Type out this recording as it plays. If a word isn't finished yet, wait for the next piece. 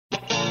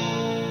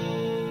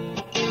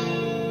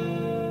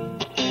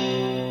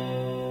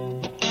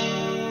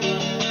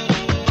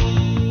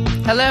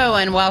Hello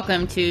and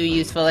welcome to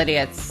Useful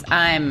Idiots.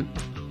 I'm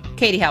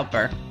Katie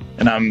Halper.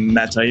 And I'm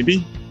Matt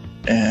Taibbi.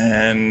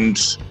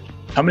 And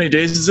how many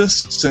days is this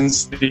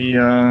since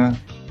the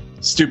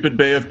stupid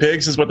Bay of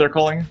Pigs is what they're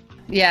calling it?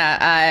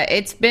 Yeah,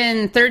 it's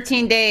been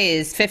 13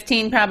 days,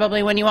 15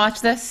 probably when you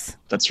watch this.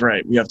 That's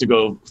right. We have to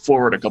go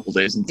forward a couple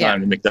days in time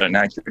to make that an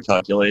accurate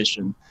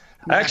calculation.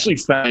 I actually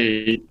found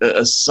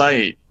a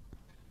site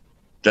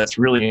that's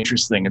really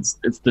interesting.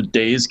 It's the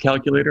days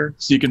calculator.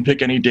 So you can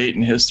pick any date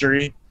in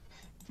history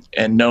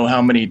and know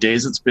how many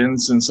days it's been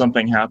since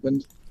something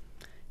happened.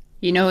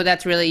 You know who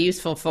that's really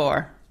useful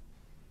for?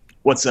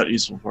 What's that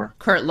useful for?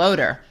 Kurt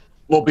Loder.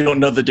 Well, we don't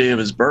know the day of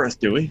his birth,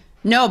 do we?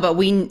 No, but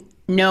we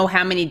know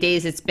how many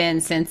days it's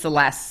been since the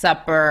Last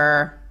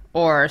Supper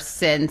or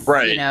since,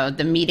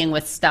 the meeting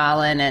with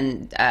Stalin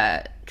and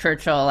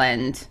Churchill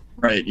and...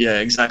 Right. Yeah,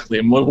 exactly.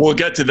 And we'll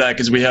get to that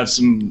because we have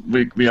some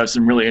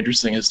really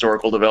interesting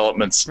historical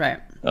developments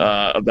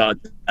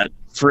about that.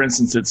 For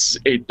instance, it's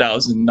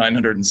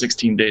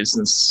 8,916 days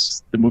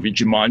since the movie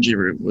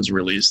Jumanji was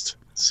released.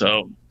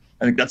 So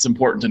I think that's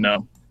important to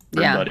know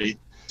for everybody.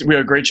 We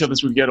have a great show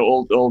this week. We got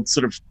an old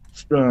sort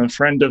of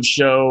friend of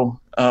show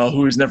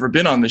who's never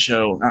been on the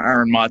show,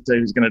 Aaron Mate,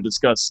 who's going to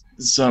discuss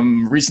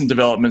some recent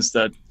developments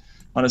that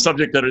on a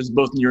subject that is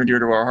both near and dear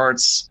to our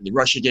hearts, the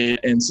Russiagate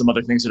and some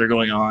other things that are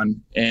going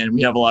on. And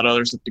we have a lot of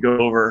other stuff to go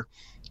over.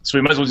 So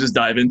we might as well just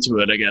dive into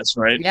it, I guess,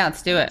 right? Yeah,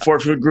 let's do it.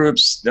 4 food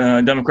groups,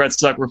 Democrats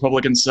suck,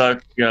 Republicans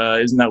suck.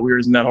 Isn't that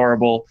weird? Isn't that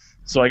horrible?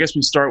 So I guess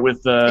we start with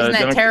Isn't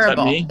that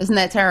terrible? Isn't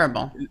that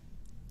terrible?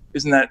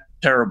 Isn't that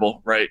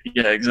terrible? Right.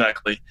 Yeah,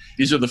 exactly.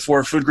 These are the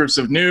 4 food groups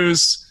of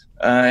news.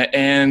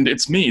 And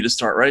it's me to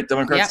start, right?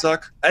 Democrats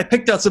suck. I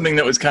picked out something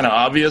that was kind of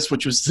obvious,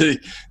 which was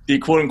the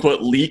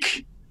quote-unquote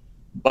leak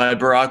by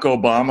Barack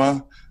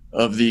Obama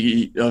of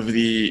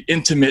the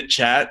intimate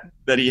chat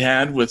that he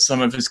had with some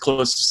of his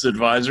closest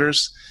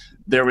advisors.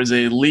 There was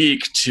a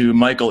leak to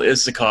Michael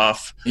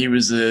Isikoff. He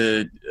was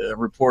a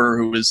reporter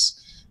who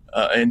was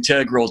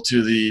integral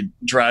to the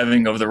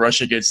driving of the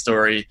Russiagate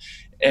story.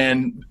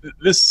 And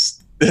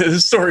this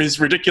story is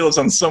ridiculous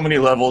on so many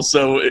levels.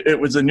 So it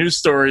was a news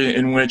story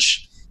in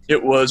which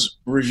it was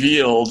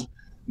revealed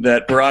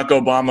that Barack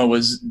Obama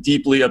was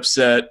deeply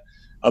upset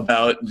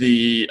about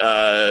the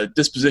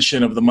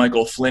disposition of the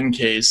Michael Flynn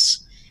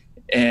case.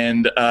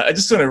 And I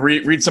just want to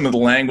read some of the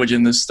language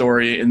in this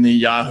story in the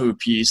Yahoo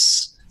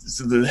piece.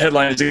 So the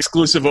headline is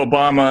 "Exclusive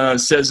Obama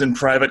says in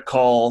private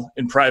call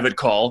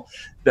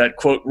that,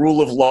 quote,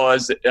 rule of law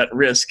is at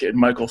risk in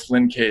Michael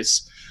Flynn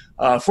case.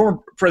 Former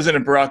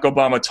President Barack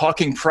Obama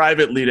talking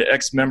privately to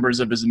ex-members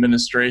of his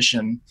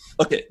administration."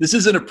 Okay, this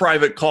isn't a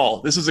private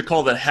call. This is a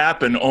call that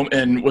happened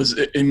and was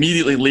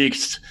immediately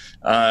leaked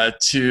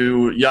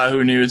to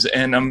Yahoo News.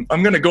 And I'm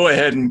going to go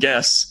ahead and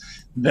guess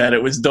that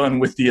it was done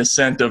with the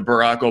assent of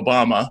Barack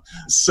Obama.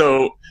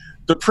 So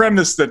the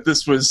premise that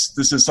this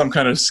is some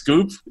kind of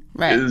scoop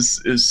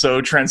is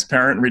so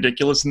transparent and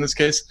ridiculous in this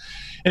case.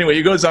 Anyway,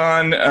 he goes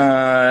on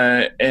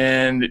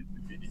and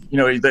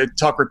they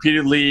talk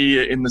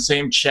repeatedly in the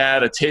same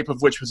chat, a tape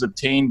of which was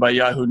obtained by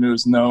Yahoo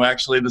News. No,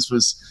 actually, this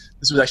was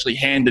actually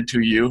handed to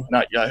you,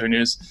 not Yahoo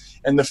News.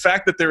 And the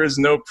fact that there is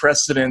no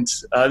precedent,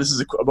 this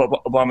is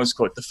Obama's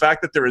quote, the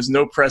fact that there is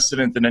no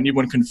precedent that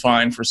anyone can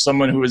find for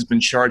someone who has been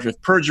charged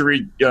with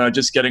perjury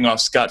just getting off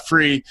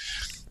scot-free,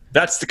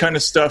 that's the kind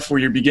of stuff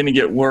where you begin to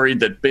get worried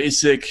that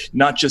basic,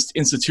 not just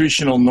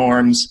institutional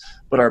norms,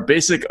 but our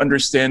basic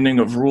understanding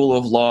of rule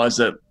of law is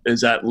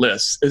at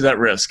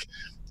risk.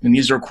 And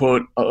these are,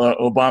 quote,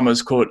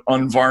 Obama's, quote,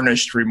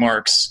 unvarnished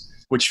remarks,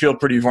 which feel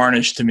pretty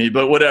varnished to me,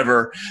 but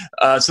whatever.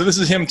 So this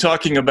is him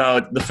talking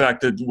about the fact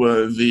that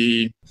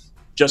the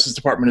Justice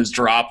Department has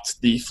dropped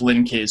the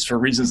Flynn case for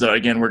reasons that,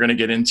 again, we're going to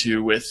get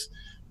into with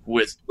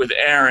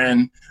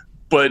Aaron.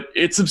 But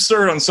it's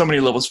absurd on so many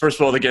levels. First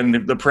of all, again,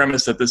 the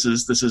premise that this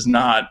is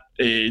not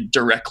a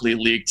directly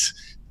leaked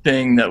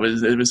thing, it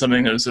was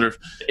something that was sort of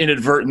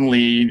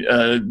inadvertently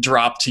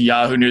dropped to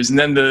Yahoo News. And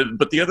then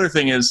but the other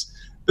thing is,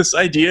 this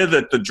idea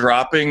that the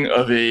dropping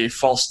of a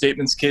false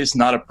statements case,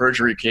 not a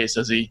perjury case,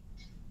 as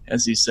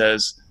he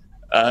says,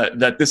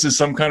 that this is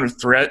some kind of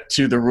threat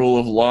to the rule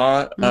of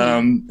law.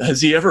 Mm-hmm.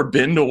 Has he ever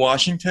been to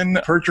Washington?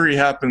 Perjury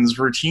happens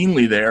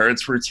routinely there.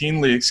 It's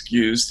routinely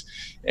excused.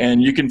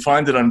 And you can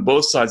find it on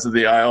both sides of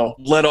the aisle,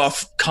 let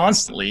off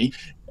constantly.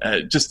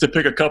 Just to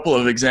pick a couple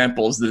of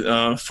examples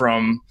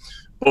from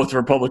both the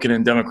Republican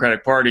and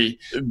Democratic Party,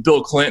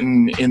 Bill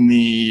Clinton in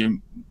the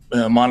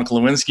Monica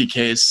Lewinsky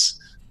case,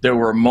 there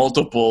were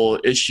multiple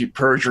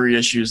perjury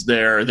issues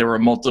there. There were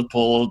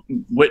multiple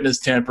witness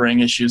tampering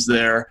issues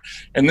there.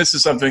 And this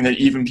is something that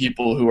even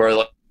people who are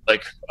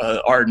like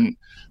ardent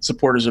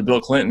supporters of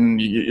Bill Clinton,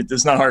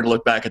 it's not hard to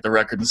look back at the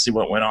record and see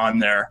what went on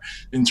there.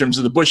 In terms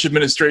of the Bush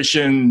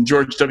administration,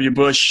 George W.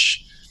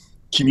 Bush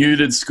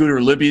commuted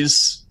Scooter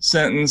Libby's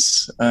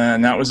sentence,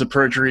 and that was a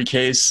perjury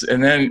case.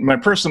 And then my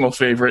personal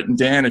favorite, and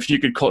Dan, if you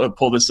could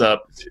pull this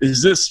up,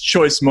 is this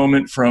choice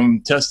moment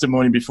from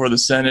testimony before the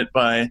Senate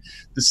by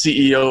the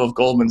CEO of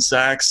Goldman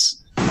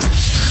Sachs.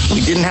 We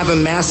didn't have a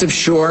massive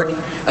short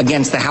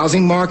against the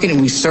housing market,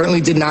 and we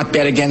certainly did not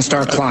bet against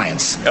our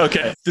clients.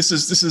 Okay, this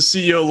is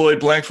CEO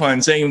Lloyd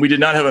Blankfein saying we did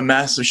not have a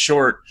massive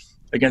short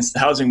against the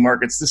housing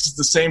markets. This is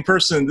the same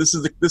person.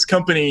 This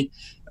company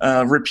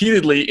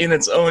repeatedly in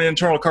its own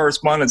internal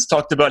correspondence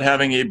talked about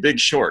having a big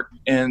short,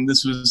 and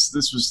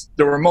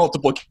there were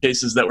multiple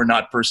cases that were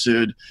not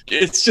pursued.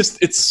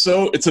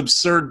 It's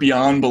absurd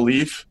beyond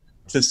belief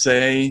to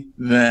say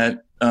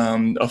that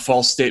a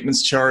false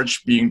statements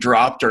charge being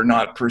dropped or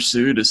not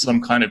pursued is some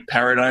kind of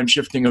paradigm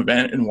shifting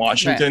event in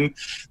Washington. Right.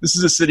 This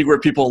is a city where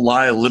people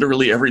lie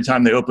literally every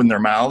time they open their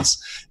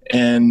mouths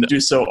and do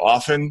so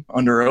often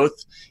under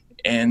oath.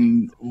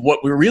 And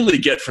what we really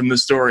get from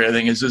this story, I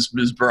think, is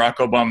Barack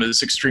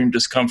Obama's extreme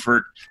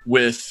discomfort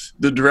with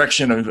the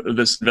direction of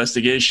this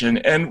investigation.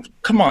 And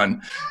come on,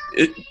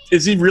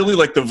 is he really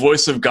like the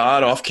voice of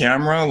God off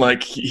camera?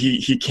 Like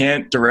he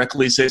can't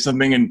directly say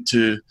something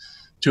to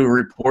a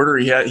reporter.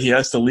 He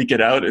has to leak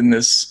it out in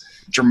this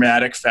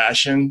dramatic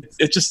fashion.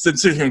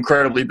 It's an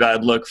incredibly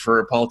bad look for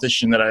a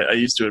politician that I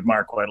used to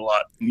admire quite a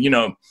lot. You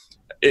know,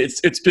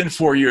 it's been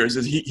 4 years.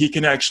 He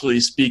can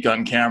actually speak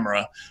on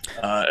camera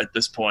at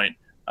this point.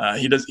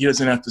 He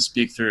doesn't have to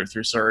speak through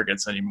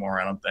surrogates anymore,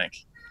 I don't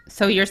think.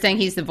 So you're saying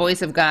he's the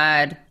voice of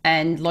God,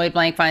 and Lloyd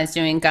Blankfein is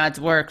doing God's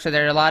work. So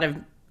there are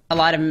a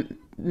lot of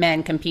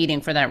men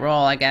competing for that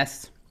role, I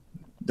guess.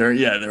 There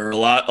are a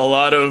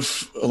lot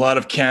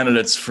of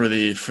candidates for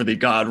the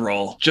God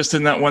role just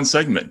in that one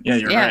segment. Yeah,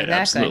 you're right. Exactly.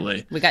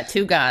 Absolutely. We got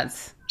two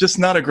gods. Just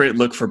not a great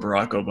look for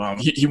Barack Obama.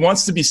 He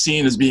wants to be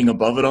seen as being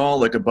above it all,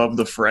 like above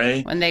the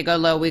fray. When they go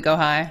low, we go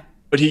high.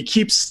 But he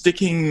keeps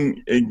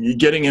getting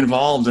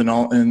involved in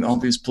all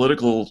these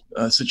political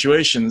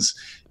situations,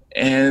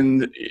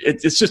 and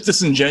it's just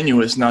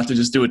disingenuous not to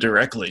just do it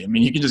directly. I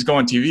mean, he can just go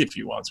on TV if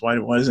he wants. Why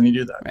doesn't he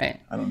do that? Right.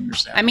 I don't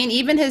understand. I mean,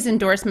 even his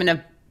endorsement of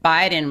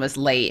Biden was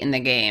late in the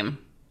game,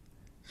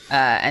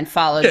 and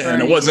followed. Yeah,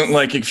 and it wasn't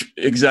like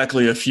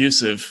exactly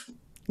effusive.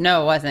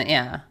 No, it wasn't.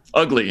 Yeah.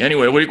 Ugly.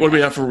 Anyway, what do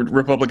we have for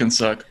Republican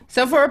suck?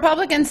 So for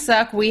Republican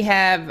suck, we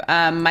have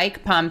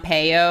Mike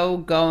Pompeo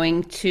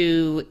going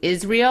to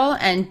Israel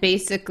and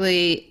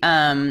basically,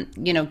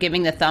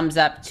 giving the thumbs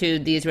up to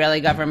the Israeli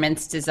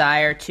government's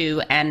desire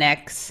to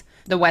annex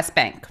the West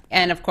Bank.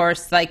 And of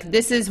course,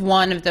 this is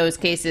one of those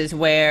cases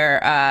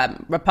where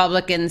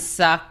Republicans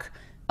suck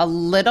a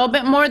little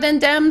bit more than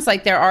Dems.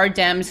 Like, there are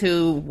Dems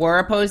who were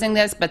opposing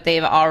this, but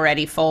they've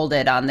already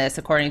folded on this,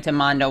 according to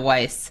Mondo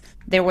Weiss.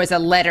 There was a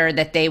letter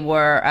that they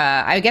were,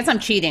 I guess I'm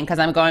cheating because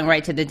I'm going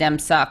right to the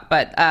Dems suck,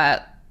 but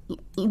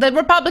the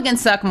Republicans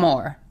suck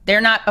more.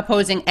 They're not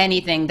opposing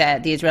anything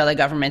that the Israeli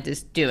government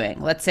is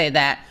doing. Let's say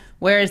that.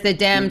 Whereas the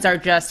Dems are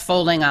just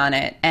folding on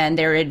it. And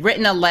they had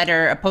written a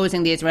letter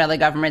opposing the Israeli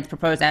government's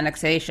proposed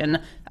annexation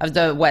of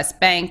the West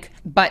Bank,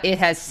 but it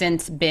has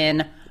since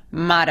been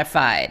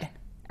modified.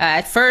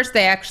 At first,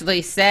 they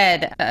actually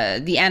said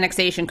the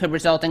annexation could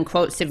result in,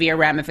 quote, severe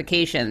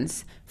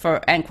ramifications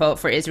end quote,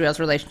 for Israel's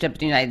relationship with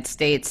the United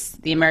States.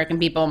 The American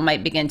people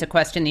might begin to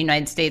question the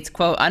United States,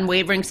 quote,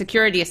 unwavering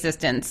security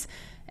assistance,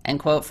 end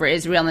quote, for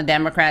Israel. And the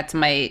Democrats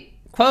might,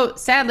 quote,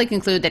 sadly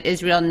conclude that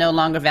Israel no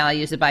longer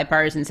values the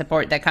bipartisan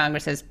support that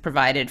Congress has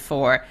provided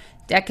for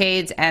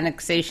decades.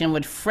 Annexation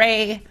would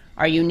fray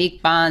our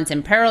unique bonds,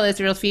 imperil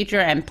Israel's future,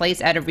 and place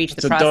out of reach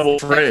the prospect.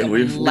 It's a double fray.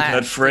 We've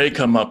had fray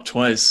come up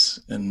twice.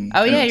 You're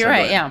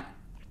right. Yeah.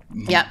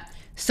 Mm-hmm. Yeah.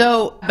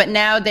 So, but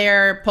now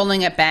they're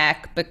pulling it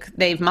back.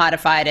 They've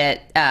modified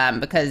it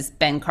because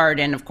Ben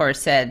Cardin, of course,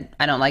 said,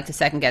 I don't like to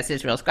second guess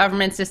Israel's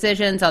government's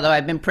decisions, although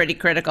I've been pretty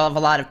critical of a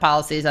lot of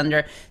policies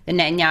under the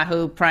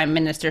Netanyahu prime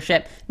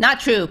ministership. Not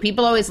true.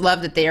 People always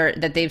love that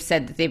they've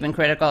said that they've been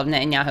critical of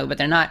Netanyahu, but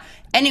they're not.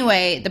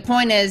 Anyway, the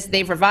point is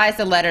they've revised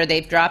the letter.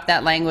 They've dropped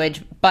that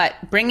language, but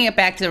bringing it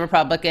back to the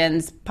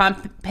Republicans,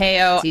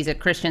 Pompeo, he's a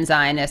Christian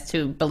Zionist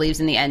who believes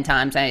in the end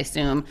times, I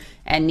assume,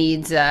 and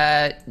needs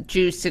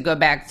Jews to go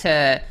back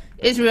to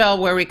Israel,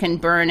 where we can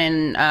burn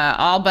in,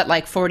 all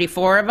but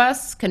 44 of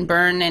us can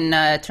burn in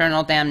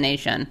eternal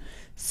damnation.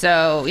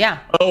 So, yeah.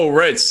 Oh,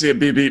 right. See,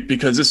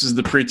 because this is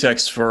the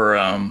pretext for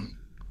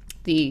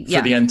the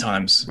end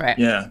times. Right.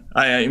 Yeah.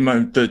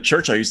 The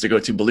church I used to go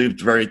to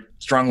believed very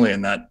strongly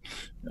in that.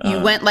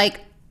 You went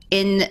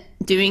in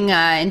doing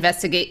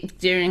investigative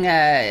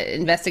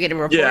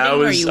reporting. Yeah,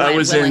 I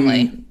was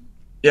willingly?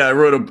 I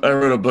wrote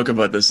a book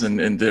about this,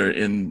 and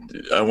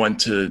I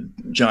went to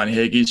John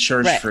Hagee's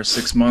church for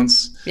 6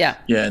 months. Yeah,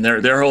 and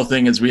their whole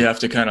thing is we have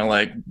to kind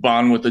of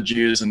bond with the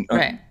Jews and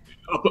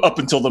up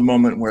until the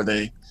moment where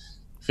they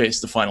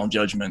face the final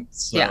judgment.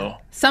 So yeah,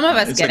 some of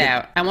us get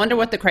out. I wonder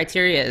what the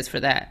criteria is for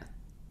that.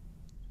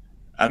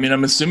 I mean,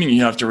 I'm assuming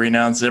you have to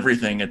renounce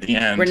everything at the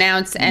end.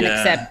 Renounce and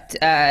accept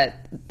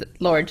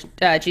Lord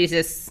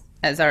Jesus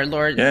as our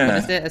Lord. Yeah. What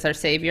is it? As our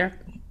Savior.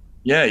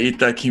 Yeah, eat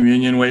that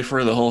communion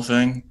wafer, the whole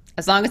thing.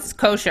 As long as it's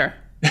kosher.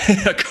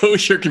 A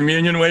kosher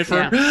communion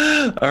wafer?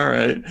 Yeah. All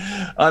right.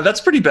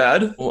 That's pretty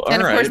bad. Well,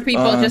 and of course,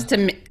 people, just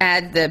to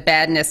add the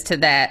badness to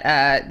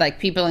that,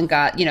 people in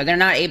Gaza, they're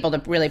not able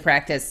to really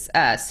practice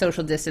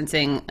social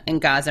distancing in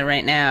Gaza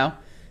right now.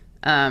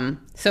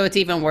 So it's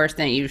even worse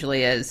than it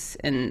usually is.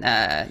 And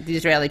the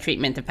Israeli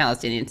treatment of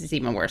Palestinians is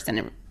even worse than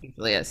it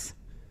usually is.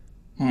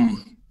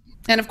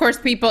 And of course,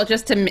 people,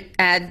 just to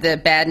add the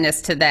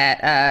badness to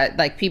that,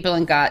 like people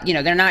in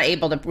Gaza, they're not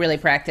able to really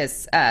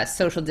practice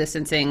social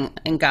distancing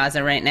in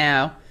Gaza right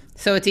now.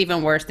 So it's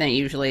even worse than it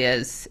usually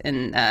is.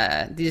 And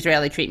the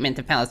Israeli treatment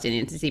of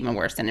Palestinians is even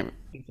worse than it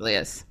usually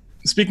is.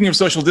 Speaking of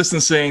social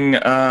distancing,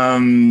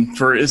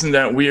 for Isn't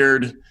That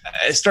Weird,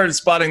 I started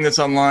spotting this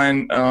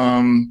online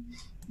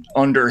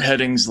under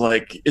headings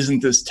like,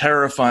 isn't this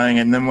terrifying?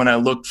 And then when I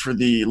looked for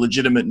the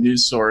legitimate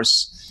news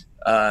source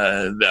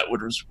that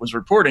was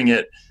reporting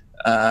it,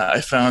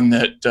 I found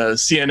that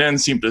CNN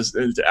seemed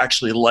to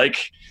actually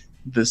like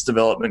this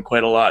development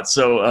quite a lot.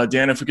 So,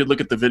 Dan, if we could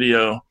look at the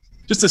video,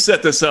 just to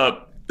set this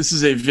up, this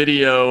is a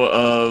video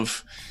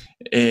of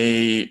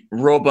a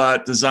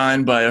robot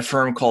designed by a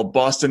firm called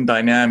Boston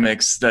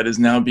Dynamics that is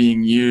now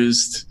being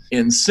used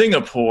in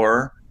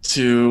Singapore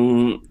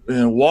to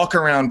walk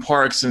around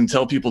parks and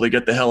tell people to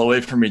get the hell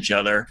away from each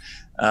other.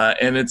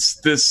 And it's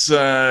this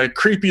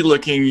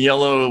creepy-looking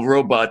yellow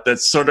robot that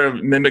sort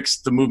of mimics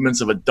the movements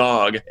of a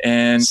dog.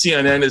 And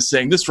CNN is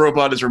saying this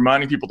robot is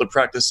reminding people to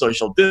practice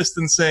social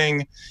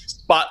distancing.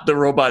 Spot the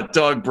Robot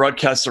Dog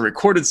broadcasts a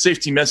recorded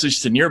safety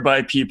message to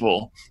nearby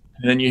people.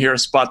 And then you hear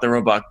Spot the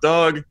Robot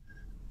Dog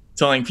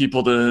telling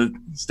people to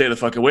stay the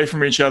fuck away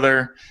from each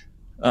other,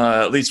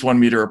 at least 1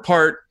 meter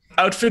apart.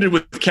 Outfitted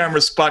with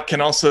cameras, Spot can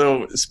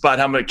also spot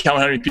how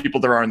many people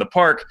there are in the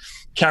park.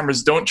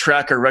 Cameras don't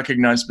track or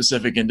recognize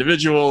specific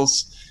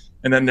individuals.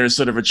 And then there's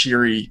sort of a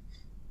cheery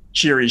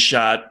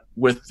shot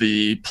with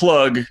the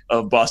plug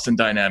of Boston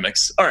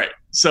Dynamics. All right,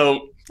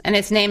 so... And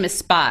its name is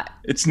Spot.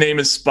 Its name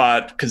is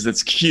Spot because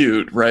it's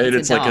cute, right?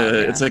 It's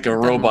like a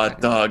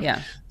robot dog.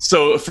 Yeah.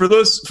 So for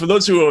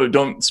those who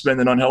don't spend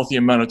an unhealthy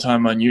amount of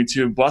time on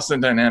YouTube, Boston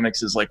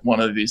Dynamics is like one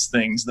of these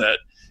things that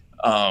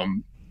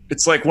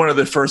it's like one of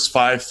the first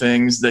 5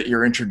 things that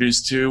you're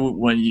introduced to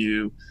when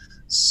you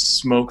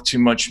smoke too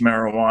much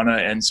marijuana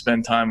and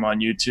spend time on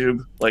YouTube.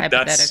 Like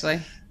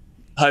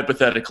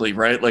hypothetically,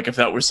 right? Like if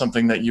that was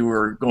something that you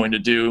were going to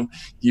do,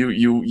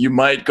 you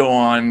might go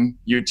on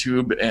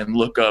YouTube and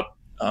look up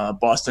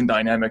Boston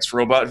Dynamics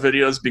robot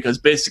videos, because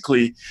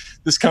basically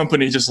this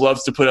company just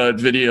loves to put out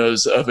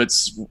videos of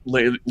its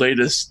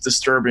latest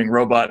disturbing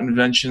robot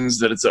inventions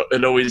that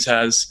it always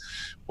has,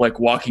 like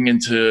walking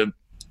into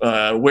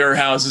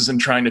warehouses and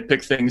trying to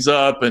pick things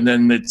up, and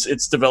then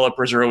its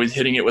developers are always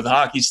hitting it with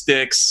hockey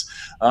sticks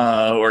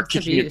or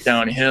kicking it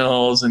down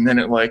hills, and then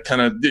it like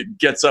kind of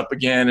gets up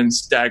again and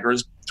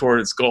staggers toward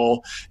its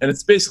goal. And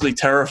it's basically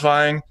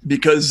terrifying,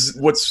 because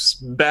what's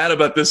bad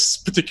about this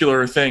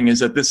particular thing is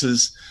that this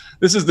is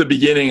the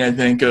beginning, I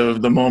think,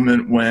 of the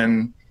moment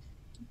when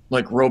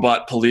like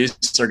robot police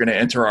are going to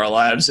enter our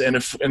lives. And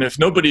if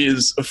nobody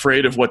is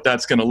afraid of what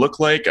that's going to look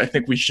like, I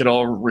think we should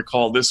all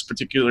recall this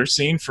particular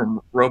scene from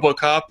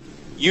RoboCop.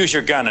 Use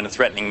your gun in a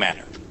threatening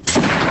manner.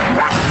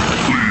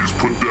 Please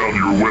put down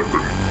your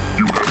weapon.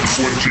 You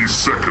have 20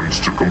 seconds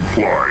to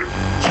comply.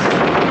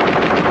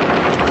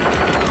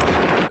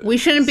 We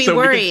shouldn't be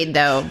worried,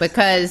 though,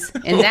 because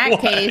in that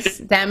case,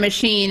 that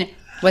machine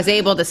was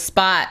able to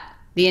spot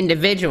the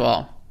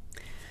individual.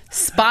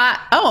 Spot.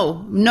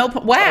 Oh, no.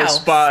 Wow.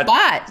 Spot.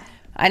 I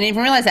didn't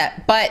even realize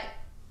that. But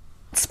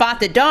Spot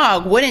the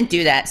dog wouldn't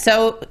do that.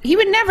 So he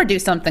would never do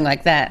something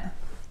like that.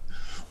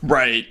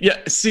 Right. Yeah.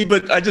 See,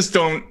 but I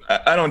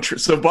don't.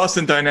 So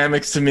Boston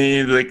Dynamics to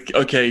me, like,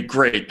 okay,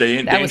 great. They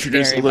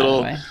introduced a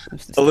little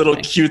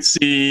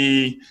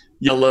cutesy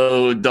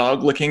yellow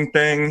dog looking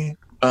thing.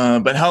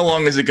 But how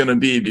long is it going to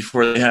be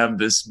before they have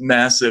this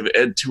massive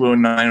Ed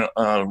 209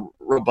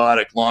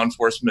 robotic law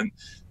enforcement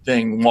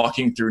thing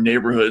walking through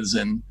neighborhoods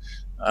and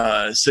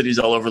cities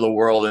all over the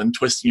world and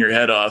twisting your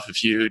head off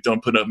if you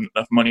don't put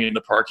enough money in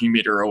the parking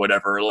meter or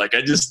whatever? Like,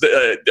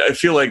 I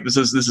feel like this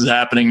is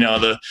happening now.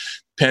 The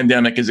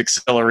pandemic is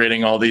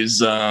accelerating all these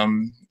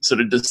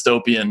sort of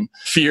dystopian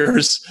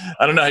fears.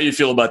 I don't know how you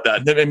feel about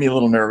that. That made me a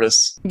little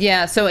nervous.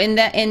 Yeah. So in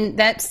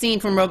that scene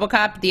from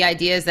RoboCop, the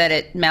idea is that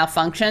it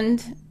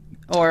malfunctioned.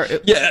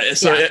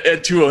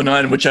 At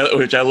 209, which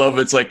I love.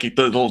 It's like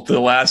the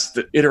last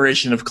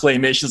iteration of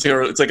claymation.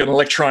 It's like an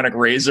electronic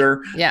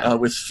razor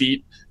with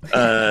feet,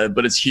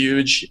 but it's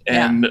huge,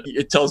 and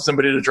it tells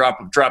somebody to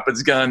drop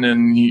its gun,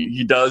 and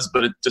he does,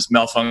 but it just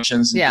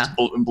malfunctions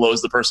and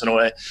blows the person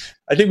away.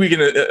 I think we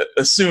can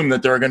assume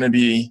that there are going to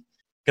be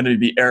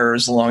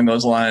errors along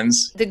those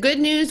lines. The good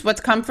news,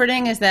 what's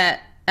comforting, is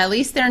that at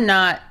least they're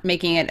not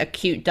making it a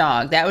cute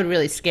dog. That would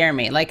really scare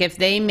me. Like if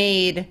they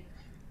made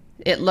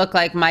it looked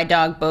like my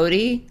dog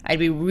Bodhi, I'd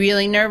be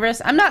really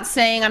nervous. I'm not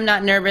saying I'm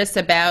not nervous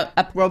about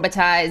a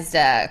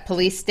robotized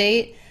police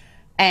state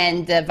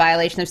and the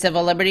violation of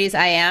civil liberties.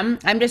 I am.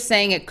 I'm just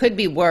saying it could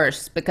be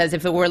worse, because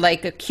if it were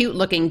like a cute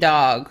looking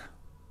dog, it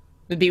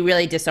would be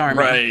really disarming.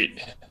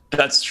 Right.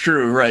 That's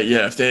true. Right.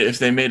 Yeah. If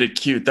they made it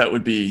cute, that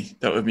would be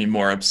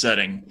more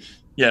upsetting.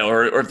 Yeah.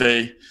 Or if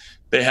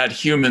they had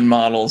human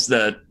models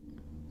that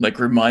like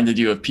reminded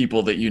you of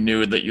people that you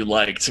knew that you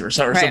liked or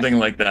something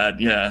like that.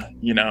 Yeah,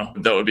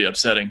 that would be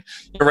upsetting.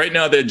 Right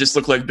now they just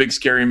look like big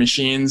scary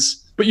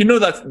machines, but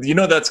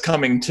that's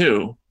coming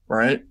too,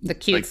 right? The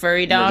cute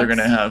furry dogs.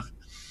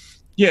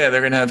 They're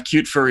gonna have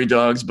cute furry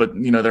dogs, but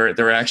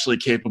they're actually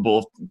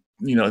capable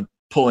of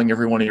pulling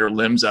every one of your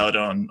limbs out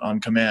on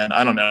command.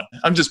 I don't know.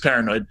 I'm just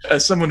paranoid.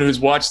 As someone who's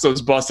watched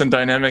those Boston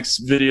Dynamics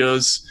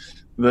videos,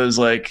 those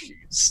like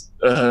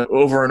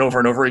over and over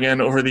and over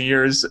again over the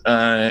years,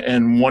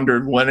 and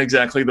wondered when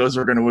exactly those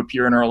are going to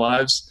appear in our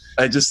lives.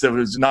 I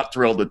was not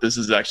thrilled that this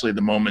is actually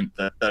the moment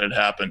that it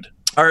happened.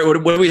 All right,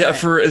 what do we have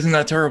for Isn't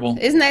That Terrible?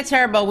 Isn't That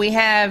Terrible? We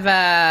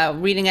have,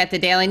 reading at the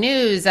Daily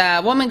News,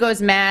 a woman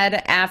goes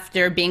mad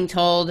after being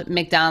told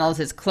McDonald's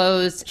is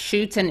closed,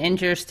 shoots and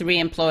injures 3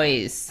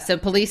 employees. So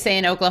police say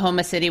an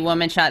Oklahoma City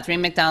woman shot 3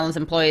 McDonald's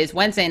employees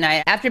Wednesday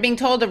night after being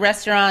told the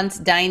restaurant's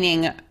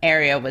dining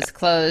area was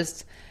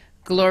closed.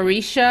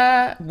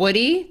 Glorisha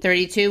Woody,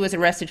 32, was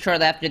arrested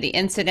shortly after the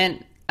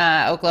incident.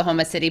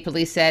 Oklahoma City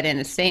police said in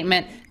a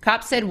statement.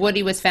 Cops said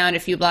Woody was found a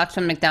few blocks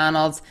from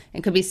McDonald's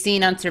and could be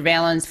seen on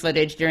surveillance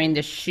footage during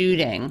the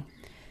shooting.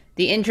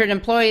 The injured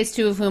employees,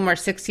 2 of whom are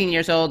 16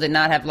 years old, did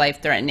not have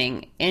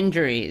life-threatening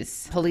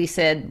injuries. Police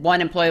said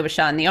 1 employee was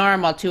shot in the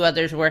arm, while 2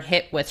 others were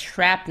hit with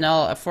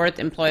shrapnel. A 4th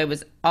employee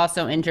was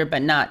also injured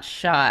but not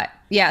shot.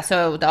 Yeah,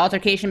 so the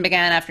altercation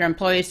began after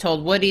employees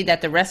told Woody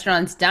that the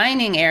restaurant's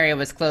dining area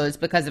was closed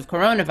because of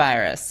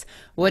coronavirus.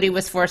 Woody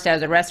was forced out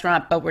of the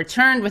restaurant but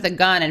returned with a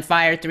gun and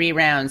fired 3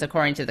 rounds,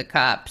 according to the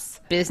cops.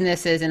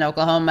 Businesses in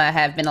Oklahoma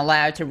have been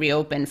allowed to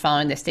reopen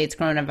following the state's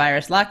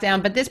coronavirus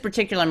lockdown, but this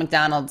particular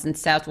McDonald's in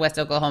southwest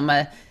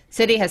Oklahoma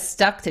City has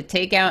stuck to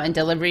takeout and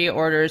delivery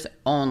orders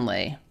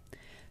only.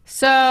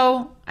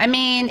 So, I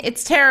mean,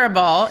 it's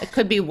terrible. It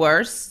could be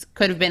worse.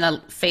 Could have been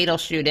a fatal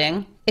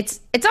shooting. It's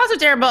also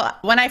terrible.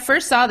 When I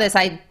first saw this,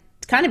 I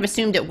kind of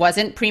assumed it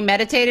wasn't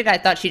premeditated. I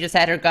thought she just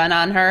had her gun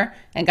on her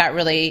and got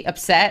really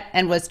upset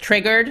and was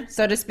triggered,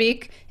 so to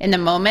speak, in the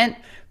moment.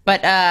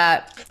 But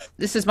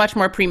this is much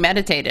more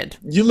premeditated.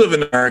 You live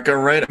in America,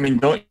 right? I mean,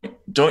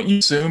 don't you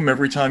assume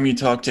every time you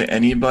talk to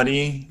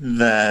anybody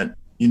that,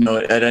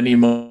 at any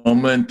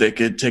moment they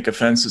could take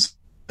offense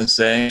to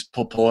say,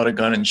 pull out a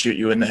gun and shoot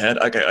you in the head?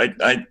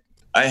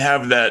 I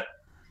have that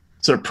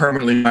sort of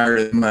permanently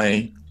wired in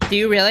my Do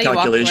you really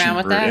calculation walk around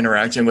with for that?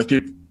 Interacting with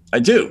people. I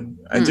do.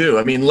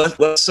 I mean,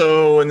 less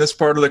so in this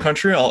part of the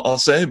country, I'll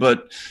say,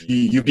 but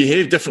you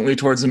behave differently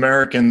towards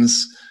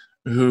Americans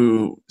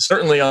who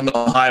certainly on the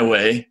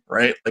highway,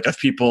 right? Like if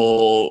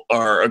people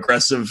are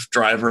aggressive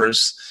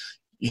drivers,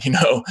 you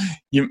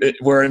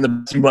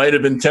might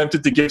have been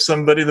tempted to give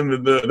somebody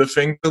the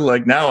finger.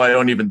 Like now I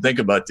don't even think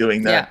about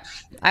doing that. Yeah.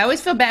 I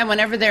always feel bad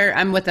whenever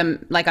I'm with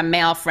a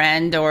male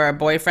friend or a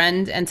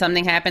boyfriend and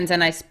something happens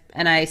and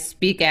I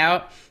speak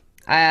out.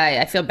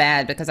 I feel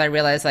bad because I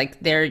realize like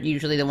they're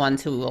usually the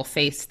ones who will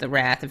face the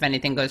wrath if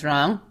anything goes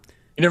wrong.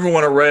 You never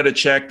want to write a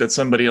check that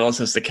somebody else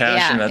has to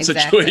cash in that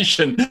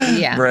situation.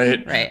 Yeah,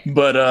 right.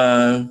 But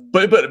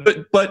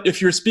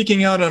if you're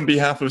speaking out on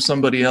behalf of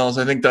somebody else,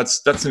 I think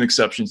that's an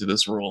exception to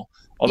this rule.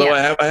 Although I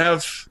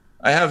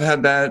have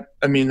had that.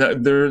 I mean,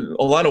 there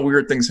a lot of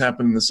weird things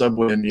happen in the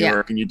subway in New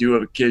York, and you do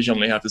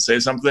occasionally have to say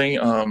something.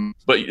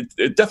 But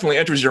it definitely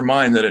enters your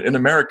mind that in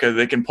America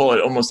they can pull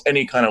out almost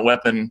any kind of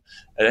weapon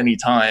at any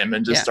time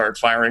and just start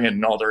firing it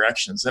in all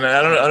directions. And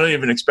I don't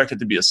even expect it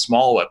to be a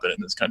small weapon in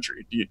this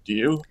country. Do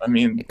you? I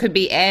mean, it could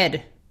be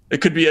Ed.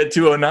 It could be Ed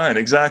 209.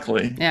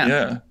 Exactly.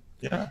 Yeah.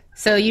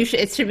 So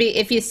it should be,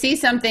 if you see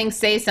something,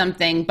 say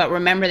something, but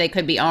remember they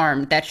could be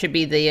armed. That should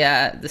be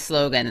the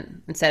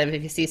slogan instead of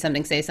if you see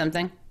something, say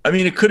something. I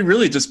mean, it could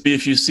really just be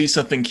if you see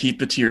something,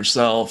 keep it to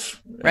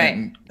yourself,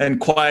 right? And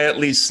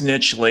quietly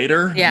snitch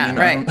later. Yeah,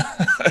 right.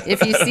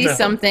 If you see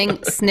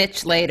something,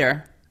 snitch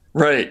later.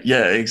 Right.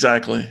 Yeah.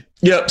 Exactly.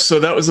 Yep. So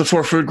that was the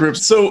 4 food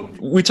groups. So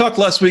we talked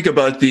last week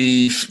about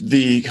the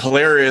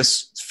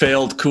hilarious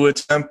failed coup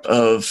attempt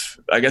of,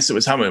 I guess it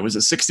was how many? Was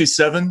it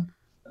 67?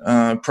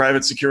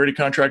 Private security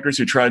contractors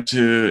who tried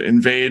to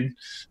invade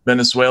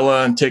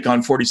Venezuela and take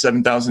on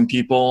 47,000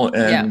 people.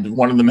 And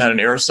one of them had an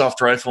airsoft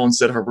rifle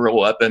instead of a real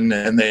weapon.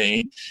 And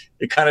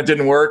it kind of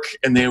didn't work.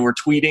 And they were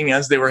tweeting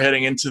as they were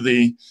heading into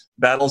the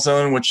battle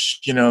zone,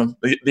 which, the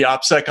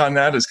OPSEC on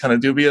that is kind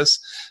of dubious.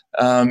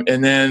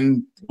 And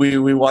then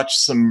we watched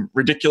some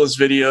ridiculous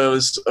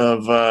videos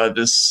of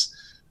this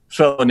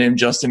fellow named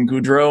Justin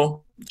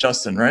Goudreau.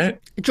 Justin, right?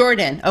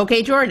 Jordan.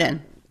 Okay,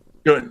 Jordan.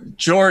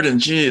 Jordan,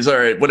 geez, all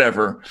right,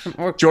 whatever.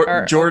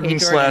 Jordan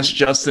 /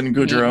 Justin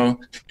Goudreau,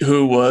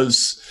 who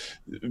was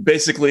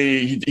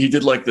basically he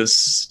did like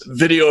this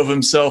video of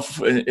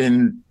himself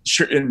in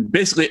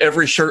basically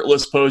every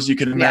shirtless pose you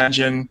could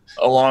imagine,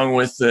 along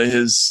with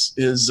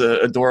his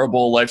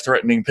adorable,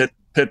 life-threatening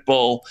pit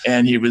bull,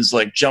 and he was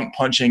like jump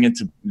punching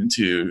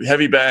into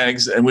heavy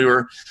bags, and we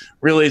were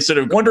really sort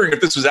of wondering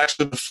if this was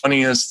actually the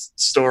funniest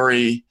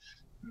story,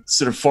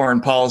 sort of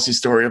foreign policy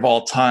story of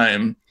all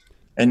time.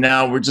 And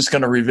now we're just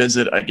going to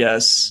revisit, I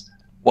guess,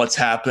 what's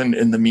happened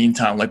in the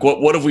meantime. Like,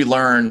 what have we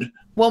learned?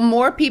 Well,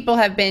 more people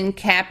have been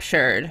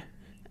captured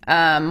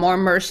more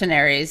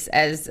mercenaries,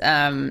 as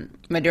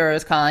Maduro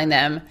is calling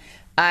them.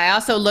 I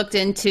also looked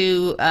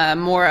into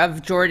more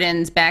of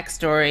Jordan's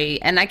backstory,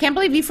 and I can't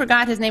believe you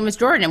forgot his name was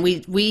Jordan.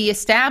 We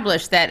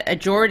established that a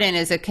Jordan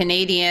is a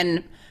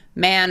Canadian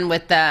man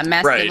with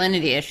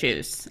masculinity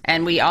issues,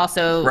 and we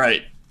also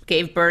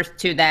gave birth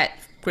to that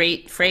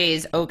great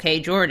phrase, "Okay,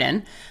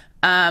 Jordan."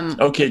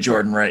 Okay,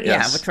 Jordan, right?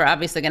 Yes. Yeah, which we're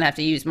obviously going to have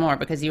to use more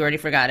because you already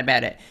forgot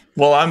about it.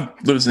 Well,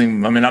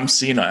 I'm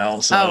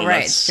senile. So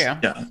right, it's true.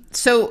 Yeah.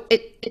 So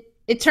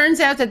it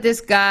turns out that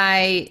this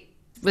guy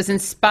was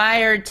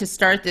inspired to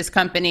start this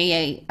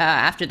company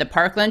after the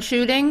Parkland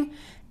shooting.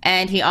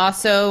 And he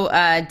also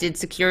did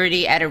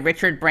security at a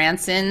Richard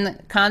Branson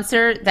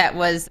concert that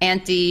was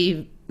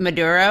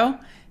anti-Maduro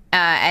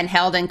and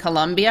held in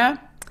Colombia.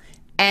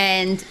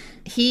 And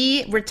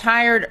he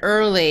retired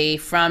early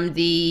from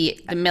the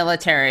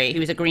military. He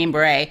was a Green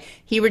Beret.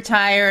 He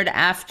retired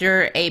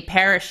after a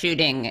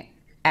parachuting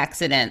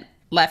accident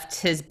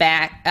left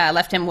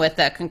him with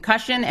a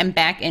concussion and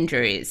back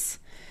injuries.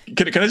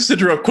 Can I just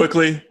interrupt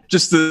quickly?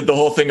 Just the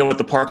whole thing with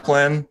the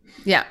Parkland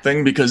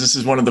thing, because this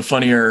is one of the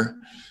funnier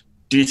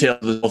details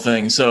of the whole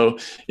thing. So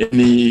in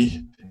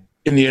the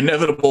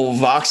inevitable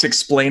Vox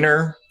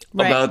explainer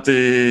about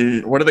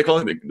what do they call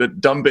it? The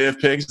dumb Bay of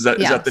Pigs? Is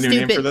that the new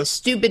name for this?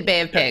 Stupid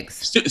Bay of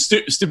Pigs.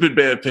 Stupid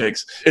Bay of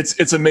Pigs.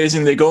 It's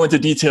amazing. They go into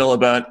detail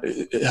about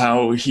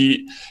how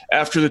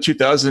after the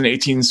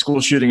 2018 school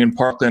shooting in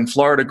Parkland,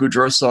 Florida,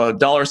 Goudreau saw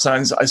dollar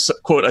signs. I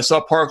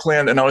saw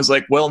Parkland and I was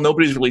like, well,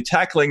 nobody's really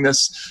tackling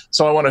this,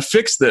 so I want to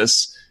fix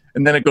this.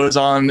 And then it goes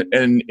on,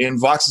 and in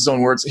Vox's own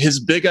words, his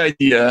big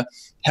idea: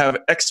 have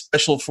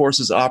ex-special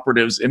forces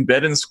operatives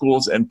embed in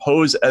schools and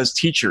pose as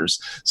teachers.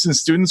 Since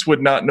students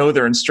would not know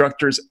their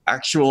instructors'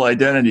 actual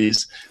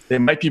identities, they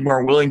might be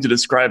more willing to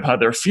describe how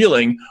they're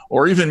feeling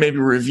or even maybe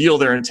reveal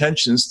their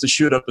intentions to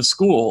shoot up a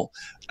school.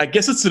 I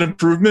guess it's an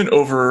improvement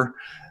over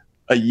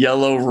a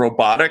yellow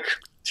robotic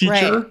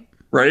teacher.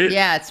 Right?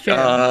 Yeah, it's true.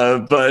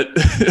 But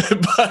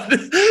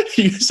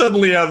you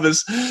suddenly have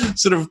this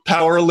sort of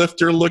power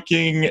lifter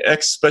looking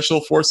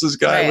ex-special forces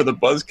guy with a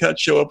buzz cut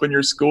show up in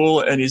your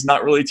school, and he's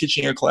not really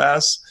teaching a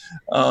class.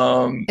 It's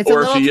or a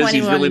little if he is,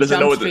 he really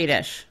doesn't know what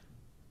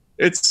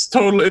it's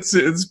total. It's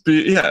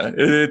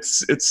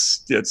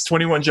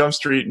 21 Jump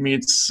Street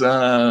meets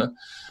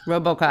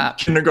RoboCop,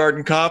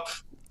 Kindergarten Cop,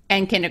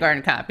 and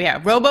Kindergarten Cop. Yeah,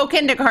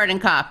 Kindergarten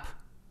Cop.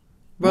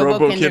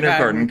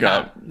 Kindergarten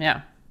Cop.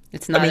 Yeah.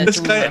 It's not. This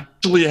guy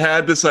actually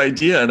had this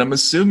idea, and I'm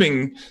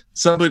assuming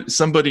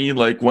somebody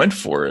like went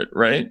for it,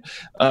 right?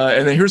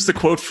 And then here's the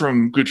quote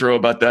from Goudreau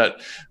about that.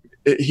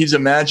 He's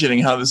imagining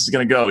how this is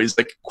going to go. He's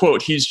like,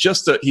 quote, he's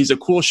a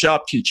cool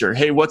shop teacher.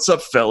 Hey, what's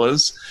up,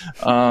 fellas?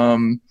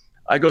 I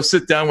go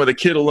sit down with a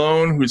kid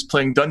alone who's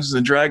playing Dungeons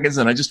and Dragons,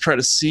 and I just try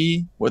to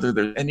see whether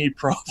there's any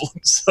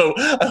problems. So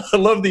I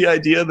love the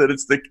idea that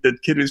it's the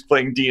kid who's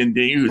playing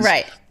D&D who's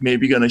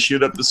maybe going to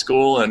shoot up the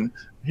school, and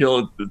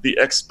the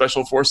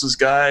ex-special forces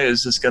guy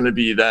is just going to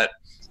be that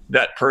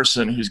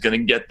person who's going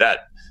to get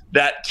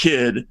that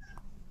kid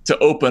to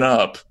open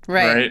up,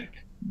 right?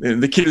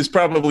 And the kid has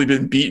probably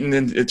been beaten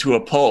into a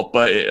pulp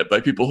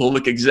by people who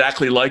look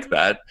exactly like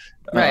that.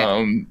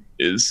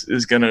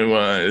 Is going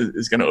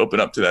to open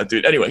up to that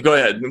dude. Anyway, go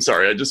ahead. I'm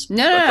sorry. I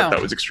thought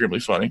that was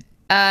extremely funny.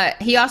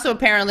 He also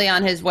apparently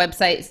on his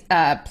website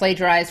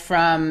plagiarized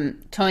from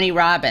Tony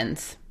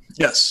Robbins.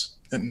 Yes.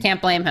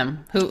 Can't blame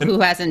him.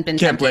 Who hasn't been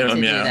can't blame him,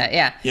 to do that?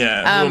 Yeah.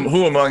 Yeah.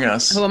 Who among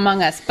us? Who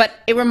among us? But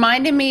it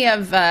reminded me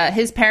of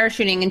his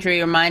parachuting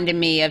injury. Reminded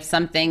me of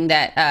something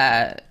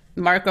that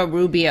Marco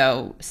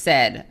Rubio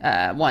said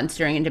once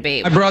during a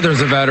debate. My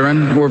brother's a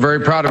veteran. We're very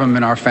proud of him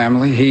in our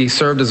family. He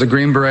served as a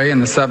Green Beret in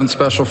the 7th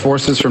Special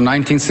Forces from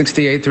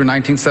 1968 through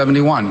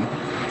 1971.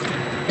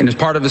 And as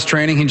part of his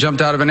training, he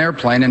jumped out of an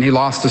airplane and he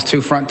lost his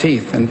 2 front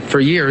teeth. And for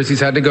years,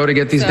 he's had to go to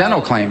get these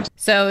dental claims.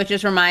 So it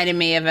just reminded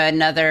me of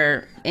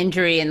another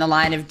injury in the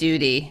line of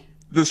duty.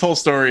 This whole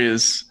story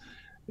is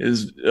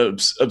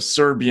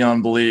absurd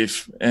beyond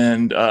belief.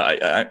 And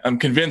I'm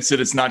convinced that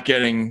it's not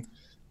getting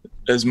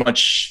as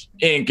much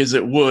ink as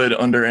it would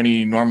under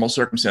any normal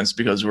circumstance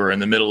because we're in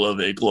the middle of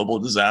a global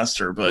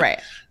disaster.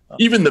 But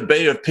even the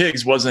Bay of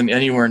Pigs wasn't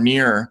anywhere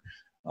near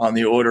on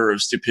the order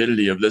of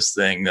stupidity of this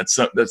thing that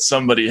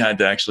somebody had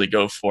to actually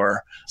go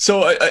for.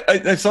 So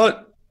I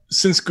thought,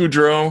 since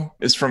Goudreau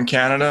is from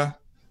Canada,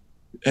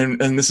 and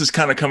this has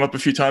kind of come up a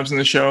few times in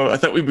the show, I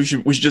thought we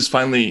should just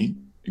finally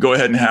go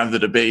ahead and have the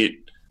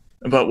debate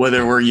about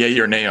whether we're yay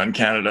or nay on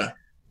Canada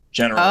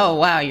generally. Oh,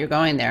 wow, you're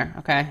going there.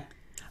 Okay.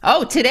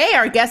 Oh,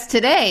 our guest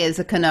today is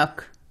a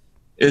Canuck.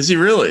 Is he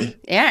really?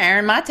 Yeah,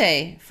 Aaron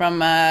Mate from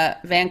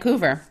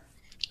Vancouver.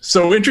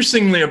 So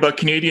interestingly about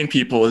Canadian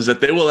people is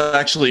that they will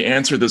actually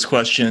answer this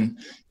question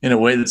in a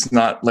way that's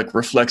not like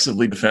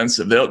reflexively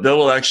defensive. They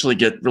will actually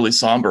get really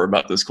somber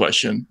about this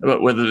question,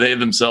 about whether they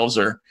themselves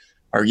are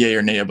yay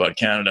or nay about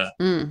Canada.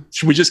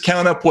 Should we just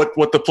count up what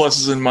the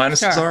pluses and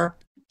minuses are?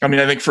 I mean,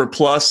 I think for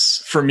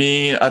plus, for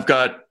me, I've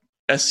got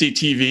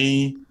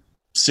SCTV,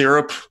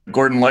 syrup,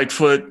 Gordon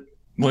Lightfoot,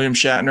 William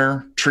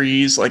Shatner,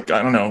 trees. Like,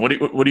 I don't know.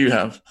 What do you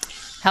have?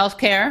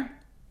 Healthcare.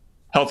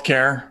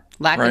 Healthcare.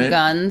 Lack right? of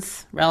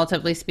guns,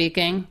 relatively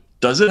speaking.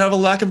 Does it have a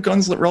lack of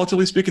guns,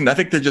 relatively speaking? I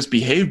think they just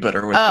behave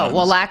better with guns.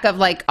 Well, lack of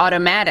like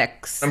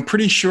automatics. I'm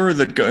pretty sure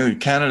that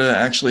Canada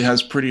actually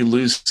has pretty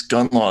loose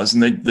gun laws,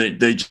 and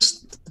they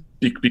just,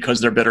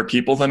 because they're better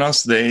people than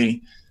us, I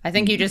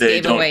think you just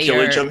gave away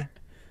kill each other.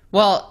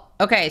 Well,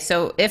 okay,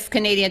 so if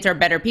Canadians are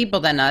better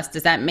people than us,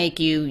 does that make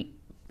you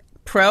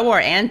pro or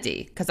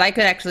anti? Because I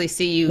could actually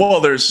see you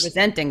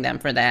resenting them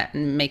for that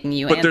and making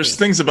you anti. But there's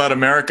things about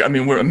America. I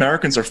mean,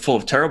 Americans are full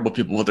of terrible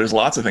people, but there's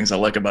lots of things I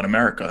like about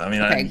America. I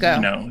mean, okay, go.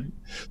 You know.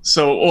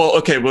 So, well,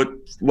 okay, but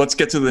let's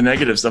get to the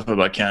negative stuff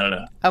about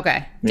Canada.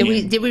 Okay.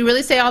 Did we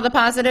really say all the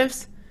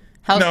positives?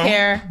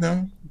 Healthcare,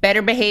 no.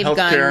 Better behaved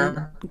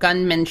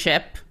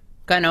gunmanship,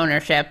 gun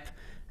ownership.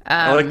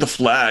 I like the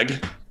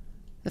flag.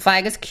 The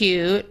flag is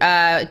cute.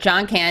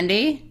 John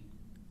Candy,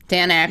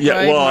 Dan Aykroyd.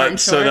 Yeah, well,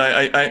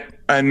 so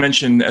I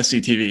mentioned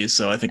SCTV,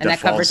 so I think that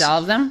covers all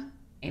of them.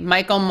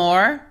 Mike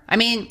Myers.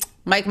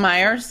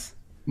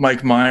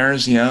 Mike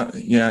Myers,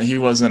 yeah, he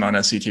wasn't on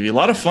SCTV. A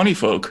lot of funny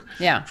folk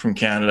from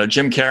Canada.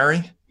 Jim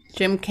Carrey.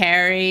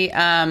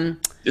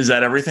 Is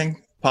that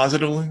everything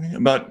positively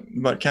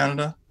about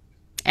Canada?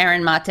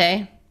 Aaron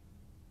Mate.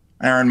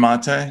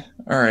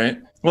 All right.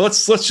 Well,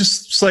 let's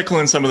just cycle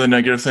in some of the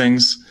negative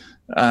things.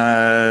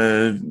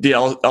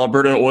 The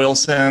Alberta oil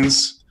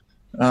sands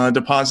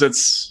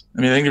deposits.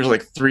 I mean, I think there's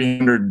like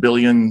 300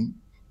 billion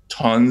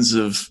tons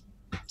of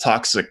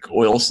toxic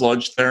oil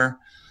sludge there.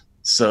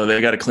 So they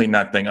got to clean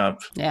that thing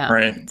up. Yeah,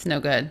 right. It's no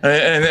good.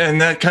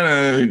 And that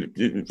kind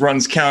of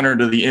runs counter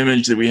to the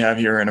image that we have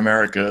here in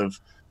America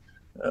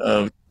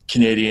of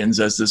Canadians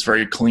as this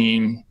very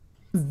clean,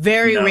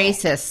 very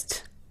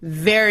racist,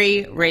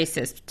 very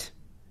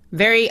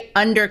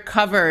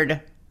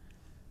undercovered,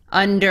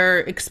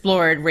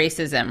 underexplored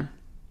racism.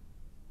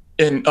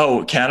 In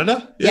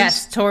Canada?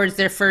 Yes, towards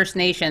their First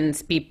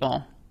Nations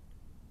people.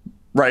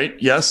 Right.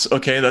 Yes.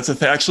 Okay. That's a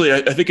thing. Actually,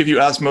 I think if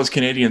you ask most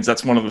Canadians,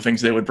 that's one of the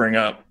things they would bring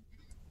up.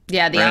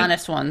 Yeah, the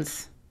honest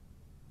ones.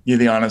 Yeah,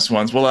 the honest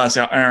ones. We'll ask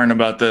Aaron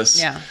about this.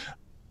 Yeah.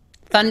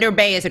 Thunder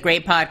Bay is a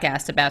great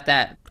podcast about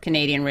that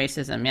Canadian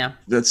racism. Yeah.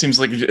 That seems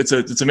like it's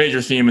a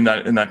major theme in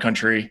that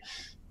country,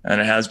 and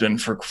it has been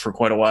for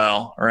quite a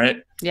while.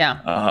 Right.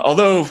 Yeah.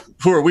 Although,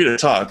 who are we to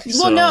talk?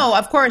 Well, no,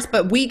 of course,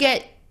 but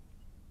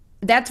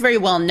that's very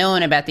well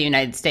known about the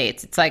United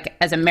States. It's like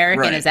as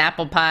American as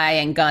apple pie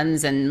and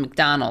guns and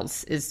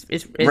McDonald's is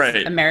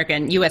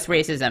American U.S.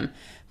 racism.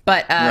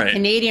 But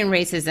Canadian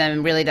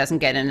racism really doesn't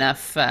get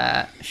enough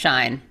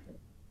shine.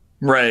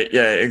 Right.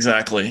 Yeah.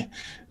 Exactly.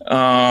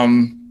 I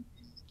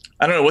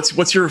don't know.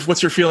 What's your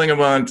feeling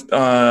about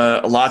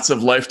lots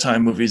of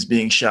Lifetime movies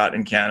being shot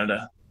in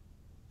Canada?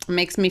 It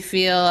makes me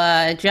feel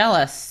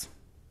jealous.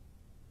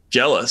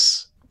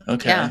 Jealous.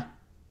 Okay. Yeah.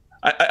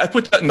 I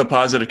put that in the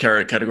positive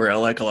category. I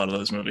like a lot of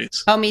those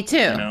movies. Oh, me too.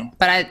 You know?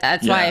 But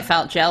that's why I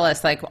felt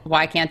jealous. Like,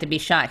 why can't it be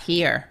shot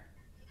here?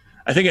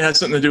 I think it has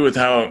something to do with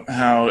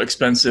how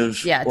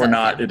expensive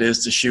it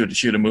is to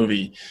shoot a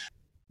movie.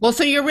 Well,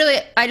 so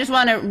I just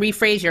want to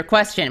rephrase your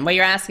question. What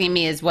you're asking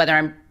me is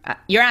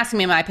you're asking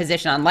me my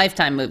position on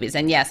Lifetime movies.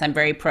 And yes, I'm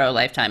very pro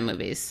Lifetime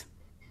movies.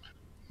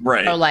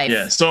 Right. Pro-life.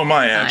 Yeah. So am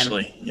I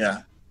actually.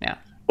 Yeah. Yeah.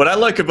 What I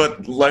like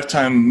about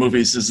Lifetime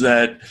movies is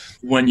that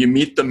when you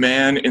meet the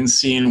man in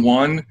scene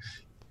 1,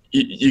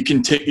 you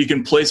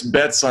can place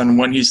bets on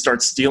when he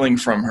starts stealing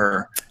from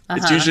her.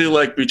 It's usually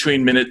like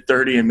between minute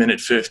 30 and minute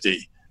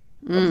 50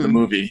 of the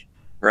movie,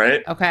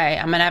 right? Okay,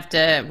 I'm gonna have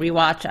to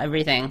rewatch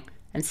everything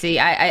and see.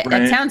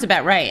 That sounds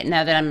about right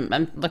now that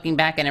I'm looking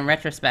back and in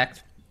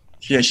retrospect.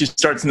 Yeah, she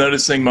starts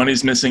noticing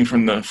money's missing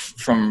from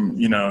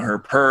her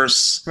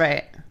purse.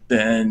 Right.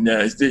 Then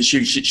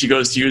she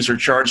goes to use her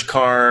charge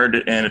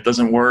card and it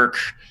doesn't work.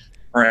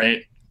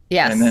 Right.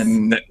 Yes.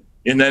 And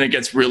then it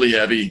gets really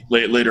heavy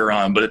later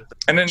on.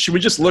 And then should we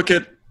just look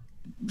at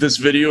this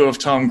video of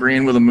Tom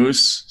Green with a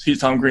moose?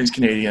 Tom Green's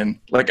Canadian.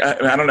 Like,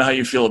 I don't know how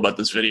you feel about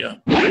this video.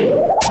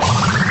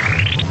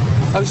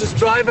 I was just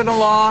driving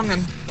along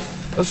and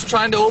I was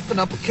trying to open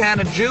up a can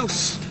of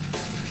juice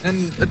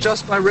and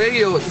adjust my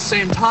radio at the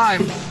same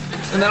time.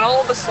 And then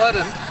all of a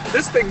sudden,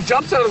 this thing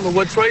jumps out of the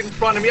woods right in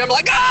front of me. I'm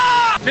like,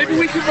 ah! Maybe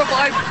we can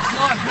revive it. Come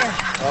on, here.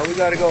 Oh, we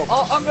gotta go.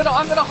 I'm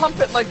gonna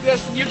hump it like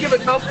this, and you give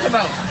it milk come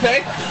out,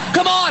 okay?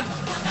 Come on!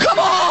 Come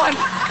on!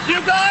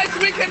 You guys,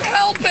 we can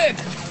help it!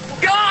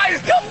 Guys,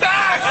 come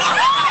back!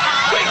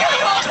 We can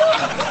help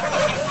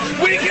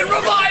him! We can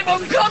revive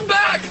him! Come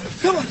back!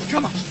 Come on!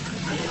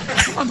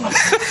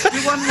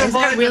 You want to revive Is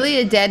that really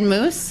a dead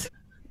moose?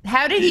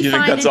 How did he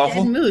find a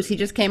dead moose? He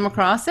just came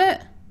across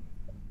it?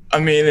 I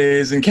mean, it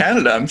is in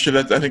Canada. I'm sure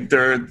I think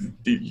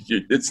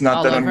it's not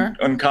all that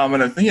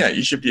uncommon. I think,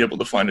 you should be able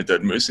to find a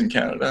dead moose in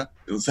Canada.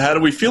 How do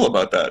we feel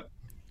about that?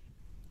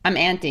 I'm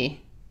anti.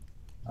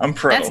 I'm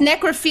pro. That's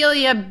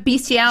necrophilia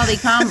bestiality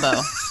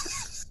combo.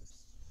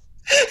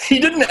 He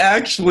didn't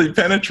actually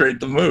penetrate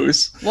the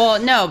moose.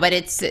 Well, no, but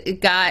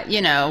it got,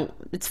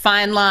 it's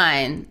fine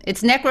line.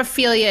 It's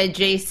necrophilia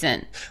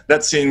adjacent.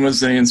 That scene was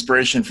the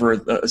inspiration for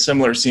a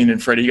similar scene in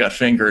Freddy Got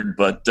Fingered.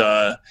 But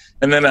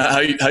and then how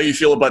you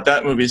feel about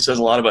that movie says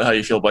a lot about how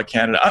you feel about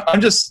Canada. I'm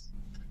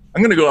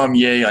going to go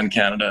yay on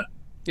Canada.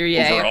 You're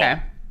yay, overall.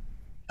 okay.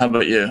 How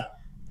about you?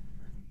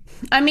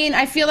 I mean,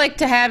 I feel like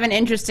to have an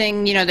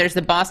interesting, there's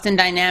the Boston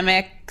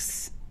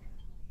dynamics.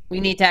 We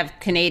need to have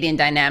Canadian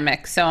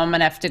dynamics, so I'm going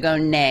to have to go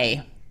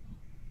nay.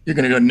 You're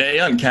going to go nay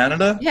on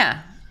Canada?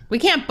 Yeah. We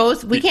can't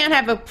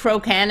have a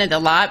pro-Canada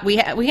lot. We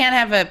can't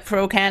have a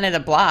pro-Canada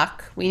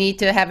block. We need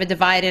to have a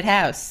divided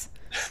house.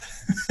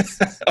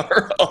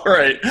 All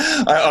right.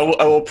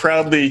 I will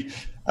proudly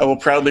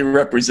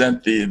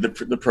represent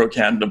the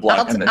pro-Canada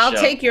block in this show. I'll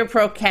take your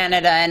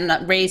pro-Canada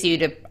and raise you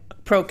to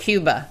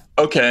pro-Cuba.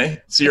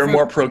 Okay. So you're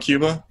more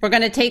pro-Cuba? We're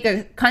going to take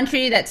a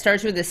country that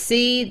starts with a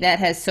C that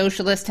has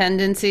socialist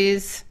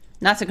tendencies.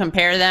 Not to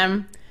compare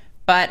them,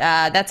 but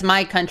that's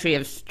my country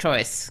of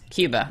choice,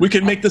 Cuba. We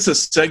could make this a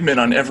segment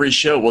on every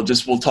show. We'll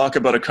talk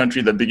about a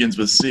country that begins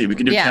with C. We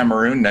can do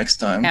Cameroon next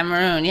time.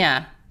 Cameroon,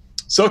 yeah.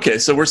 So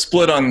so we're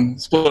split on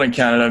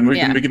Canada, and we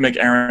can make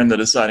Aaron the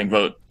deciding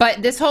vote.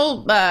 But this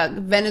whole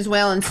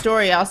Venezuelan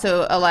story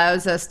also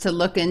allows us to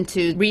look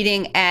into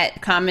reading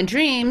at Common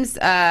Dreams.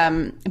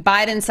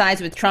 Biden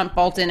sides with Trump,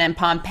 Bolton, and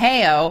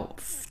Pompeo.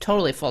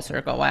 Totally full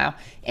circle, wow.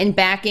 In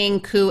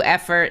backing coup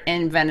effort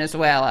in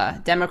Venezuela.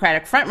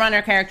 Democratic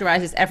frontrunner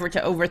characterizes effort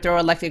to overthrow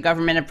elected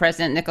government of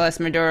President Nicolas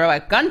Maduro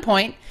at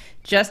gunpoint.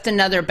 Just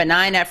another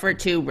benign effort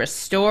to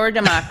restore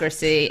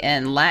democracy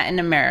in Latin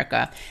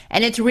America.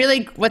 And it's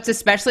really, what's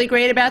especially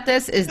great about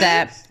this is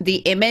that the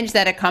image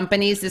that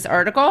accompanies this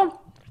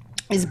article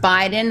is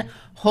Biden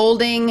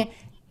holding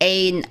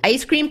an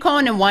ice cream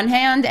cone in one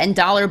hand and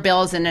dollar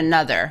bills in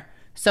another.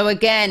 So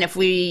again, if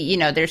we,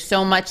 there's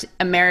so much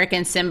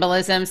American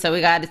symbolism. So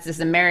it's as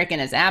American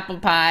as apple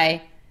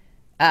pie,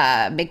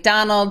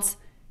 McDonald's,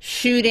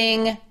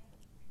 shooting,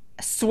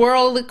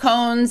 swirl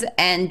cones,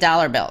 and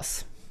dollar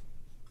bills.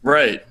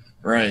 Right.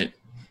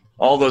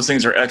 All those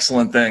things are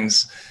excellent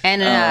things.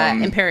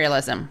 And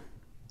imperialism.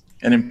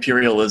 And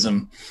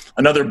imperialism.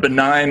 Another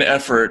benign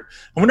effort.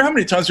 I wonder how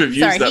many times we've used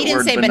that word benign. Sorry, he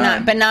didn't say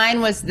benign.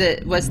 Benign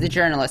was the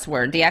journalist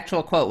word. The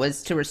actual quote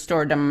was to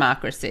restore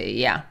democracy.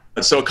 Yeah.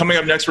 So coming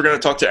up next, we're going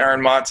to talk to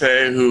Aaron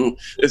Mate, who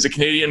is a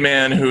Canadian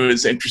man who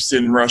is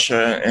interested in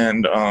Russia,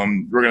 and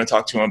we're going to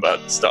talk to him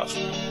about stuff.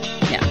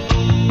 Yeah.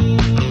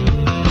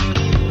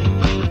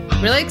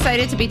 Really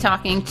excited to be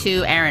talking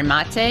to Aaron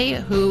Mate,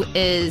 who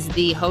is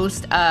the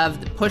host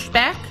of The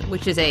Pushback,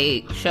 which is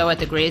a show at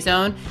the Gray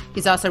Zone.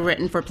 He's also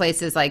written for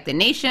places like The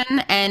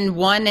Nation and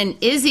won an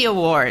Izzy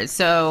Award.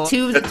 So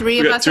three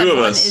of us have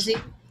won Izzy.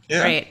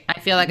 Yeah. Great. I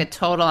feel like a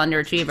total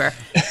underachiever.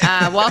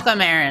 Welcome,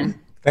 Aaron.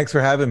 Thanks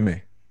for having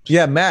me.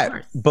 Yeah,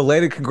 Matt,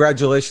 belated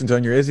congratulations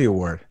on your Izzy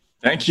Award.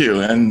 Thank you.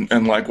 And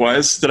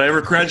likewise, did I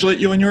ever congratulate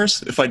you on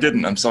yours? If I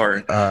didn't, I'm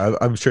sorry.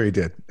 I'm sure you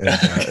did,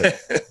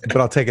 but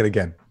I'll take it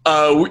again.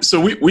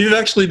 So we've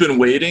actually been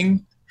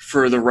waiting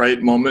for the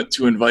right moment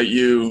to invite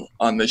you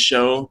on the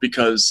show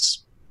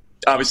because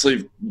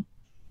obviously,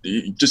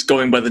 just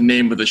going by the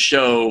name of the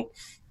show,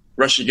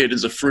 Russiagate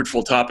is a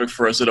fruitful topic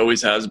for us. It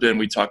always has been.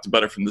 We talked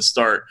about it from the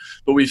start.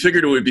 But we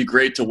figured it would be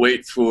great to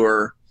wait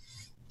for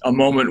a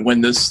moment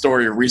when this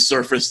story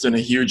resurfaced in a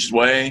huge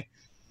way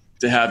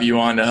to have you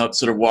on to help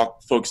sort of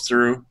walk folks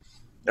through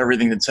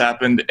everything that's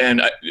happened.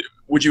 And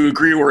would you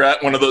agree we're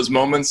at one of those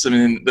moments? I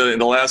mean, in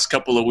the last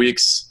couple of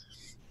weeks,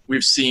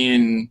 we've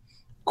seen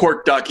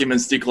court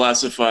documents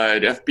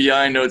declassified,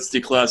 FBI notes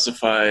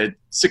declassified,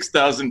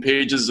 6,000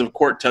 pages of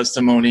court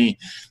testimony.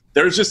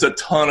 There's just a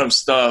ton of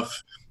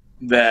stuff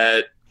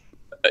that,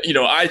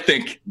 I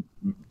think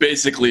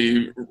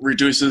basically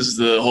reduces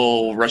the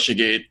whole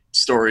Russiagate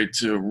story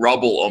to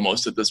rubble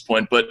almost at this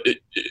point. But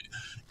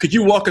could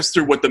you walk us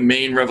through what the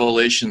main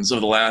revelations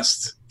of the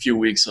last few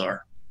weeks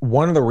are?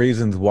 One of the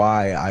reasons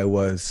why I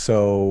was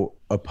so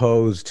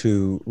opposed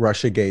to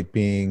Russiagate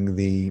being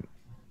the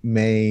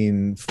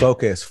main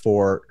focus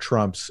for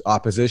Trump's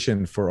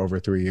opposition for over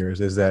 3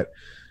 years is that,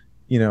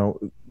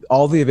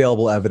 all the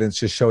available evidence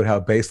just showed how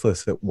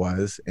baseless it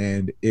was.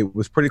 And it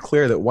was pretty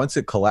clear that once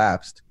it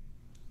collapsed,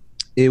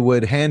 it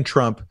would hand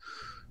Trump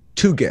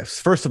two gifts.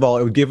 First of all,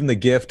 it would give him the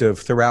gift of,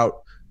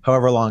 throughout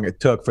however long it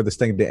took for this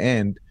thing to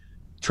end,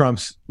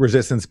 Trump's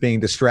resistance being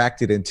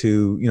distracted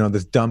into,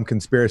 this dumb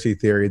conspiracy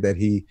theory that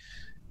he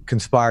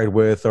conspired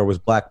with or was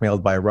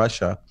blackmailed by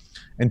Russia.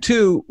 And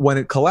two, when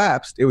it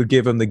collapsed, it would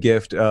give him the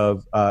gift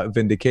of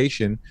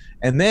vindication.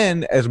 And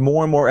then as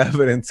more and more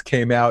evidence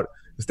came out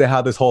as to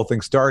how this whole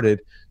thing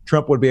started,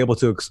 Trump would be able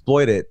to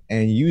exploit it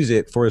and use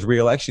it for his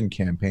reelection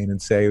campaign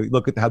and say,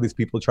 look at how these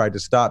people tried to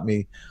stop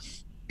me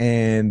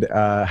and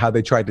how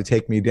they tried to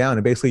take me down,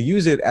 and basically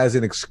use it as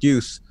an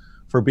excuse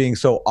for being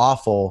so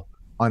awful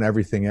on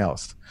everything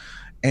else.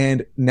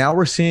 And now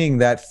we're seeing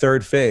that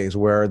third phase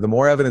where the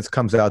more evidence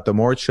comes out, the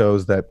more it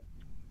shows that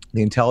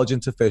the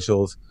intelligence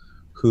officials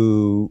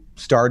who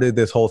started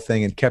this whole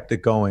thing and kept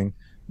it going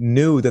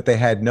knew that they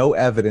had no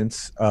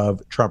evidence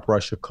of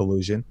Trump-Russia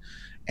collusion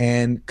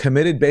and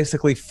committed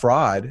basically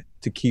fraud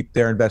to keep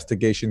their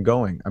investigation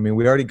going. I mean,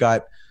 we already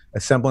got a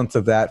semblance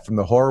of that from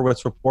the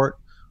Horowitz report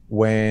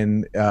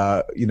when,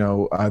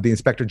 the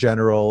Inspector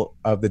General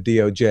of the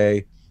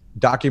DOJ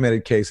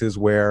documented cases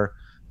where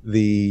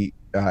the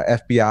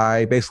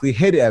FBI basically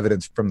hid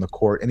evidence from the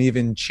court and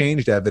even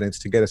changed evidence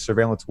to get a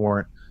surveillance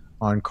warrant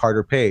on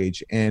Carter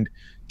Page, and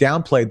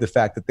downplayed the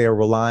fact that they were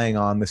relying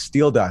on the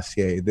Steele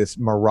dossier, this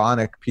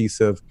moronic piece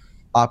of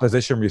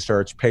opposition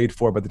research paid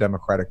for by the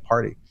Democratic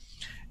Party.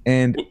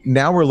 And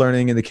now we're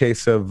learning in the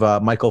case of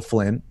Michael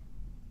Flynn,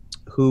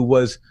 who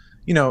was,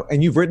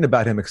 and you've written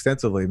about him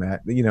extensively,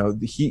 Matt,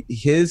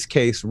 his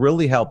case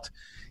really helped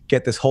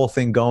get this whole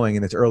thing going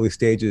in its early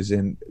stages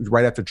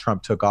right after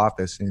Trump took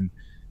office in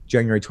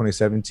January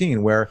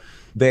 2017, where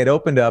they had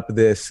opened up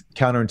this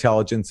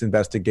counterintelligence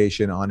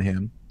investigation on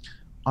him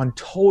on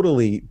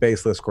totally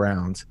baseless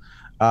grounds.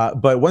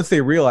 But once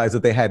they realized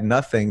that they had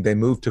nothing, they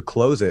moved to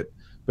close it.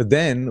 But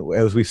then,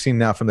 as we've seen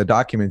now from the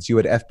documents, you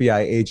had FBI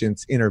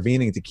agents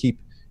intervening to keep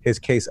his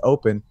case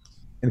open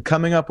and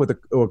coming up with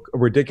a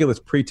ridiculous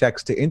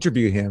pretext to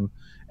interview him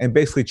and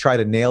basically try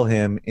to nail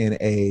him in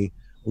a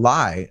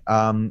lie.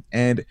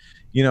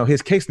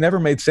 His case never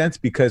made sense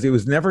because it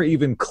was never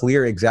even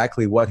clear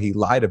exactly what he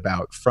lied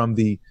about from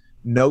the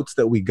notes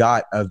that we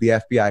got of the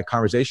FBI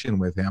conversation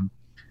with him.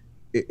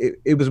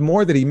 It was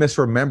more that he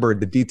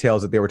misremembered the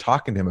details that they were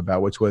talking to him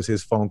about, which was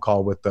his phone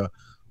call with the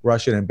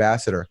Russian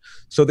ambassador.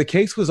 So the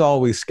case was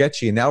always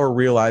sketchy, and now we're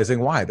realizing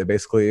why. That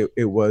basically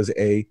it was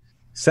a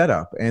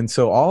setup. And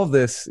so all of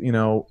this,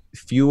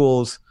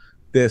 fuels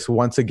this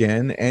once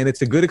again, and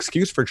it's a good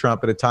excuse for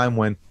Trump at a time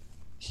when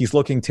he's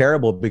looking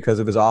terrible because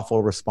of his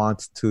awful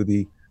response to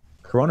the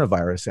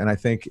coronavirus. And I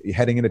think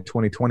heading into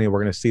 2020,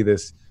 we're going to see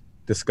this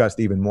discussed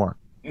even more.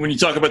 When you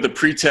talk about the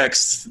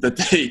pretext that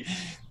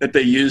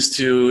they used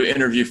to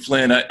interview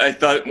Flynn, I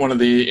thought one of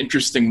the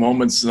interesting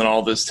moments in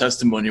all this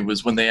testimony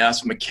was when they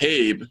asked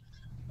McCabe,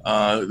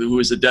 who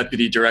was the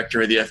deputy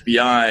director of the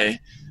FBI,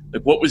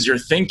 like, what was your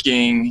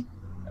thinking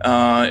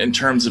in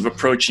terms of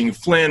approaching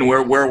Flynn?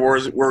 Where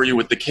were you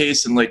with the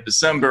case in late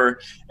December?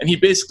 And he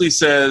basically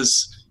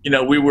says,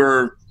 we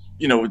were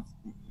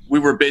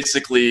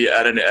basically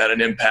at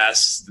an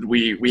impasse.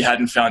 We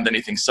hadn't found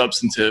anything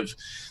substantive.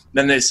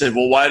 Then they said,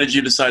 well, why did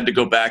you decide to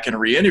go back and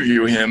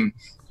re-interview him?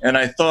 And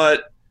I thought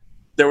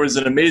there was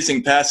an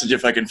amazing passage,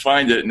 if I can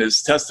find it, in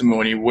his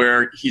testimony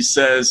where he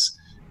says,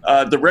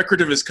 the record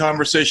of his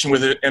conversation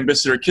with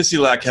Ambassador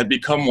Kislyak had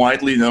become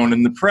widely known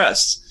in the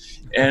press.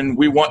 And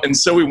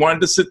so we wanted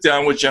to sit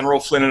down with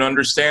General Flynn and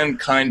understand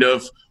kind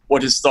of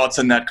what his thoughts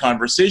on that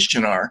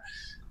conversation are.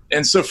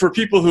 And so for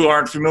people who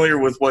aren't familiar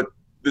with what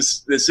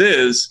this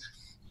is,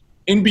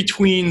 in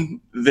between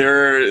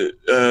their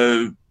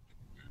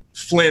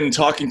Flynn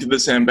talking to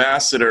this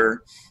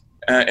ambassador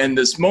and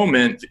this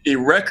moment, a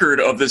record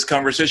of this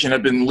conversation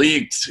had been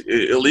leaked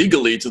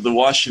illegally to the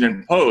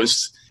Washington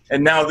Post,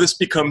 and now this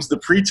becomes the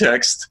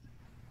pretext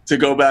to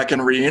go back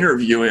and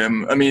re-interview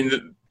him. I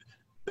mean,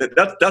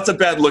 that's a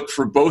bad look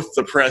for both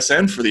the press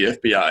and for the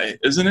FBI,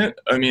 isn't it?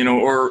 I mean,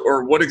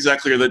 or what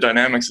exactly are the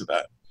dynamics of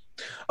that?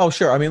 Oh,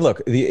 sure. I mean,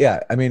 look,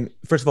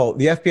 first of all,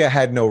 the FBI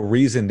had no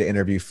reason to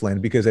interview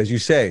Flynn because, as you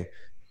say,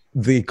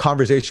 the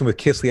conversation with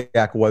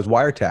Kislyak was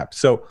wiretapped.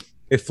 So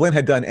if Flynn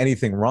had done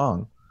anything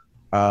wrong,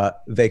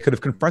 they could have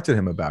confronted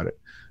him about it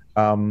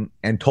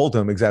and told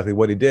him exactly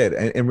what he did.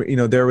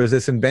 And there was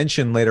this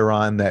invention later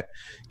on that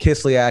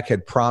Kislyak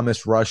had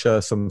promised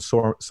Russia some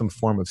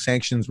form of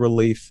sanctions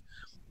relief.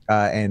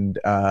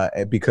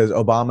 Because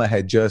Obama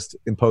had just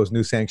imposed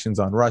new sanctions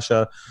on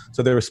Russia.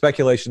 So there was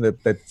speculation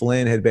that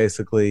Flynn had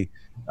basically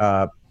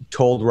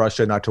told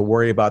Russia not to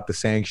worry about the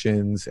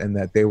sanctions and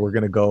that they were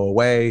going to go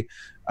away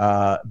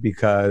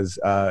because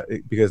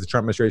the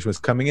Trump administration was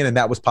coming in, and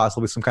that was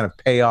possibly some kind of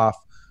payoff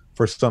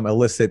for some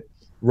illicit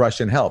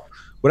Russian help.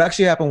 What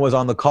actually happened was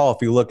on the call,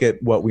 if you look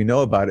at what we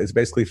know about it, is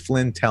basically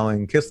Flynn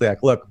telling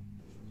Kislyak, look,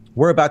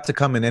 we're about to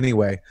come in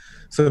anyway.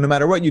 So no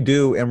matter what you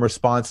do in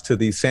response to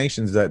these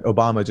sanctions that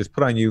Obama just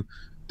put on you,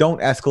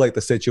 don't escalate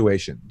the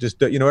situation.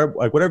 Just,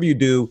 like whatever you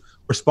do,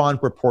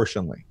 respond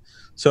proportionally.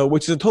 So,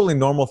 which is a totally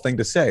normal thing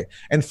to say.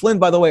 And Flynn,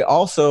 by the way,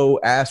 also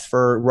asked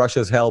for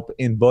Russia's help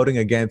in voting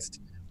against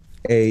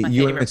a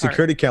UN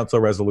Security Council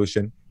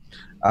resolution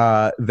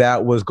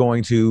that was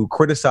going to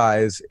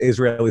criticize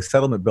Israeli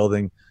settlement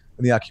building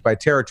in the occupied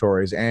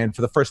territories. And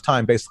for the first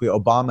time, basically,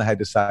 Obama had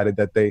decided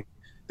that they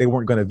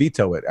weren't going to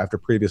veto it after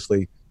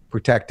previously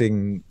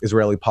protecting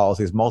Israeli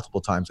policies multiple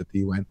times at the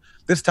UN.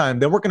 This time,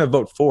 they weren't going to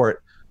vote for it,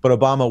 but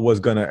Obama was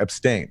going to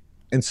abstain.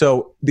 And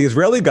so the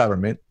Israeli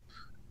government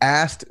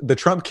asked the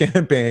Trump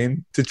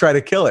campaign to try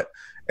to kill it.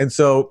 And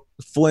so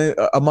Flynn,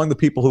 among the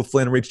people who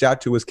Flynn reached out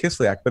to was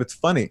Kislyak. But it's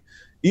funny,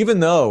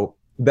 even though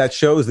that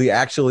shows the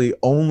actually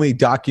only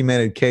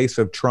documented case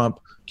of Trump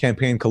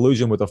campaign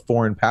collusion with a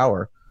foreign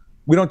power,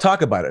 we don't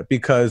talk about it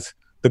because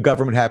the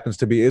government happens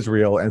to be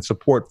Israel and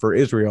support for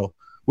Israel,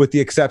 with the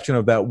exception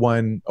of that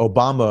one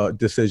Obama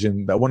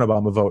decision, that one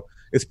Obama vote,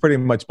 it's pretty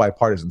much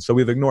bipartisan. So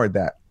we've ignored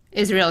that.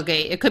 Israel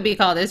Gate. It could be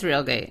called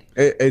Israel Gate.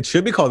 It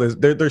should be called this.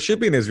 There should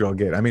be an Israel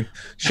Gate. I mean,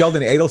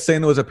 Sheldon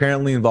Adelson was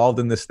apparently involved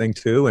in this thing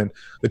too, and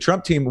the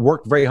Trump team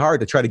worked very hard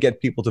to try to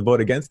get people to vote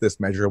against this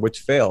measure, which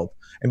failed.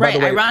 And right. By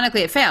the way,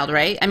 ironically, it failed.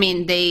 Right. I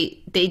mean,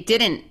 they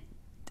didn't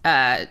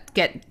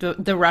get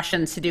the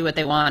Russians to do what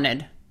they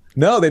wanted.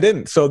 No, they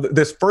didn't. So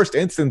this first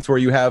instance where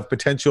you have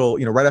potential,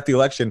 right after the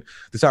election,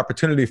 this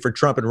opportunity for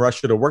Trump and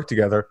Russia to work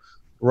together,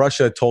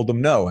 Russia told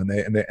them no,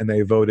 and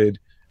they voted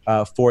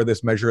for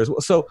this measure as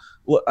well. So,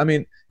 I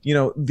mean,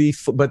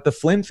 but the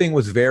Flynn thing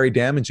was very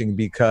damaging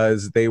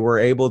because they were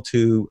able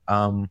to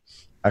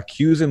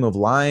accuse him of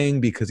lying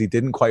because he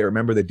didn't quite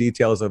remember the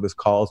details of his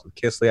calls with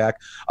Kislyak.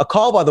 A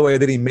call, by the way,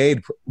 that he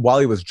made while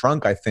he was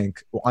drunk, I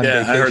think, on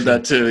vacation. I heard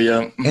that too,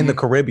 yeah. Mm-hmm. In the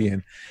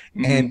Caribbean,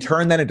 and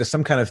turned that into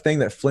some kind of thing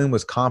that Flynn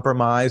was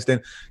compromised.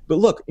 But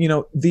look,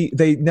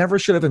 they never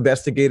should have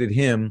investigated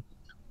him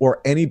or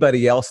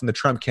anybody else in the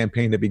Trump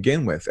campaign to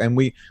begin with. And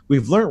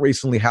we've learned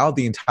recently how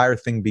the entire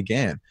thing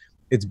began.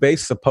 It's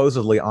based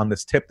supposedly on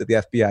this tip that the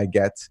FBI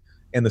gets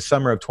in the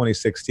summer of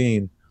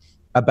 2016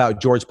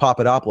 about George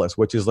Papadopoulos,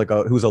 which is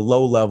who's a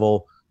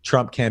low-level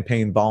Trump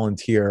campaign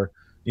volunteer,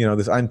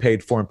 this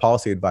unpaid foreign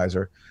policy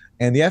advisor.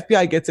 And the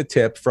FBI gets a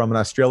tip from an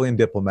Australian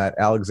diplomat,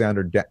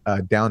 Alexander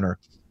Downer,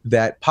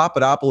 that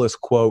Papadopoulos,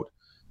 quote,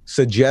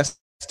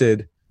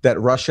 suggested that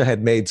Russia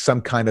had made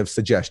some kind of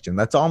suggestion.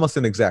 That's almost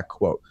an exact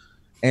quote.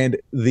 And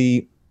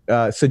the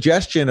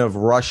suggestion of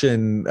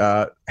Russian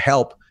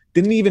help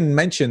didn't even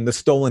mention the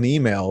stolen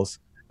emails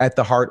at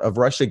the heart of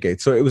Russiagate.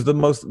 So it was the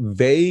most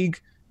vague,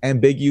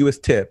 ambiguous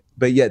tip,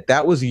 but yet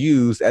that was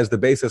used as the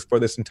basis for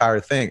this entire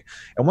thing.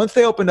 And once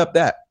they opened up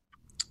that,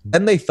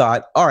 then they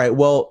thought, all right,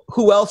 well,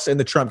 who else in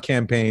the Trump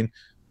campaign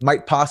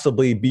might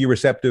possibly be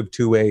receptive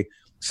to a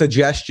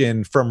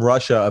suggestion from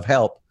Russia of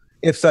help,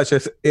 if such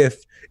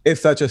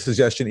a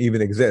suggestion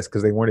even exists,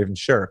 because they weren't even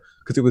sure,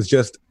 because it was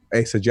just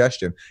a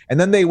suggestion. And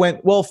then they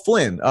went, well,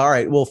 Flynn. All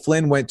right, well,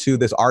 Flynn went to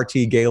this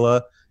RT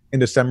gala in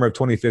December of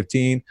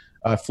 2015.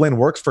 Flynn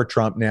works for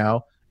Trump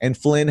now, and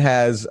Flynn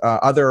has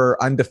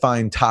other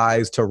undefined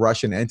ties to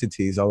Russian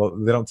entities, although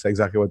they don't say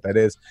exactly what that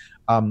is.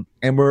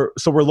 And we're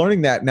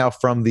learning that now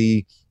from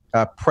the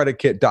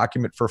predicate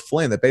document for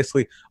Flynn, that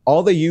basically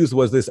all they used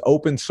was this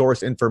open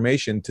source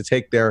information to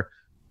take their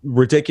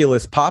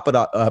ridiculous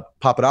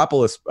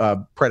Papadopoulos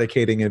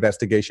predicating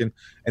investigation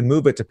and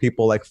move it to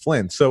people like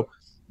Flynn. So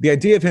the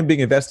idea of him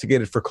being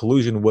investigated for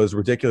collusion was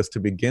ridiculous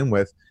to begin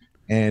with.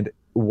 And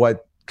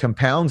what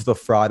compounds the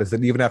fraud is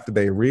that even after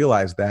they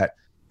realized that,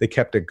 they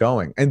kept it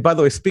going. And by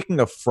the way, speaking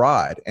of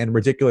fraud and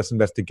ridiculous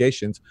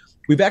investigations,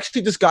 we've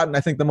actually just gotten, I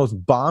think, the most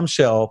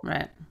bombshell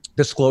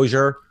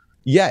disclosure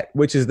yet,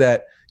 which is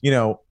that,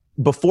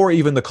 before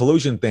even the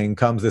collusion thing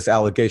comes this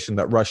allegation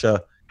that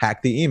Russia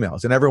hacked the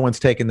emails. And everyone's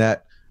taken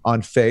that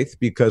on faith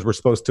because we're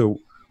supposed to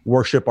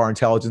worship our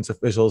intelligence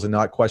officials and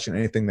not question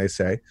anything they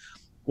say.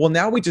 Well,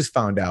 now we just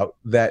found out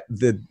that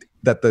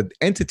the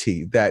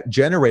entity that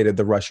generated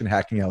the Russian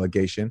hacking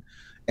allegation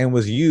and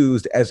was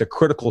used as a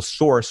critical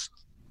source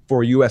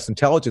for U.S.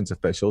 intelligence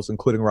officials,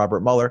 including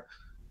Robert Mueller,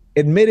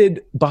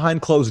 admitted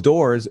behind closed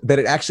doors that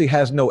it actually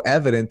has no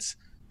evidence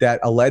that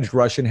alleged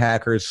Russian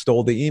hackers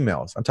stole the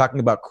emails. I'm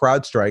talking about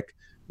CrowdStrike,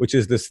 which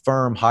is this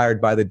firm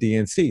hired by the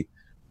DNC.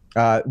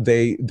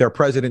 Their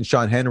president,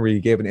 Sean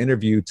Henry, gave an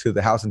interview to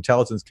the House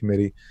Intelligence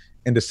Committee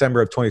in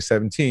December of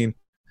 2017.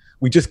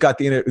 We just got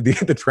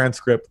the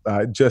transcript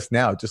just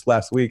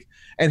last week.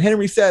 And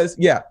Henry says,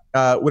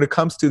 when it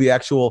comes to the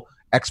actual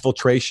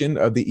exfiltration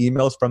of the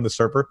emails from the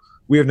server,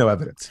 we have no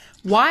evidence.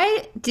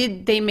 Why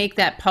did they make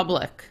that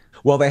public?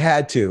 Well, they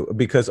had to,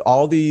 because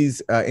all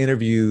these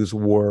interviews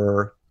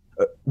were...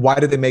 why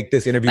did they make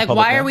this interview public?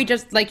 Why are we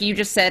just, like you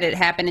just said, it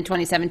happened in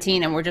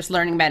 2017 and we're just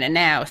learning about it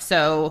now.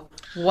 So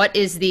what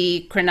is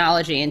the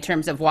chronology in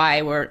terms of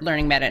why we're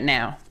learning about it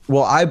now?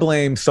 Well, I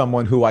blame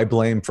someone who I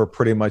blame for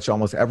pretty much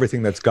almost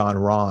everything that's gone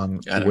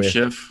wrong. Adam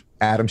Schiff.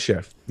 Adam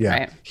Schiff. Yeah.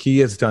 Right. He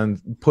has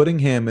putting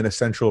him in a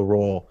central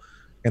role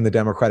in the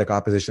Democratic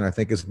opposition, I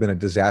think has been a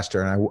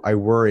disaster. And I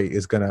worry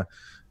is going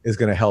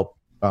to help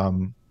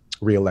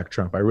reelect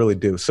Trump. I really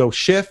do. So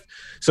Schiff,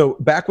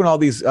 back when all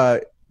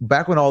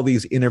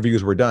these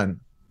interviews were done,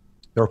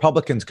 the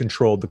Republicans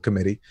controlled the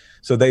committee.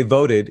 So they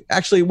voted,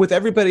 actually with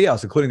everybody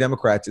else, including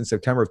Democrats, in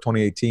September of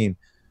 2018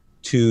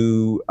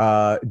 to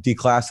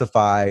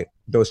declassify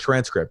those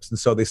transcripts. And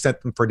so they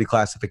sent them for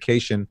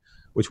declassification,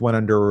 which went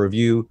under a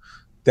review.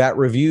 That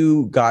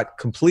review got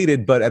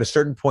completed, but at a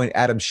certain point,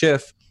 Adam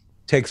Schiff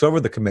takes over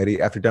the committee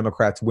after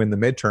Democrats win the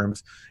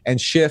midterms. And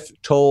Schiff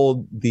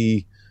told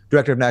the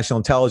Director of National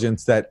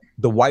Intelligence that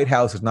the White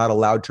House is not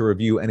allowed to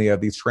review any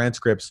of these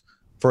transcripts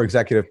for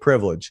executive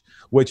privilege,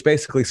 which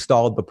basically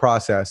stalled the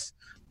process.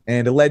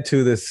 And it led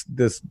to this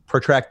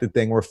protracted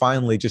thing where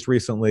finally, just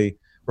recently,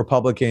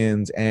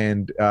 Republicans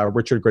and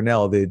Richard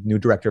Grenell, the new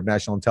Director of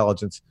National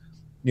Intelligence,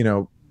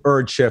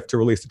 urged Schiff to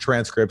release the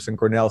transcripts, and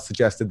Grenell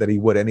suggested that he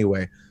would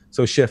anyway.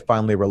 So Schiff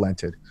finally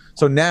relented.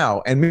 So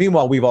now, and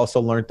meanwhile, we've also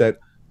learned that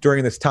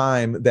during this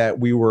time that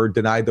we were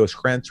denied those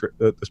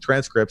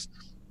transcripts,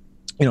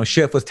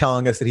 Schiff was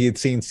telling us that he had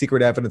seen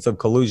secret evidence of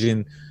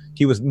collusion.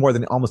 He was more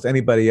than almost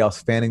anybody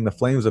else fanning the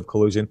flames of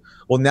collusion.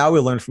 Well, now we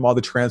learned from all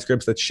the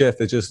transcripts that Schiff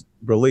has just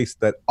released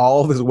that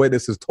all of his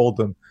witnesses told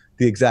them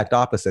the exact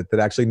opposite, that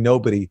actually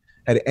nobody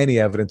had any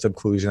evidence of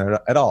collusion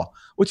at all,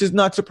 which is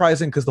not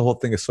surprising because the whole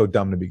thing is so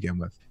dumb to begin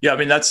with. Yeah, I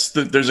mean,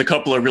 there's a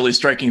couple of really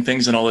striking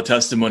things in all the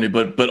testimony,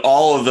 but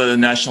all of the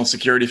national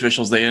security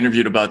officials they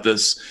interviewed about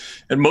this,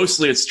 and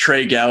mostly it's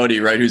Trey Gowdy,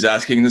 right, who's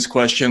asking this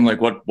question, like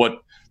what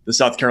the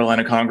South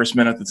Carolina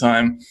congressman at the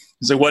time.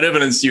 He's like, what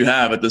evidence do you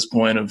have at this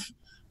point of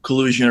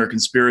collusion or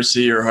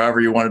conspiracy or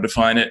however you want to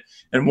define it?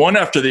 And one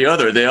after the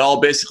other, they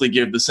all basically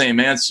give the same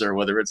answer,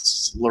 whether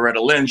it's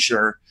Loretta Lynch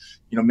or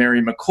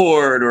Mary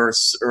McCord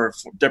or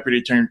Deputy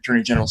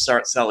Attorney General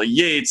Sally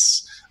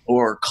Yates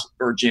or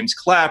James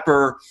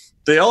Clapper.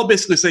 They all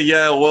basically say,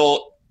 yeah,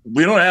 well,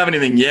 we don't have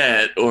anything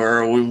yet,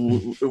 or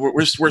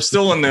we're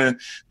still in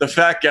the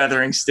fact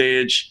gathering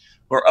stage,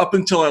 or up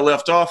until I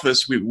left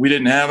office, we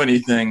didn't have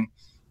anything.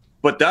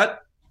 But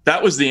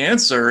that was the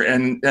answer,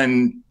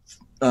 and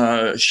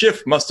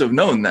Schiff must have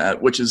known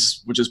that, which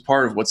is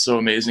part of what's so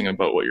amazing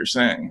about what you're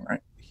saying,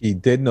 right? He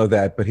did know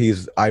that, but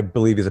I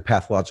believe he's a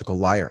pathological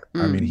liar.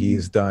 I mean,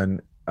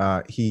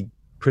 he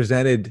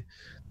presented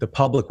the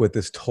public with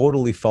this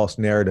totally false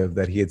narrative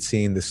that he had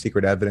seen the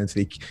secret evidence.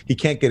 He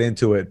can't get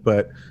into it,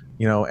 but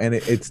and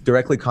it's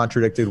directly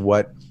contradicted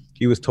what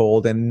he was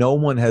told. And no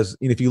one has,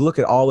 if you look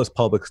at all his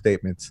public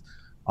statements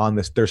on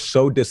this, they're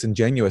so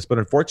disingenuous. But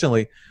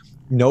unfortunately,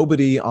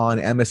 nobody on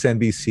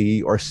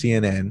MSNBC or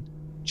CNN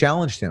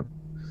challenged him.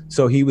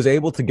 So he was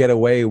able to get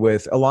away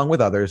with, along with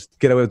others,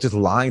 just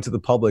lying to the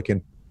public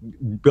and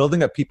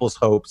building up people's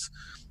hopes,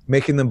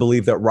 making them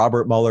believe that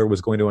Robert Mueller was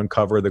going to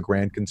uncover the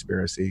grand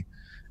conspiracy.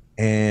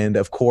 And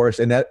of course,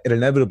 it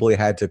inevitably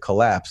had to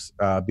collapse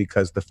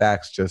because the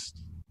facts just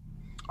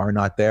are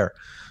not there.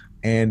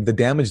 And the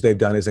damage they've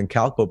done is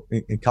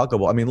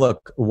incalculable. I mean,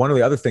 look, one of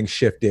the other things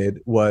Schiff did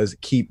was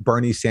keep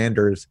Bernie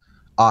Sanders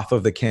off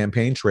of the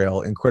campaign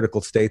trail in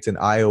critical states in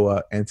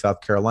Iowa and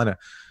South Carolina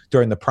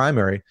during the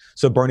primary.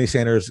 So Bernie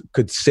Sanders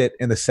could sit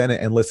in the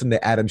Senate and listen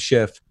to Adam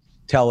Schiff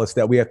tell us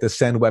that we have to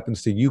send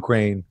weapons to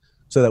Ukraine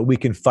so that we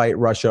can fight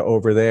Russia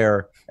over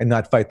there and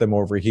not fight them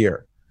over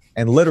here.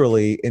 And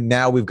literally, and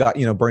now we've got,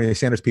 Bernie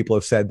Sanders people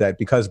have said that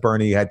because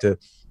Bernie had to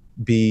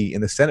be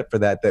in the Senate for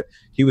that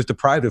he was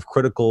deprived of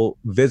critical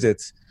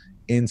visits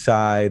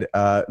inside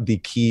the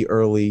key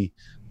early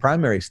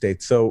primary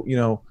states. So,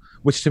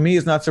 which to me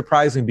is not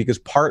surprising, because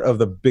part of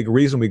the big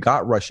reason we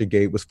got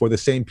Russiagate was for the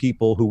same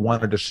people who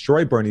want to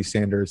destroy Bernie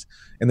Sanders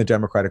in the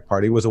Democratic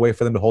Party, was a way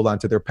for them to hold on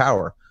to their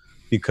power,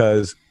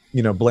 because,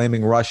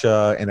 blaming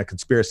Russia and a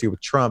conspiracy with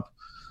Trump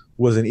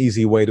was an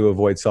easy way to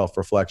avoid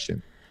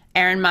self-reflection.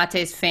 Aaron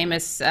Mate's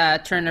famous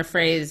turn of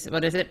phrase,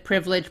 what is it?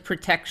 Privilege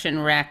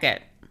protection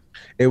racket.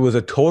 It was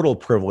a total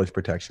privilege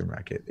protection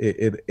racket.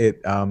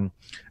 It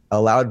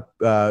allowed,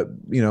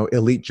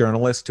 elite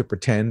journalists to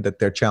pretend that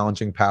they're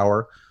challenging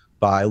power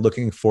by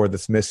looking for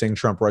this missing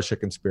Trump-Russia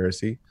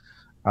conspiracy,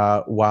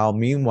 while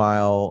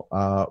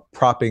meanwhile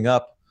propping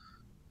up,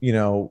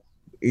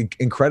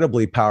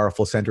 incredibly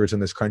powerful centers in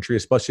this country,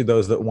 especially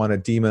those that want to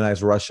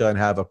demonize Russia and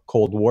have a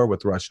Cold War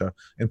with Russia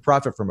and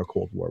profit from a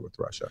Cold War with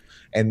Russia.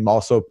 And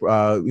also,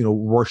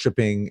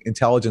 worshiping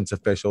intelligence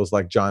officials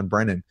like John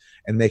Brennan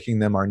and making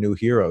them our new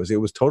heroes.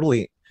 It was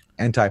totally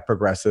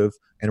anti-progressive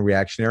and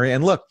reactionary.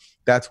 And look,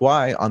 that's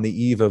why on the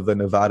eve of the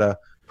Nevada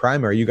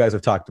primary, you guys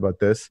have talked about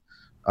this,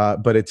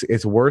 but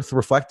it's worth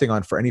reflecting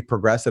on for any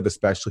progressive,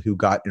 especially who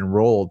got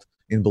enrolled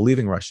in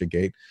believing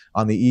Russiagate.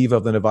 On the eve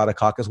of the Nevada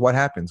caucus, what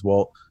happens?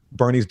 Well,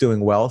 Bernie's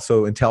doing well,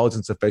 so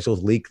intelligence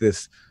officials leak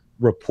this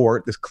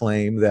report, this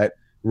claim that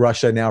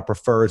Russia now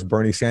prefers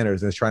Bernie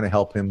Sanders and is trying to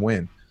help him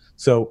win.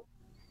 So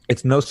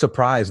it's no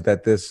surprise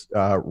that this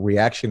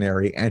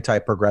reactionary,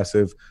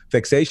 anti-progressive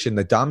fixation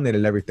that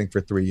dominated everything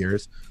for 3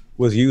 years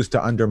was used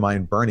to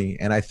undermine Bernie.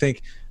 And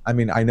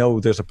I know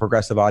there's a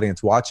progressive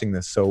audience watching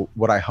this, so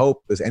what I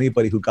hope is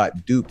anybody who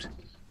got duped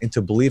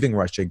into believing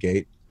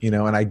Russiagate,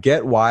 and I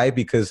get why,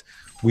 because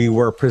we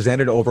were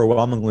presented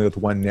overwhelmingly with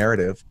one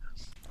narrative,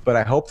 but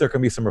I hope there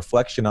can be some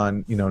reflection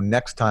on,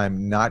 next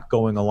time not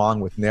going along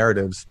with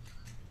narratives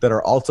that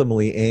are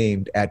ultimately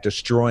aimed at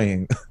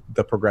destroying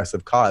the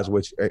progressive cause,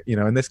 which,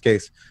 in this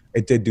case,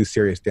 it did do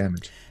serious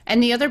damage.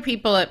 And the other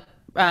people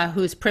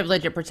whose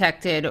privilege it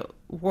protected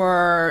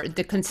were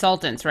the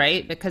consultants,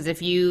 right? Because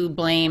if you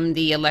blame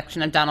the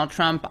election of Donald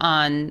Trump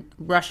on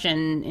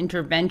Russian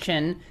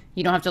intervention,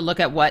 you don't have to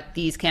look at what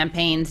these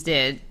campaigns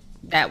did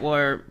that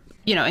were,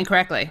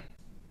 incorrectly.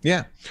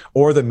 Yeah.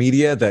 Or the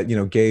media that,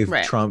 gave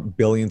Right. Trump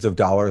billions of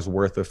dollars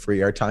worth of free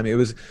airtime.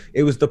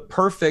 It was the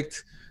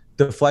perfect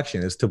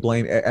deflection, is to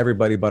blame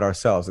everybody but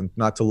ourselves, and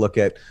not to look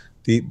at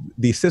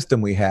the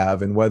system we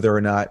have and whether or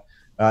not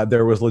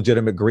there was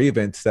legitimate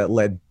grievance that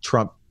led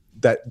Trump,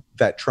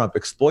 that Trump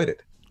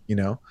exploited.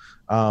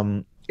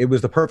 It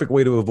was the perfect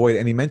way to avoid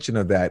any mention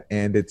of that.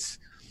 And it's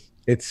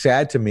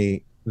sad to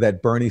me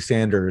that Bernie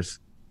Sanders,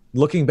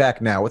 looking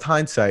back now with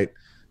hindsight,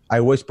 I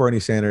wish Bernie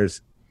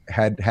Sanders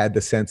had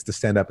the sense to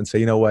stand up and say,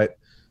 you know what,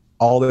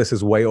 all this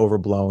is way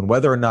overblown.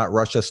 Whether or not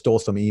Russia stole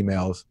some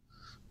emails,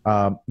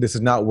 this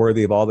is not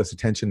worthy of all this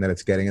attention that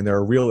it's getting. And there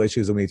are real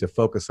issues that we need to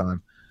focus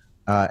on.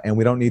 And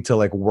we don't need to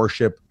like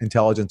worship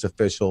intelligence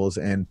officials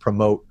and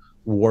promote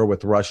war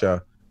with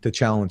Russia to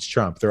challenge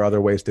Trump. There are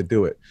other ways to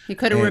do it. He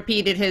could have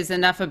repeated his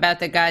enough about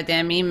the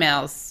goddamn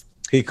emails.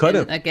 He could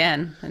have.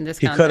 Again, in this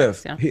he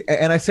context. Could have.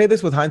 And I say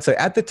this with hindsight.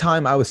 At the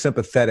time, I was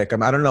sympathetic.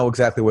 I don't know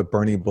exactly what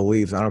Bernie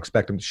believes. I don't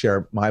expect him to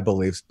share my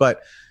beliefs.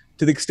 But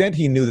to the extent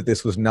he knew that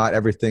this was not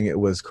everything it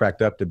was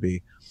cracked up to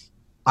be,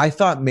 I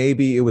thought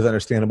maybe it was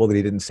understandable that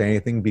he didn't say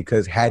anything,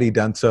 because had he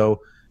done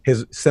so,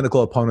 his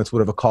cynical opponents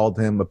would have called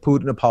him a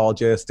Putin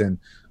apologist and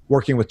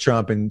working with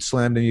Trump and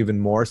slammed him even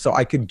more. So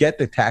I could get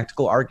the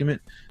tactical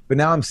argument. But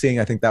now I'm seeing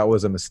I think that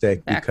was a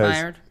mistake.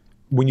 Backfired. Because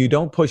when you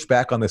don't push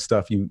back on this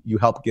stuff, you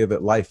help give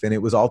it life. And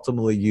it was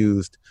ultimately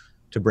used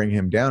to bring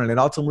him down. And it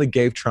ultimately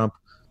gave Trump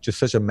just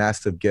such a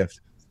massive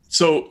gift.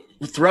 So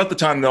throughout the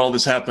time that all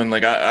this happened,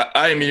 like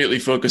I immediately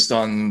focused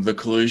on the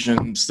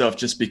collusion stuff,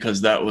 just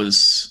because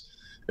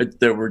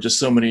there were just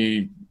so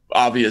many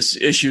obvious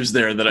issues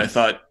there that I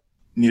thought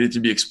needed to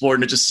be explored,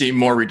 and it just seemed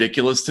more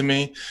ridiculous to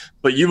me.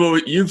 But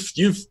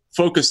you've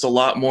focused a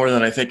lot more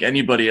than I think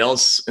anybody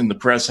else in the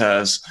press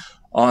has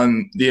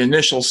on the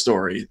initial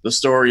story, the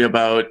story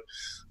about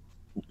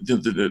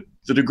the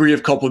degree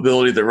of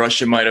culpability that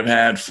Russia might have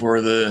had for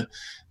the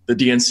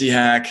DNC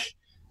hack.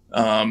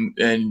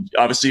 And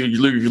obviously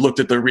you looked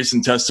at the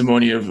recent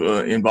testimony of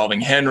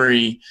involving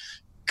Henry.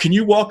 Can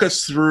you walk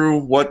us through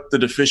what the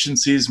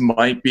deficiencies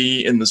might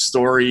be in the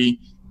story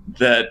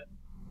that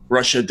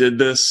Russia did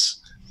this?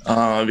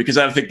 Because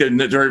I think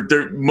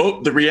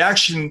the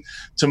reaction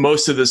to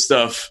most of this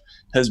stuff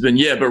has been,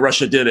 yeah, but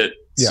Russia did it.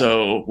 Yeah.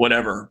 So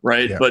whatever,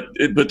 right? Yeah.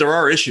 But there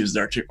are issues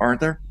there too, aren't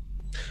there?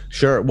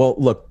 Sure. Well,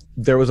 look,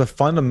 there was a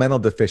fundamental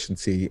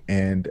deficiency,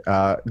 and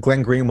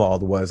Glenn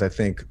Greenwald was, I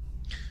think,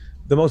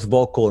 the most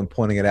vocal in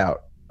pointing it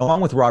out,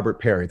 along with Robert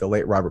Perry, the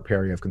late Robert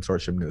Perry of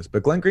Consortium News.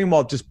 But Glenn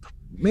Greenwald just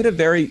made a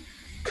very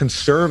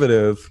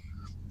conservative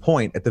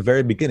point at the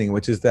very beginning,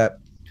 which is that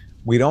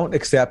we don't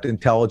accept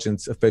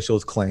intelligence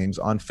officials' claims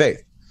on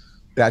faith.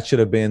 That should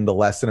have been the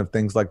lesson of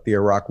things like the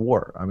Iraq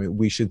War. I mean,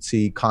 we should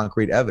see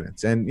concrete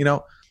evidence. And,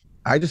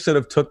 I just sort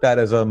of took that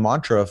as a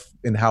mantra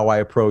in how I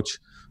approach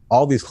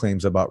all these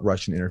claims about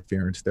Russian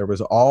interference. There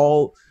was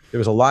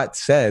a lot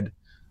said,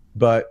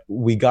 but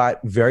we got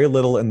very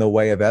little in the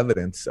way of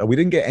evidence. We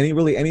didn't get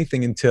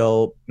anything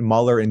until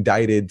Mueller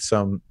indicted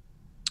some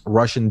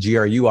Russian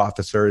GRU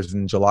officers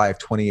in July of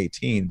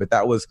 2018. But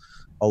that was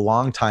a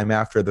long time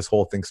after this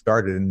whole thing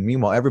started. And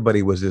meanwhile,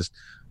 everybody was just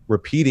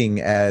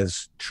repeating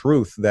as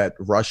truth that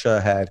Russia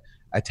had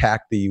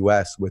attacked the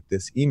U.S. with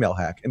this email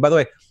hack. And by the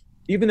way,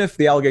 even if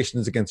the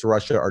allegations against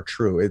Russia are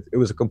true, it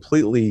was a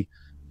completely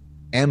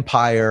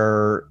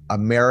empire,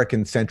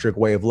 American-centric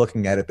way of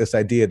looking at it. This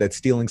idea that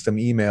stealing some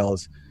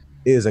emails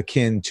is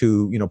akin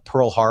to,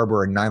 Pearl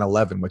Harbor and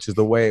 9/11, which is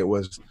the way it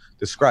was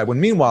described.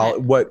 When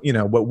meanwhile, what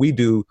we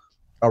do,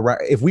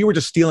 if we were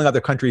just stealing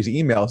other countries'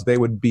 emails, they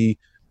would be,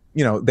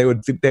 they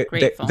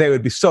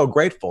would be so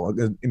grateful.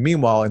 And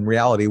meanwhile, in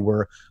reality,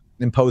 we're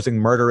imposing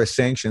murderous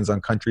sanctions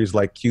on countries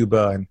like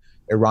Cuba and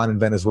Iran and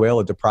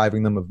Venezuela,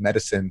 depriving them of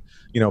medicine,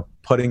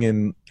 putting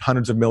in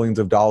hundreds of millions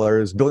of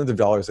dollars, billions of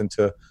dollars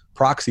into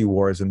proxy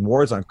wars and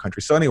wars on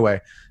countries. So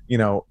anyway,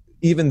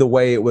 even the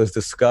way it was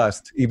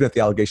discussed, even if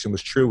the allegation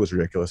was true, was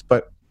ridiculous.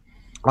 But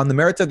on the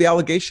merits of the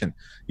allegation,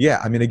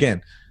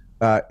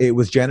 it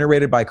was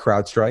generated by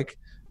CrowdStrike.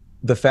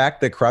 The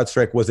fact that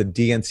CrowdStrike was a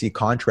DNC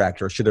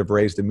contractor should have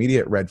raised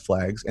immediate red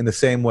flags, in the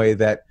same way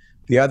that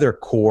the other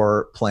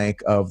core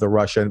plank of the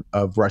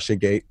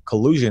Russiagate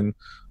collusion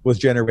was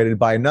generated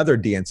by another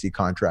DNC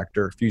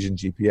contractor, Fusion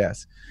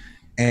GPS.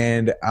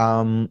 And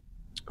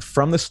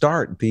from the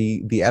start,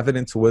 the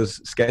evidence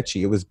was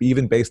sketchy. It was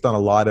even based on a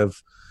lot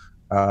of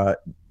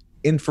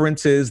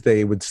inferences.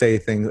 They would say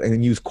things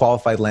and use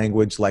qualified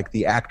language like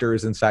the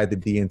actors inside the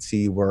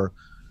DNC were,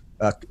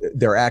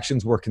 their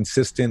actions were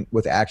consistent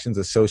with actions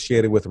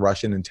associated with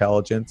Russian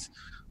intelligence.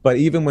 But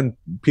even when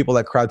people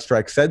at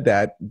CrowdStrike said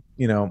that,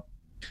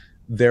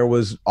 there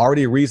was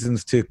already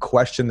reasons to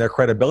question their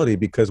credibility,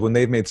 because when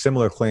they've made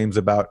similar claims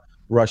about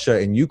Russia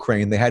and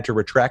Ukraine, they had to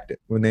retract it.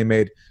 When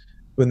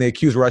they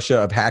accused Russia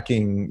of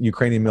hacking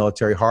Ukrainian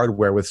military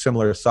hardware with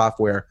similar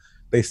software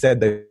they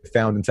said they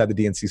found inside the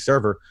DNC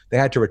server, they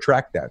had to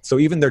retract that. So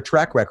even their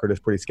track record is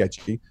pretty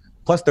sketchy,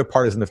 plus their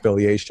partisan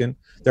affiliation.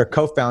 Their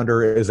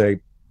co-founder is a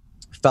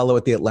fellow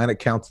at the Atlantic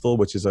Council,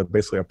 which is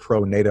basically a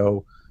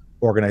pro-NATO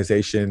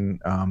organization.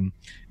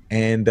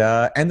 And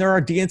there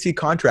are DNC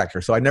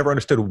contractors. So I never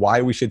understood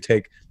why we should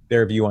take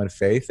their view on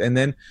faith. And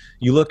then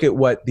you look at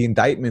what the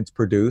indictments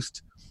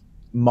produced.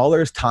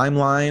 Mueller's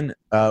timeline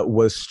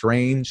was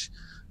strange.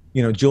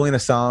 Julian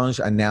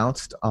Assange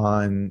announced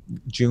on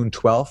June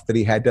 12th that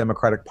he had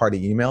Democratic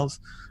Party emails.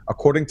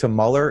 According to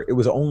Mueller, it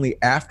was only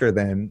after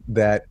then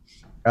that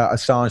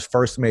Assange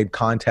first made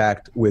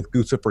contact with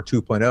Guccifer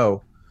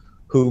 2.0,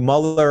 who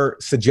Mueller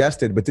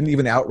suggested, but didn't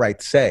even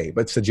outright say,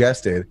 but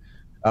suggested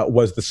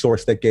was the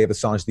source that gave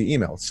Assange the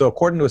email. So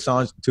according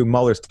to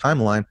Mueller's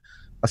timeline,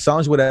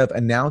 Assange would have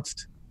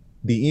announced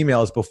the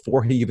emails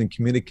before he even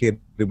communicated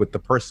with the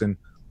person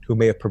who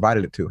may have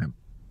provided it to him.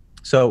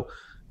 So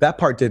that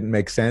part didn't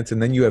make sense.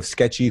 And then you have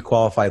sketchy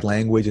qualified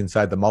language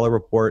inside the Mueller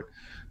report.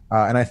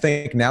 And I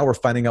think now we're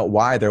finding out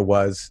why there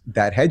was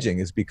that hedging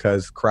is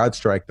because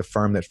CrowdStrike, the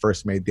firm that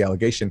first made the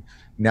allegation,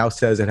 now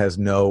says it has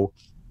no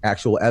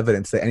actual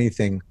evidence that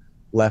anything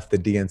left the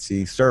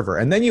DNC server.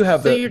 And then you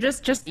have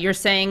you're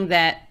saying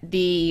that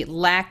the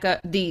lack of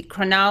the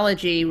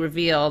chronology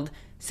revealed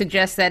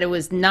suggests that it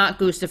was not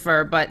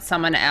Guccifer, but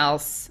someone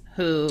else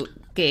who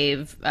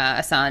gave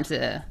Assange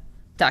the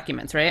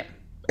documents, right?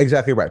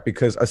 Exactly right,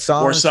 because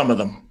Assange, or some of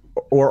them,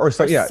 because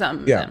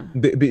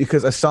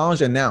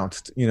Assange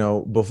announced,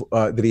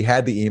 that he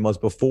had the emails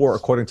before,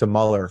 according to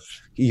Mueller,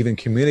 he even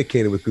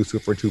communicated with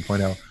Guccifer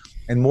 2.0,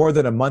 and more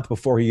than a month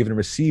before he even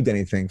received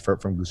anything from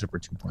Guccifer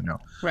 2.0.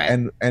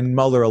 Right. And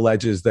Mueller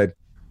alleges that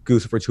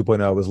Guccifer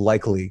 2.0 was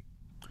likely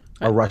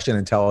a Russian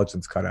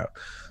intelligence cutout.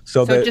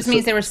 So it just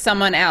means there was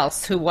someone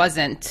else who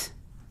wasn't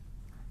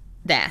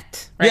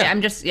that, right? Yeah.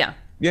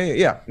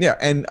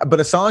 But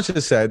Assange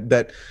has said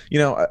that,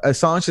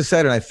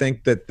 and I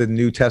think that the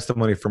new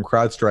testimony from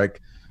CrowdStrike,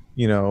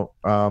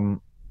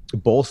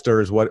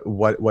 bolsters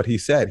what he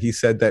said. He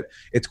said that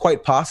it's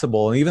quite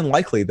possible and even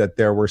likely that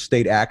there were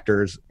state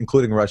actors,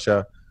 including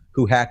Russia,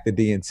 who hacked the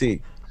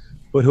DNC.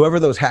 But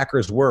whoever those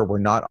hackers were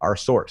not our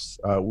source,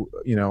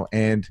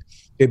 and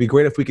it'd be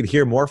great if we could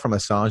hear more from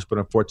Assange, but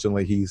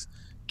unfortunately he's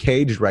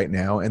caged right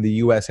now, and the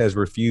U.S. has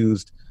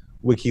refused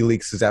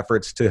WikiLeaks'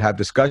 efforts to have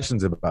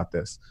discussions about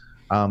this.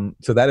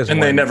 So that is,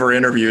 and they never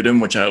interviewed him,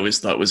 which I always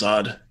thought was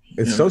odd.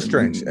 It's so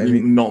strange. I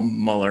mean,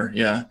 Mueller,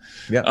 yeah.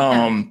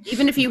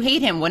 Even if you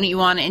hate him, wouldn't you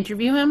want to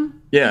interview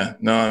him? Yeah,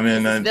 no, I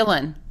mean, he's a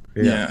villain.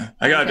 Yeah,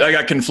 I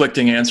got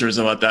conflicting answers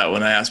about that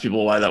when I asked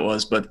people why that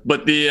was, but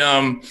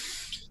the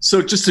so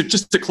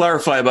just to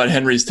clarify about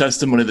Henry's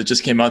testimony that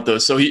just came out though.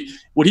 So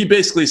what he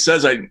basically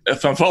says,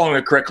 if I'm following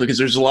it correctly, because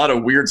there's a lot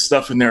of weird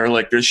stuff in there,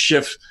 like there's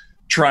Schiff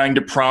trying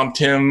to prompt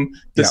him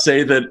to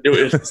say that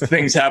if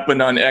things happened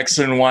on X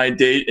and Y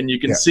date, and you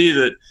can see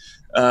that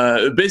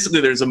basically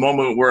there's a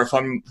moment where, if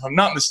I'm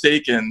not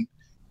mistaken,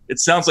 it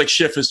sounds like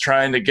Schiff is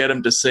trying to get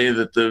him to say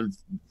that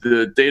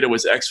the data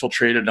was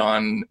exfiltrated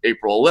on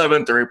April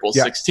 11th or April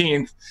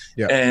 16th,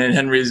 and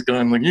Henry's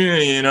going like,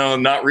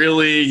 not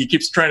really. He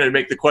keeps trying to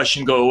make the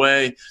question go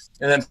away,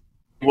 and then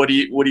what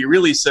he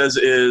really says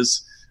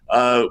is,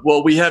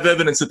 well, we have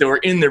evidence that they were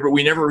in there, but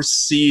we never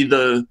see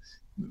the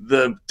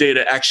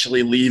data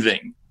actually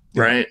leaving,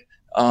 right?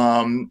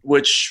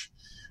 Which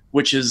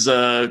is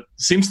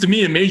seems to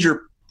me a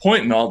major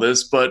point in all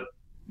this, but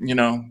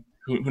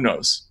who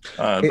knows?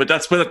 But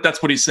that's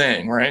what he's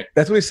saying, right?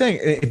 That's what he's saying.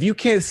 If you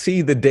can't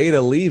see the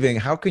data leaving,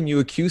 how can you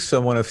accuse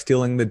someone of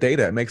stealing the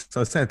data? It makes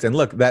no sense. And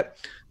look, that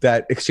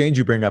exchange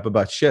you bring up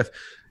about Schiff,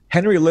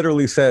 Henry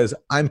literally says,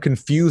 "I'm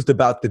confused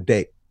about the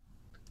date."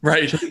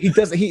 Right.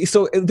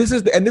 So this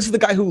is the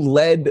guy who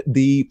led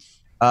the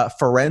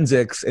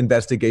forensics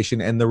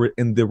investigation and the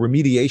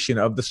remediation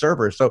of the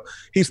server. So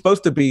he's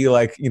supposed to be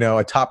like,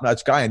 a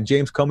top-notch guy. And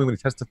James Comey, when he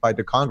testified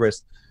to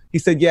Congress, he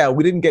said, yeah,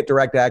 we didn't get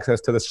direct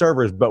access to the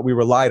servers, but we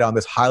relied on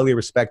this highly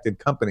respected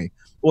company.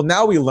 Well,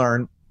 now we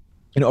learn,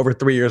 over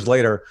 3 years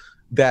later,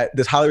 that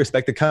this highly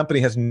respected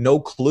company has no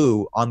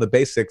clue on the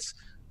basics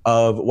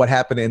of what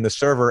happened in the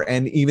server,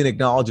 and even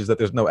acknowledges that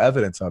there's no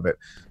evidence of it.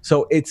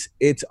 So it's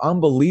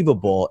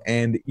unbelievable.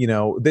 And,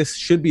 this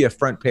should be a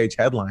front page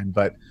headline,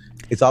 but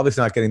it's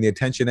obviously not getting the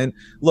attention. And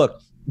look,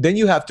 then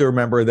you have to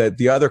remember that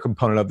the other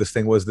component of this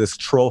thing was this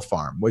troll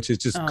farm, which is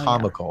just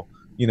comical.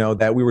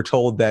 That we were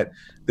told that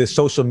this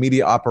social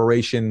media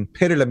operation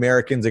pitted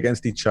Americans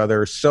against each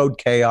other, sowed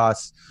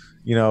chaos,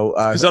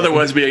 because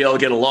otherwise we all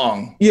get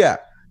along. Yeah.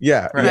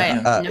 Right.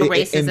 No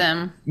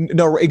racism.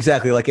 No,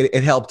 exactly. Like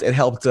it helped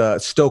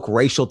stoke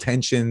racial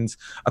tensions.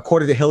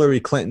 According to Hillary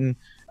Clinton,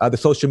 the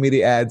social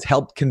media ads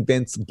helped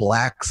convince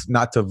blacks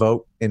not to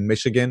vote in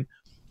Michigan.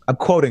 I'm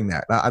quoting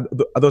that.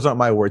 Those aren't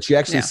my words. She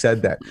actually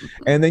said that.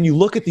 And then you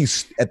look at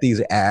these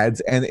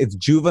ads, and it's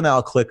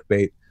juvenile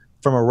clickbait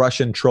from a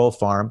Russian troll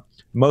farm.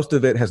 Most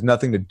of it has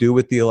nothing to do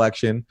with the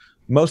election.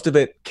 Most of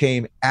it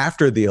came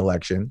after the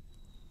election.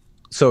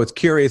 So it's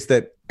curious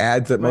that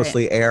ads that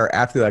mostly air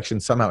after the election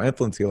somehow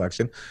influence the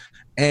election.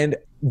 And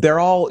they're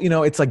all,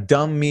 it's like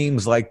dumb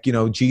memes, like,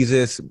 a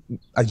Jesus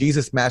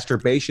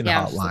masturbation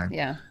hotline.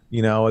 Yeah.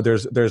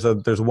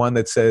 There's one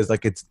that says,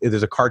 like,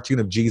 there's a cartoon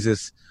of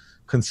Jesus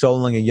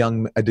consoling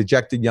a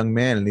dejected young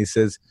man, and he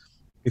says,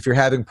 if you're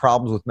having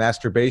problems with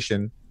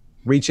masturbation,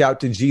 reach out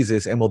to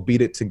Jesus and we'll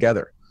beat it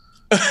together.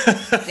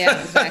 Yeah,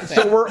 exactly.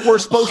 So we're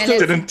supposed to.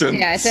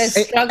 It says,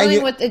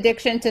 struggling with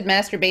addiction to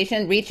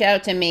masturbation, reach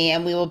out to me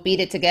and we will beat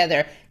it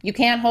together. You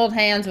can't hold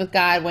hands with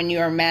God when you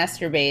are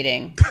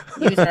masturbating.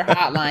 Use our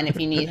hotline if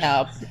you need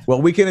help.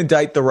 Well, we can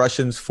indict the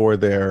Russians for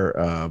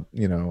their,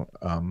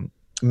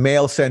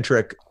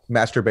 male-centric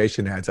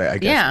masturbation ads, I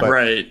guess. Yeah. But,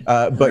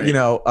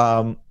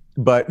 right.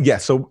 But yeah,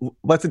 so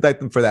let's indict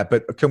them for that.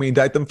 But can we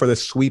indict them for the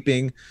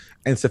sweeping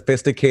and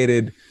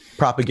sophisticated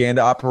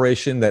propaganda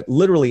operation that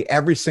literally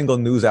every single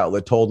news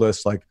outlet told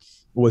us like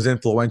was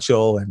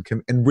influential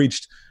and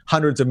reached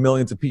hundreds of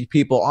millions of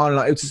people on and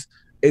on?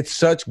 It's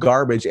such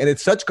garbage, and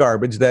it's such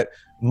garbage that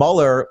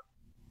Mueller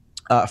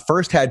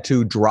first had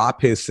to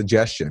drop his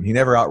suggestion. He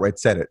never outright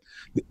said it.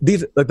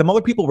 The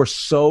Mueller people were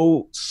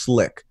so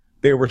slick.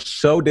 They were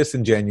so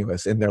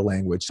disingenuous in their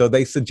language. So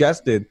they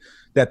suggested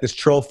that this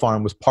troll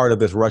farm was part of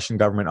this Russian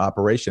government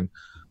operation.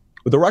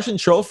 The Russian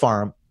troll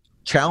farm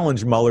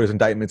challenged Mueller's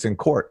indictments in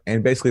court.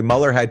 And basically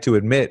Mueller had to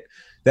admit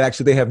that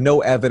actually they have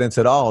no evidence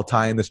at all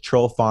tying this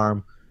troll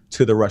farm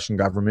to the Russian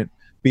government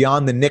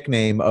beyond the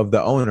nickname of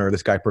the owner,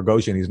 this guy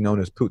Prigozhin. He's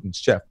known as Putin's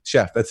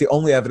chef. That's the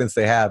only evidence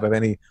they have of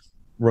any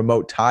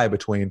remote tie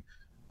between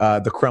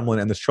the Kremlin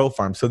and this troll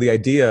farm. So the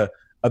idea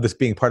of this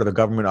being part of a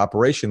government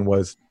operation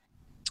was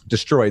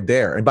destroyed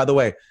there. And by the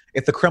way,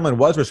 if the Kremlin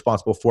was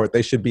responsible for it,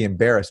 they should be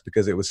embarrassed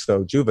because it was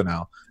so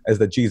juvenile, as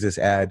the Jesus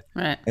ad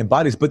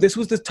embodies. But this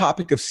was the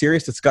topic of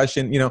serious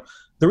discussion. You know,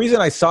 the reason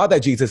I saw that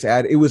Jesus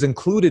ad, it was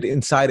included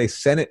inside a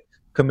Senate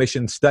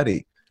commission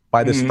study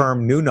by this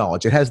firm New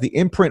Knowledge. It has the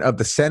imprint of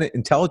the Senate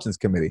Intelligence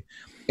Committee.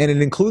 And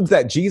it includes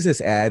that Jesus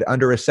ad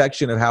under a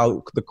section of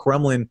how the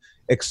Kremlin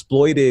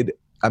exploited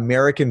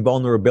American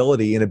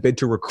vulnerability in a bid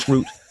to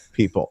recruit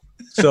people.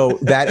 So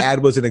that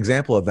ad was an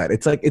example of that.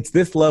 It's like, it's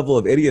this level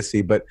of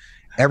idiocy, but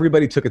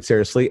everybody took it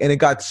seriously. And it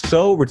got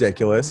so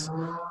ridiculous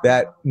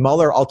that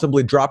Mueller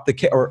ultimately dropped the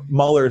case, or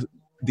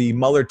the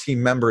Mueller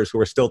team members who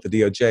are still at the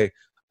DOJ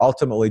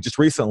ultimately just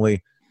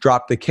recently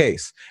dropped the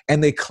case.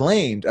 And they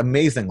claimed,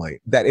 amazingly,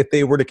 that if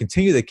they were to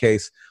continue the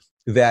case,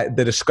 that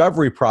the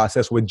discovery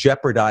process would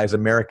jeopardize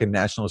American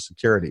national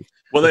security.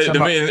 Well,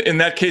 in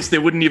that case, they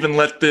wouldn't even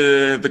let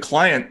the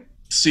client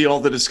see all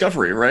the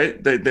discovery,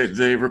 right?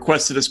 They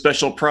requested a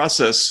special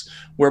process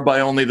whereby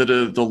only the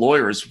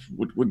lawyers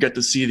would get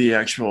to see the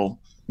actual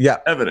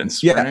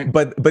evidence. Yeah, right?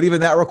 but even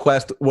that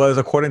request was,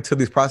 according to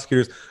these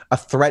prosecutors, a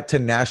threat to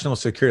national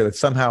security. That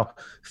somehow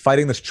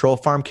fighting this troll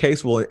farm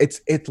case,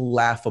 it's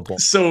laughable.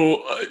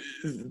 So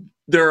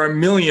there are a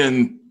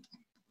million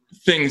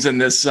things in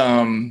this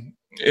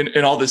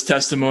in all this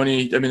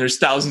testimony. I mean, there's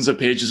thousands of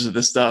pages of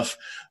this stuff.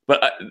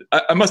 But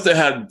I must have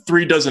had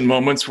 36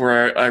 moments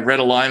where I read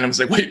a line and I was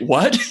like, wait,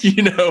 what?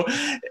 You know?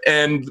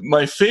 And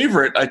my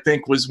favorite, I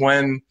think, was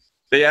when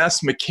they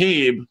asked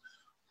McCabe,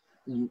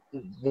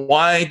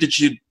 why did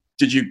you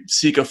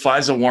seek a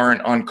FISA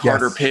warrant on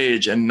Carter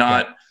Page and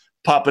not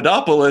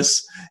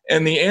Papadopoulos?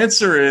 And the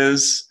answer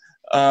is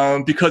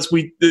because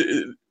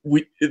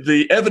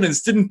the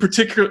evidence didn't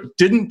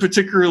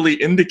particularly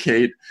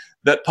indicate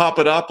that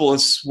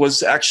Papadopoulos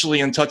was actually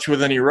in touch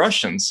with any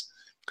Russians.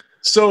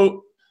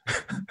 So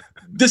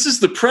this is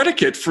the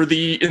predicate for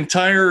the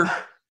entire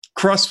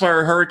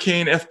Crossfire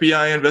Hurricane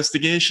FBI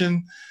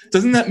investigation.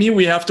 Doesn't that mean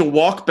we have to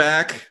walk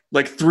back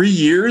like 3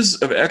 years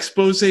of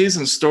exposés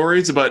and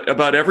stories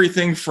about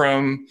everything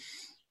from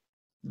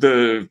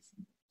the,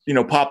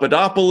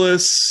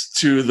 Papadopoulos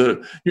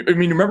to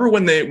remember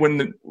when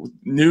the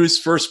news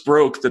first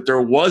broke that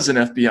there was an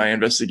FBI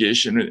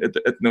investigation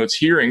at those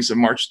hearings in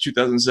March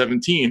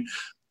 2017,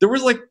 there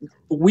was like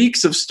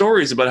weeks of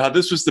stories about how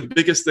this was the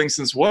biggest thing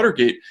since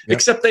Watergate,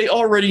 except they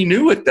already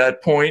knew at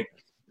that point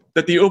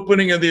that the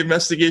opening of the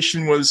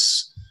investigation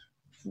was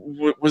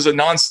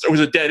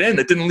a dead end.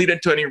 It didn't lead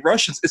into any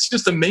Russians. It's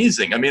just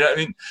amazing. I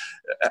mean,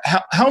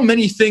 how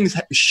many things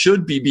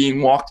should be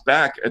being walked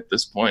back at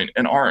this point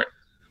and aren't?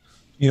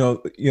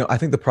 I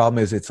think the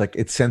problem is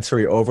it's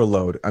sensory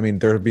overload. I mean,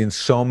 there have been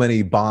so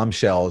many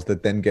bombshells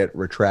that then get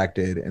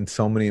retracted and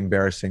so many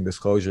embarrassing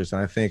disclosures.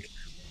 And I think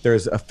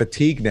there's a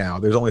fatigue now.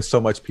 There's only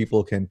so much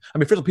people can. I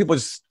mean, first of all, people are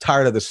just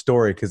tired of the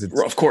story because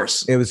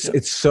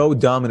it's so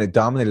dumb and it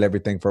dominated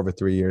everything for over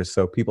 3 years.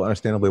 So people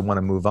understandably want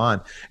to move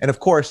on. And of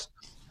course,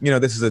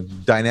 this is a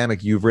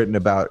dynamic you've written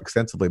about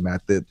extensively,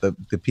 Matt.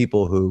 The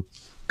people who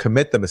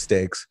commit the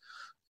mistakes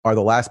are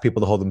the last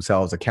people to hold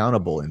themselves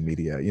accountable in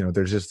media.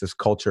 There's just this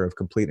culture of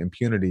complete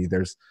impunity.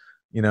 I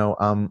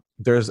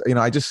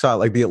just saw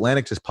The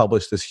Atlantic just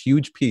published this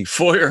huge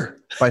piece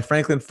by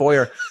Franklin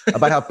Foer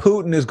about how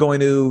Putin is going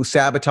to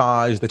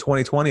sabotage the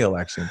 2020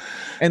 election.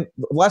 And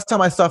last time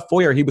I saw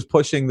Foer, he was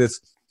pushing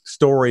this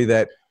story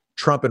that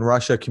Trump and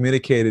Russia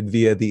communicated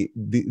via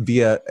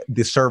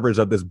the servers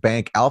of this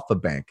bank, Alpha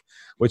Bank,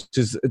 which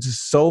is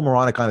just so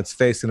moronic on its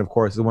face. And of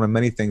course, is one of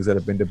many things that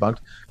have been debunked.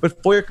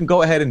 But Foer can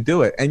go ahead and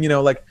do it. And,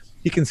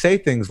 he can say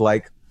things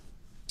like,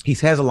 he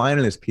has a line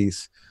in his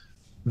piece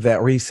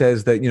where he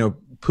says that,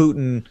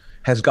 Putin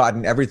has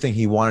gotten everything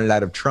he wanted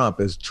out of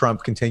Trump as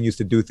Trump continues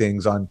to do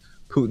things on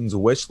Putin's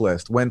wish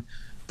list. When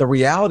the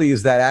reality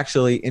is that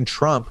actually in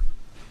Trump,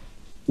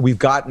 we've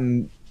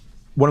gotten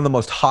one of the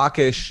most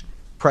hawkish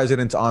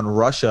presidents on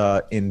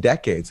Russia in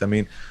decades. I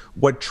mean,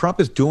 what Trump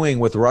is doing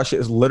with Russia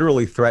is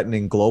literally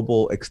threatening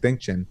global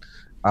extinction,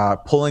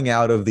 pulling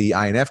out of the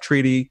INF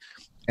treaty,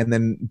 and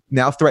then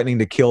now threatening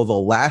to kill the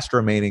last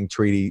remaining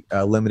treaty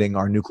limiting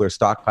our nuclear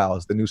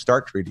stockpiles, the New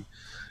START treaty.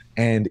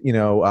 and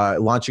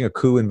launching a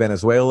coup in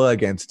Venezuela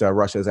against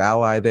Russia's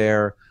ally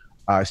there,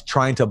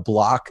 trying to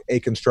block a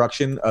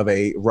construction of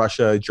a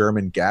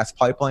Russia-German gas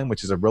pipeline,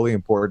 which is a really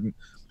important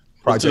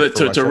project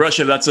to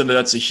Russia.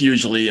 That's a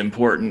hugely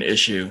important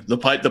issue. The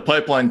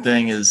pipeline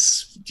thing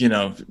is,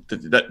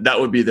 that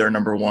would be their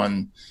number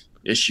one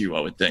issue, I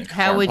would think.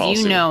 How would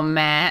you know,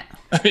 Matt?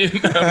 I mean,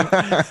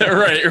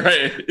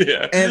 right,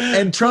 yeah.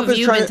 And Trump Who have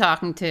you been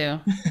talking to?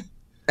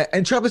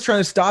 And Trump is trying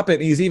to stop it.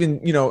 And he's even,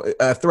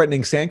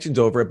 threatening sanctions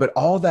over it. But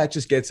all that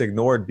just gets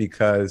ignored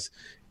because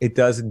it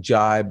doesn't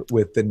jibe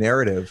with the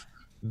narrative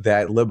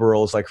that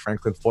liberals like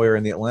Franklin Foer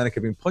and the Atlantic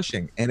have been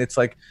pushing. And it's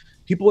like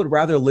people would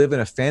rather live in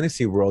a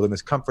fantasy world, in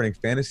this comforting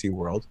fantasy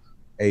world,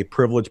 a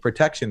privilege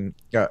protecting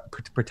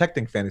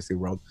fantasy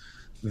world,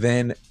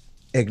 than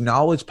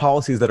acknowledge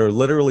policies that are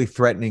literally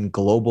threatening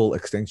global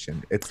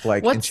extinction. It's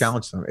like, and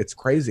challenge them. It's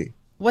crazy.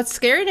 What's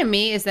scary to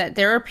me is that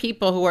there are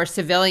people who are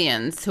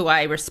civilians who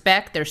I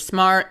respect. They're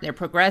smart. They're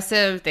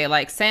progressive. They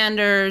like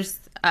Sanders.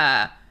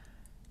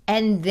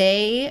 And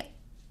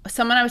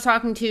someone I was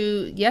talking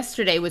to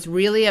yesterday was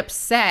really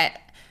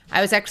upset. I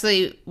was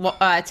actually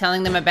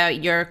telling them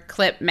about your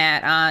clip,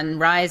 Matt, on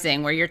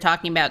Rising, where you're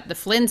talking about the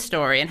Flynn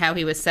story and how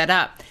he was set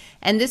up.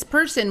 And this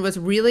person was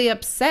really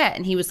upset.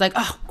 And he was like,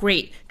 oh,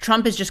 great.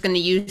 Trump is just going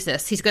to use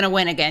this. He's going to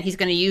win again. He's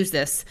going to use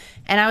this.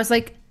 And I was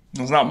like,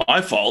 it's not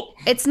my fault.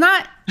 It's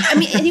not. I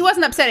mean, he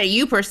wasn't upset at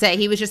you per se.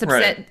 He was just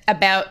upset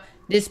about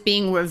this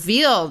being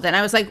revealed. And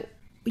I was like,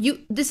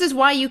 this is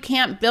why you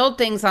can't build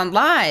things on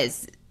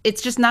lies.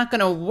 It's just not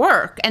going to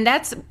work. And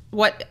that's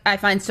what I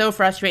find so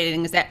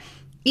frustrating, is that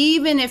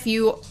even if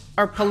you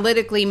are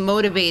politically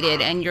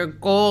motivated and your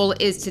goal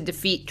is to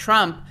defeat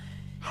Trump,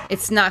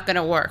 it's not going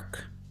to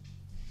work.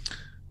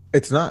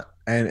 It's not.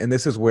 And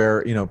this is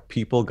where,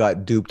 people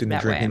got duped into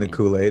drinking the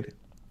Kool-Aid.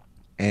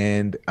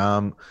 And,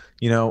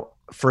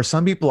 for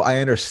some people, I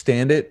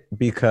understand it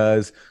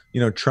because,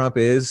 Trump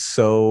is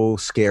so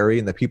scary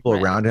and the people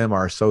around him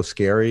are so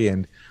scary.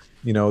 And,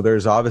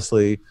 there's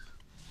obviously,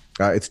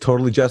 it's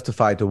totally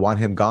justified to want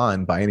him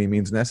gone by any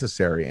means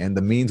necessary. And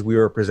the means we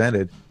were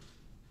presented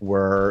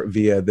were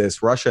via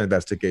this Russia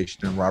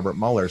investigation and Robert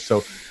Mueller.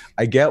 So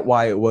I get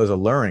why it was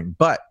alluring.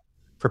 But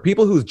for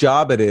people whose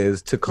job it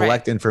is to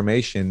collect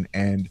information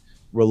and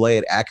relay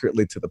it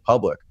accurately to the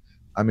public,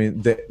 I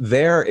mean,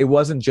 it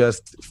wasn't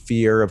just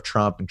fear of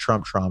Trump and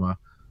Trump trauma.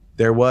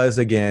 There was,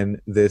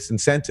 again, this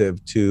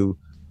incentive to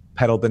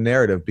peddle the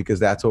narrative because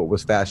that's what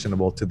was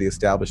fashionable to the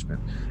establishment.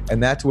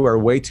 And that's where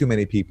way too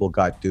many people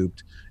got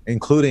duped,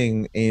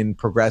 including in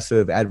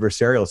progressive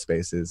adversarial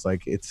spaces.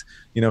 Like, it's,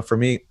 for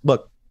me,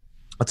 look,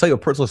 I'll tell you a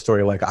personal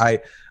story. Like,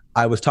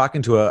 I was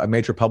talking to a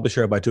major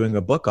publisher about doing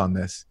a book on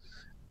this.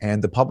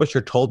 And the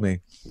publisher told me,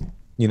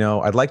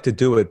 I'd like to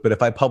do it, but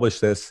if I publish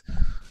this,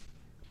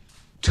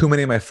 too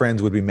many of my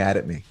friends would be mad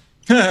at me.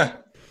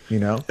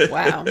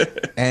 Wow.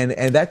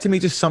 And that to me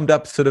just summed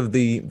up sort of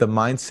the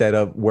mindset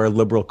of where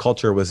liberal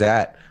culture was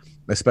at,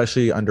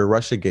 especially under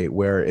Russiagate,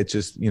 where it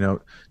just, no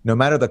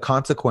matter the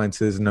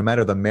consequences, no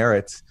matter the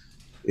merits,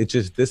 it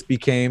just,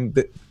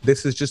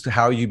 this is just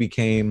how you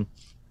became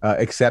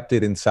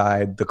accepted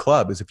inside the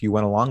club, is if you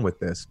went along with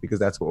this, because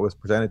that's what was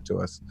presented to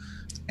us.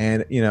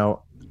 And,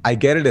 I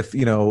get it if,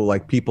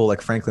 like people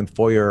like Franklin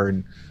Foer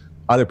and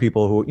other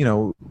people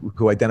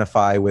who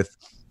identify with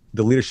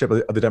the leadership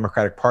of the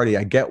Democratic Party,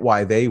 I get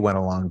why they went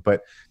along.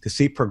 But to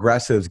see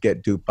progressives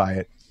get duped by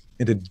it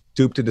and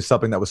duped into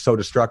something that was so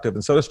destructive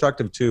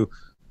to,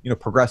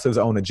 progressives'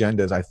 own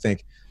agendas, I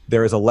think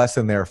there is a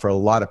lesson there for a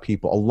lot of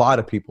people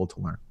to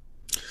learn.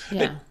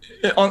 Yeah.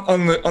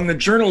 On the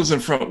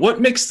journalism front,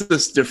 what makes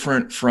this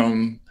different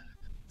from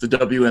the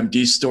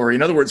WMD story?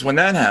 In other words, when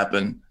that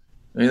happened,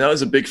 I mean, that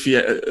was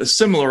a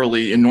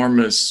similarly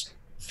enormous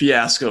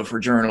fiasco for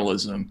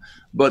journalism.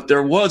 But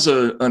there was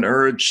an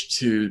urge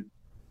to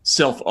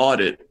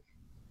self-audit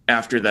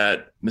after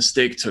that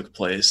mistake took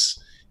place.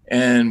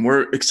 And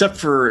except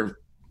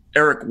for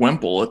Eric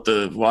Wemple at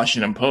the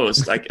Washington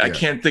Post, I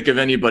can't think of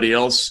anybody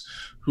else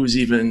who's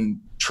even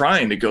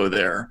trying to go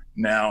there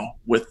now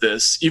with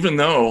this, even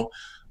though,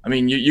 I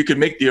mean, you could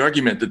make the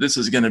argument that this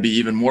is going to be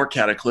even more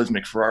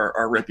cataclysmic for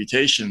our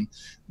reputation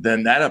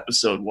than that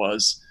episode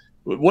was.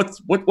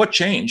 What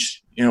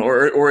changed,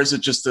 or is it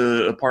just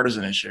a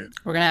partisan issue?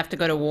 We're going to have to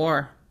go to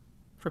war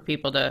for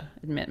people to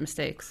admit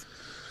mistakes.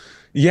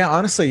 Yeah,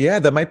 honestly,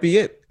 that might be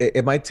it.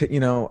 It might,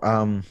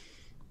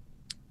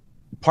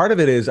 part of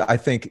it is, I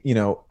think,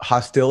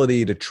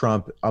 hostility to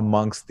Trump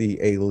amongst the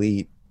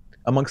elite,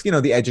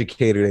 the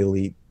educated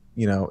elite,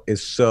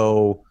 is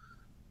so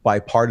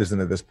bipartisan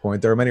at this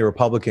point. There are many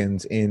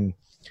Republicans in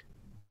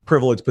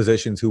privileged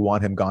positions who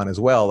want him gone as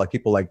well, like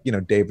people like,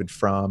 David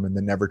Frum and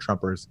the Never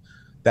Trumpers,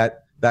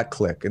 that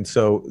clique. And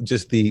so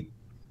just the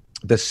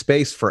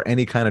space for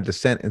any kind of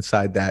dissent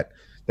inside that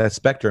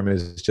spectrum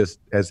is just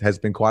has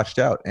been quashed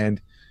out.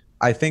 And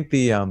I think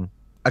the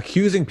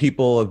accusing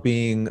people of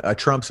being a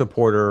Trump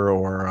supporter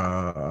or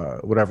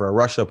a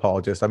Russia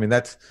apologist, I mean,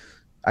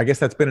 I guess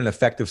that's been an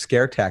effective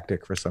scare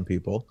tactic for some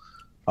people.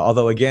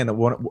 Although, again,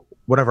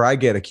 one whenever I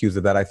get accused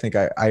of that, I think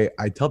I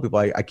tell people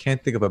I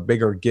can't think of a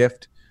bigger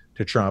gift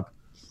to Trump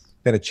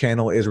than to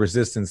channel his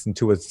resistance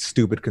into a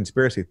stupid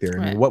conspiracy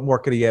theory. I mean, what more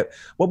could he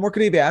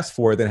have asked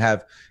for than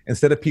have,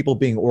 instead of people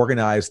being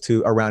organized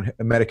around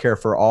Medicare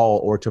for all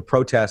or to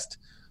protest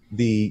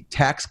the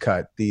tax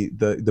cut,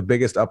 the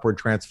biggest upward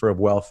transfer of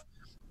wealth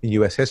in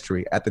U.S.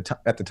 history at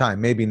the time.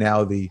 Maybe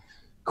now the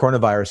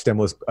coronavirus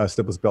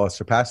stimulus bill has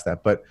surpassed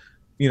that. But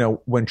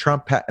when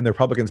Trump and the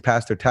Republicans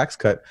passed their tax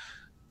cut,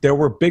 there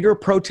were bigger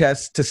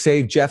protests to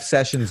save Jeff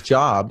Sessions'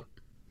 job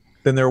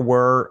than there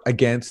were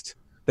against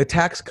the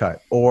tax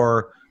cut,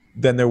 or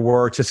than there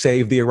were to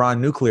save the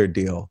Iran nuclear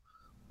deal,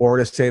 or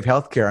to save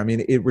healthcare. I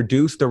mean, it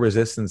reduced the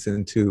resistance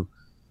into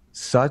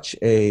such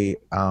a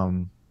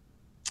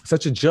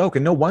joke,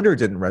 and no wonder it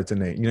didn't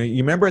resonate.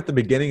 You remember at the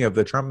beginning of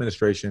the Trump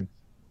administration,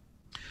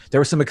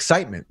 there was some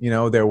excitement.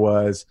 There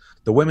was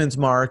the Women's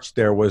March,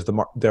 there was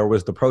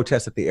the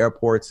protest at the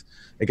airports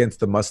against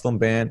the Muslim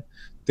ban.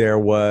 There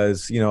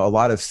was, a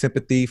lot of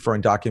sympathy for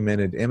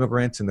undocumented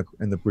immigrants and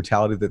the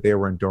brutality that they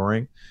were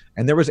enduring.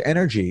 And there was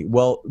energy.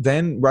 Well,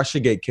 then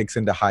Russiagate kicks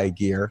into high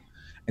gear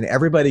and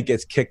everybody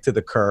gets kicked to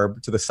the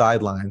curb, to the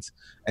sidelines.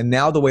 And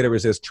now the way to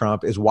resist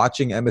Trump is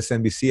watching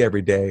MSNBC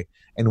every day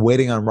and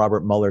waiting on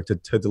Robert Mueller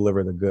to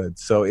deliver the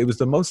goods. So it was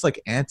the most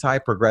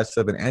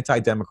anti-progressive and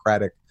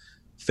anti-democratic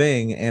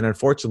thing. And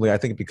unfortunately, I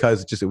think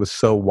because it was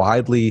so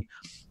widely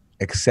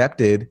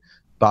accepted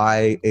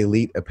by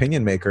elite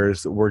opinion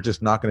makers, we're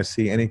just not going to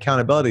see any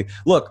accountability.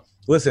 Look,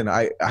 listen,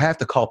 I have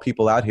to call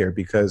people out here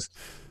because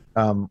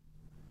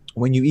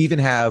when you even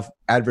have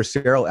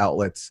adversarial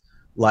outlets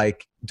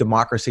like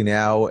Democracy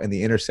Now! And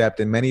The Intercept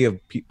and many of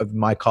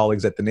my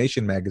colleagues at The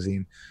Nation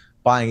magazine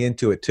buying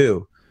into it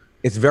too,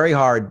 it's very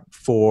hard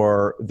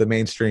for the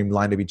mainstream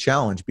line to be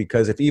challenged,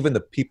 because if even the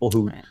people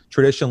who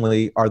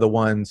traditionally are the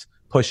ones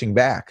pushing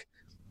back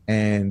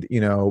and,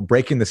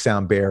 breaking the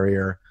sound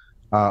barrier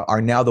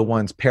are now the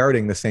ones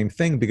parroting the same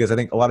thing, because I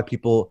think a lot of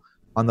people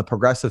on the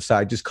progressive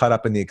side just caught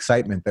up in the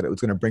excitement that it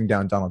was going to bring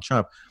down Donald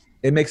Trump.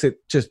 It makes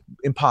it just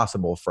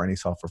impossible for any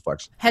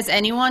self-reflection. Has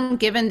anyone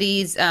given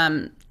these,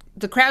 the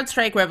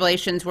CrowdStrike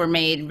revelations were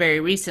made very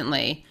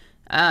recently.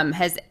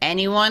 Has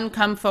anyone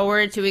come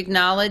forward to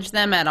acknowledge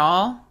them at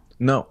all?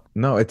 No,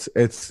 it's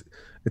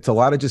a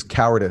lot of just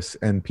cowardice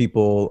and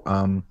people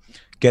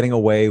getting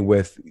away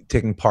with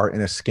taking part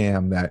in a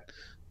scam that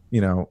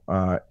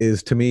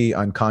is to me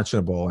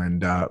unconscionable.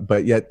 And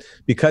but yet,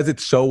 because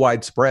it's so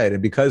widespread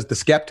and because the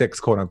skeptics,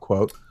 quote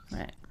unquote,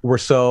 were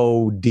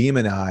so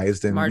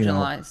demonized and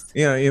marginalized,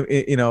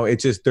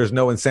 it's just, there's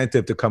no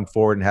incentive to come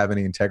forward and have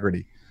any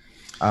integrity.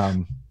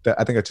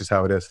 I think that's just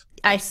how it is.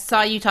 I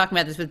saw you talking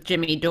about this with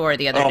Jimmy Dore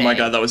the other day. Oh my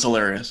God, that was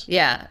hilarious.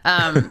 Yeah.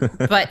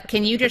 But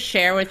can you just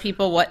share with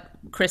people what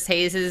Chris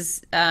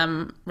Hayes's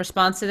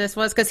response to this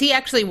was? Because he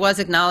actually was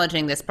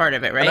acknowledging this part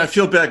of it, right? And I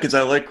feel bad because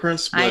I like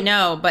Chris. But... I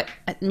know, but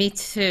me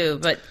too.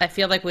 But I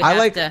feel like we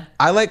have to.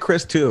 I like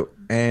Chris too.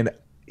 And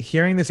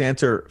hearing this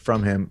answer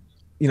from him,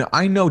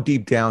 I know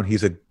deep down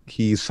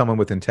he's someone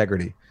with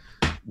integrity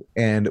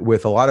and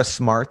with a lot of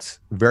smarts,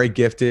 very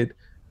gifted,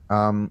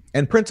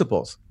 and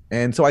principles.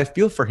 And so I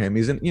feel for him.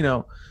 He's and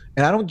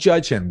I don't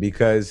judge him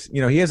because,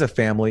 he has a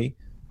family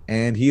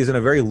and he is in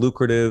a very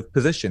lucrative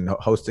position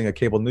hosting a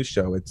cable news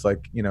show. It's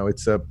like,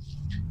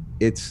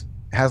 it's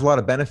has a lot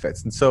of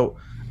benefits. And so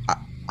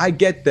I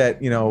get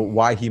that,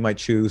 why he might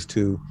choose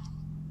to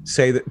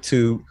say that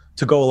to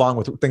go along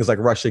with things like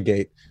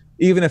Russiagate,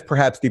 even if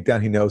perhaps deep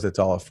down he knows it's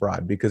all a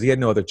fraud, because he had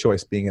no other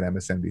choice being at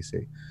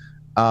MSNBC.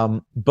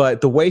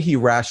 But the way he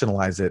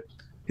rationalizes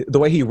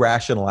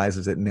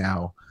it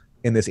now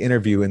in this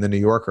interview in the New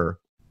Yorker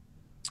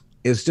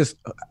is just,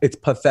 it's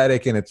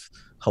pathetic and it's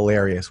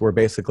hilarious. Where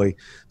basically,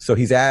 so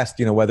he's asked,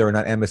 whether or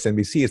not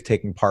MSNBC is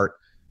taking part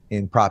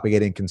in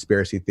propagating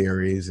conspiracy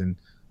theories, and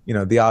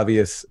the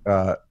obvious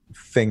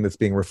thing that's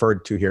being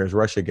referred to here is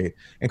Russiagate.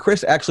 And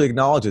Chris actually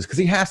acknowledges, because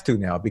he has to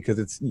now,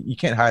 because you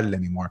can't hide it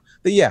anymore,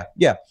 that yeah,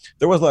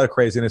 there was a lot of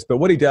craziness, but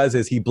what he does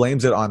is he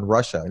blames it on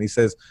Russia, and he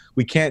says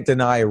we can't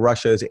deny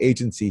Russia's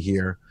agency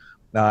here,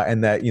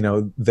 and that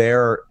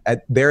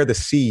they're the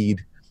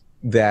seed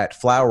that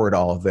flowered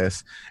all of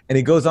this. And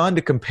he goes on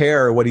to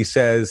compare what he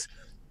says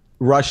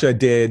Russia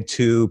did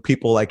to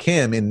people like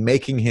him in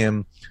making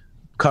him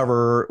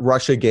cover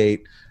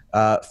Russiagate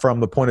from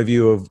the point of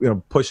view of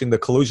pushing the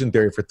collusion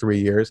theory for 3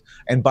 years,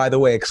 and by the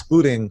way,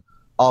 excluding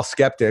all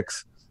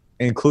skeptics,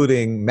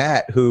 including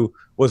Matt, who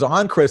was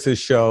on Chris's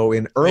show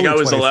in early 2017. I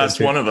was the last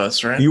one of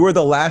us, right? You were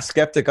the last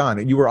skeptic on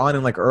it. You were on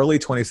in early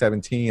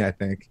 2017, I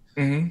think.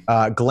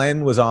 Mm-hmm.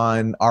 Glenn was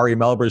on Ari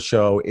Melber's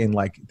show in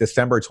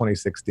December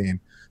 2016.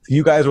 So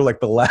you guys were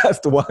the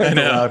last one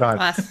allowed on.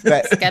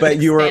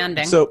 But you were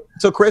standing. So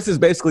Chris is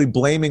basically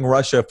blaming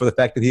Russia for the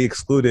fact that he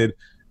excluded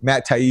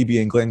Matt Taibbi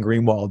and Glenn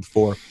Greenwald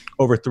for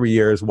over 3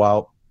 years,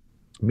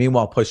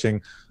 meanwhile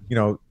pushing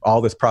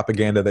all this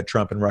propaganda that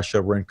Trump and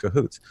Russia were in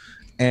cahoots.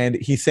 And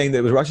he's saying that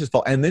it was Russia's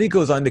fault. And then he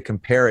goes on to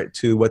compare it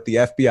to what the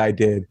FBI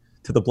did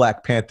to the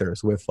Black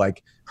Panthers with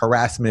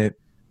harassment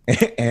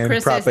and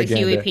Chris propaganda. Chris is the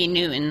Huey P.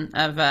 Newton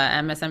of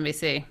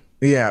MSNBC.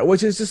 Yeah,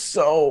 which is just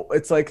so.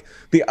 It's like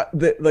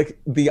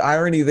the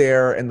irony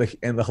there and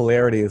the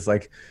hilarity is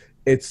like,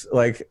 it's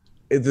like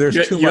there's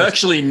too much. You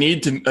actually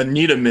need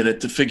a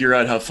minute to figure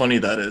out how funny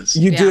that is.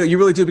 You do, you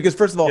really do, because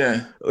first of all,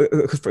 Yeah.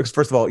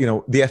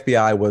 The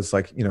FBI was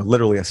like,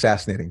 literally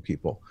assassinating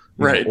people,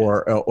 Right,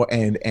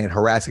 and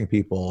harassing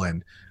people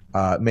and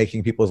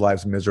making people's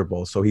lives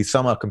miserable. So he's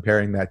somehow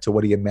comparing that to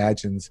what he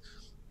imagines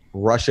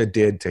Russia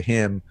did to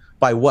him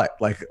by what?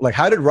 Like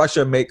how did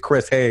Russia make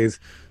Chris Hayes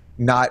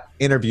not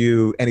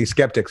interview any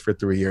skeptics for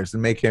 3 years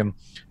and make him?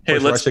 Hey,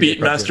 let's beat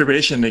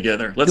masturbation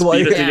together. Let's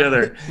beat it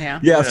together.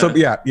 Yeah. So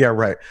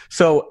right.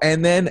 So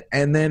and then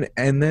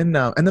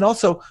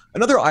also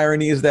another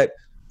irony is that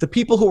the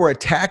people who were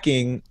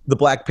attacking the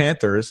Black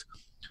Panthers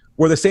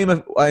were the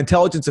same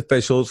intelligence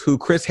officials who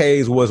Chris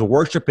Hayes was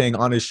worshiping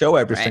on his show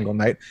every single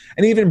night,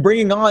 and even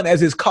bringing on as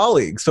his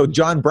colleagues. So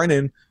John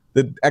Brennan,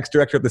 the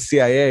ex-director of the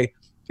CIA,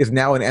 is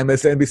now an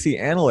MSNBC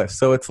analyst.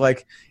 So it's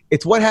like,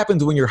 it's what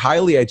happens when you're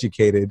highly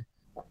educated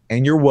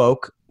and you're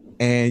woke,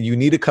 and you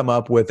need to come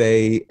up with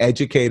a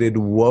educated,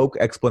 woke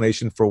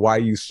explanation for why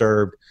you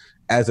served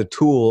as a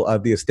tool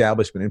of the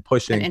establishment and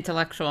pushing an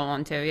intellectual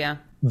one too. Yeah.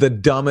 The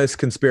dumbest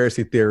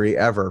conspiracy theory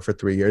ever for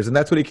 3 years. And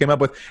that's what he came up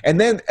with. And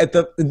then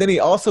then he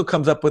also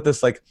comes up with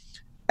this like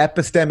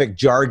epistemic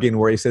jargon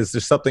where he says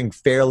there's something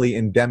fairly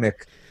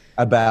endemic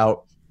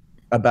about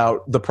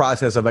the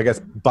process of, I guess,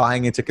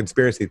 buying into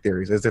conspiracy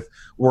theories, as if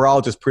we're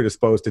all just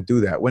predisposed to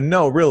do that. When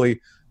no, really,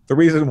 the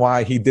reason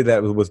why he did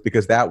that was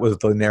because that was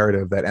the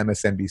narrative that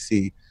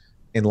MSNBC,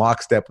 in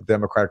lockstep with the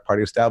Democratic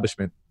Party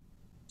establishment,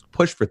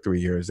 pushed for 3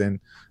 years. And,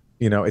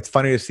 it's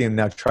funny to see him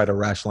now try to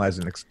rationalize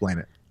and explain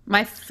it.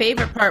 My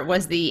favorite part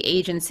was the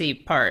agency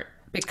part,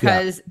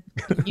 because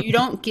you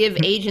don't give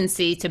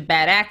agency to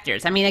bad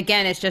actors. I mean,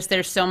 again, it's just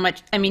there's so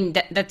much. I mean,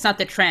 that's not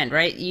the trend,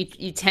 right?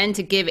 You tend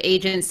to give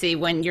agency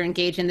when you're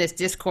engaged in this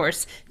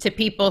discourse to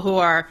people who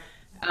are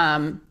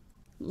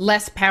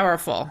less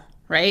powerful,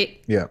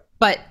 right? Yeah.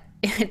 But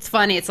it's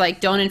funny. It's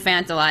like, don't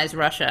infantilize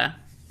Russia.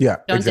 Yeah.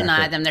 Don't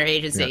deny them their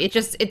agency. Yeah.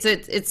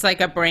 It's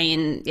like a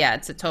brain. Yeah,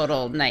 it's a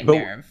total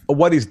nightmare. But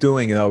what he's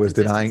doing, is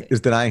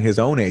denying his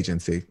own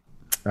agency.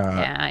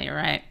 Yeah, you're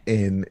right.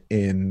 In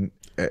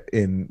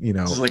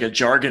This is like a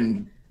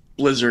jargon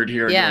blizzard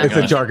here. Yeah, it's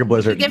a jargon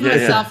blizzard. We should give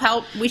him a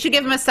self-help. We should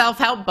give him a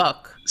self-help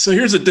book. So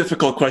here's a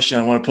difficult question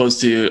I want to pose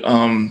to you.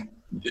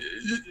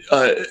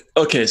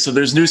 Okay, so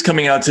there's news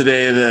coming out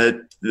today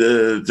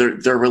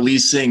that they're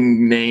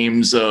releasing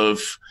names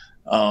of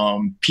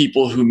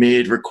people who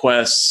made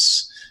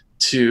requests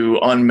to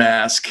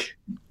unmask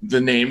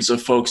the names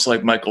of folks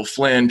like Michael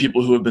Flynn,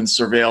 people who have been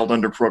surveilled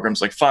under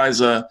programs like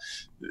FISA.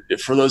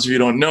 For those of you who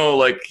don't know,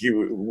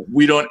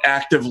 we don't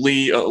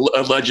actively,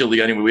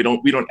 allegedly anyway,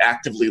 we don't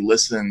actively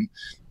listen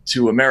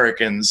to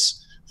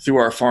Americans through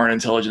our foreign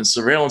intelligence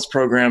surveillance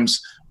programs.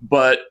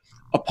 But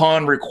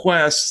upon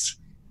request,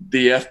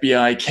 the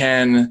FBI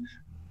can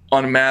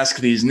unmask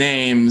these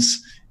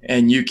names,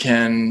 and you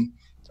can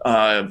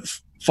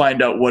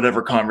find out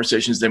whatever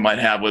conversations they might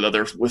have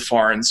with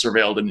foreign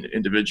surveilled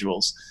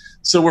individuals.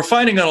 So we're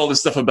finding out all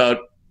this stuff about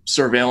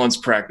surveillance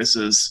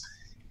practices.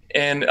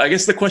 And I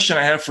guess the question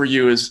I have for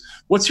you is,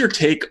 what's your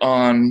take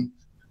on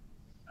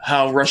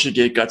how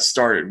Russiagate got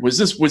started? Is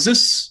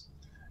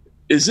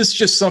this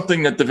just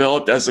something that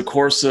developed as a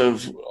course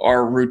of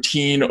our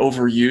routine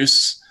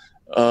overuse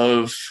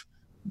of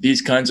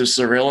these kinds of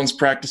surveillance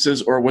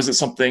practices, or was it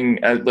something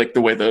like the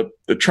way the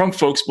Trump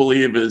folks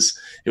believe is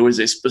it was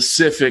a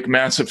specific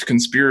massive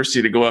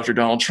conspiracy to go after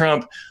Donald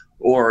Trump,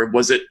 or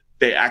was it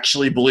they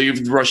actually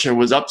believed Russia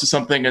was up to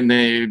something and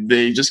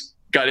they just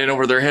got in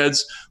over their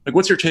heads? Like,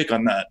 what's your take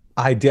on that?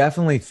 I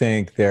definitely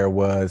think it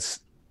was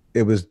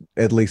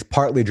at least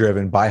partly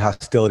driven by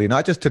hostility,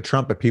 not just to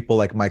Trump, but people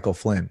like Michael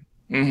Flynn.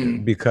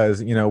 Mm-hmm.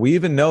 Because, we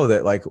even know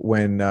that like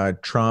when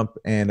Trump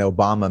and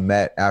Obama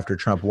met after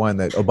Trump won,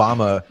 that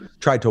Obama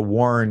tried to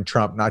warn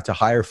Trump not to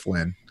hire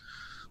Flynn,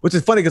 which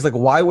is funny because like,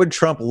 why would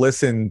Trump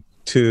listen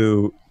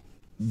to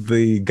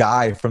the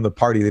guy from the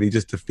party that he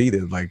just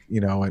defeated? Like,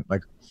 and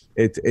like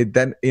it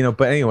then,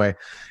 but anyway,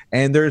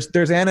 and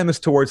there's animus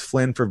towards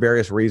Flynn for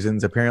various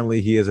reasons.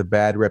 Apparently he has a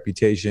bad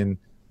reputation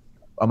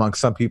among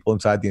some people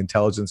inside the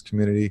intelligence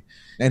community.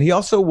 And he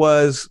also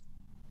was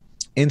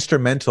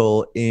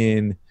instrumental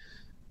in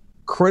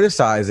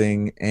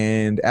criticizing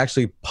and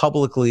actually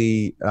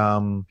publicly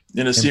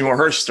in a Seymour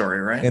Hersh story,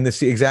 right?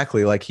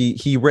 Exactly. Like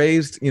he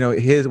raised,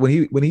 his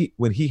when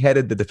he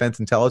headed the Defense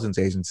Intelligence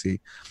Agency,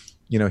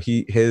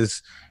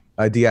 his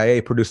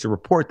DIA produced a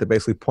report that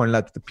basically pointed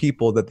out that the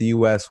people that the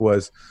U.S.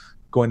 was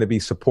going to be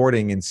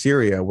supporting in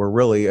Syria were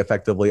really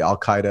effectively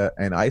Al-Qaeda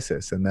and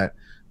ISIS, and that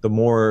the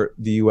more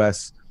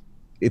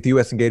if the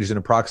U.S. engaged in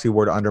a proxy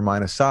war to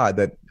undermine Assad,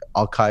 that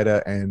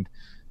Al-Qaeda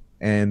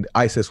and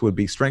ISIS would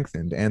be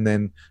strengthened. And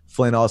then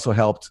Flynn also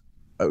helped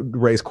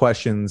raise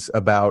questions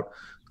about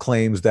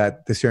claims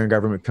that the Syrian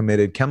government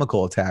committed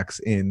chemical attacks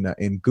in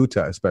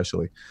Ghouta,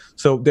 especially.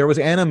 So there was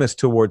animus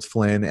towards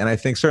Flynn, and I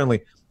think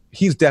certainly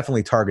he's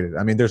definitely targeted.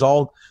 I mean, there's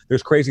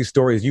crazy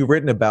stories you've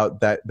written about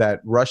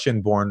that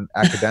Russian-born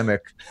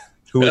academic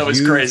That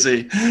was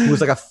crazy. Who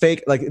was like a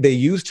fake, like they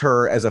used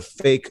her as a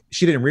fake.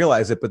 She didn't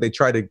realize it, but they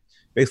tried to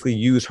basically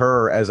use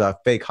her as a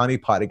fake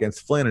honeypot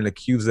against Flynn and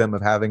accuse them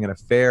of having an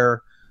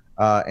affair.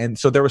 And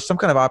so there was some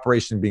kind of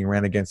operation being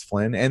ran against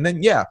Flynn. And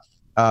then,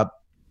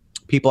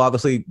 people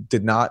obviously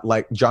did not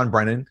like John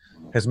Brennan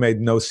has made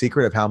no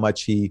secret of how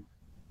much he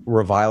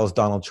reviles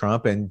Donald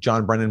Trump. And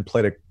John Brennan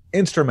played an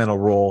instrumental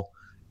role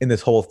in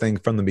this whole thing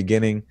from the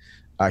beginning.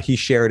 He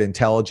shared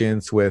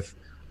intelligence with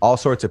all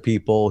sorts of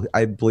people.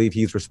 I believe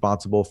he's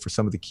responsible for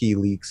some of the key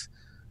leaks,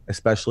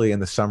 especially in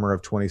the summer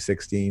of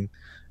 2016.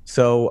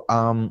 So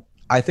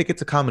I think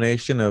it's a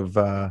combination of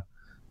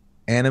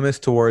animus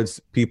towards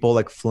people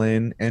like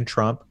Flynn and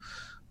Trump.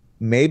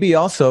 Maybe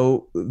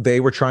also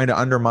they were trying to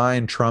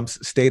undermine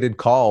Trump's stated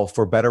call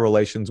for better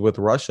relations with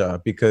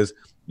Russia because,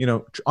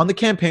 on the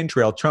campaign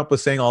trail, Trump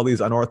was saying all these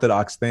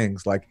unorthodox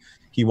things like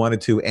he wanted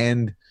to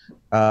end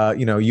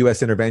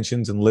U.S.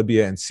 interventions in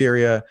Libya and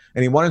Syria,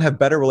 and he wanted to have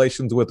better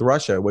relations with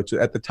Russia, which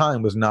at the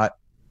time was not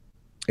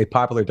a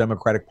popular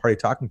Democratic Party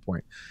talking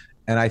point.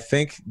 And I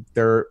think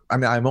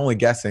I'm only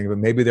guessing, but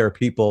maybe there are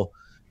people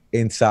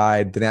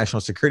inside the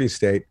national security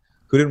state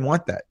who didn't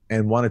want that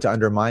and wanted to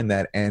undermine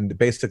that, and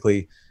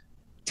basically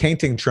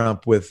tainting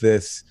Trump with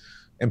this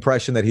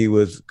impression that he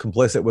was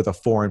complicit with a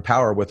foreign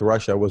power with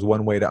Russia was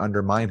one way to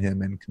undermine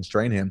him and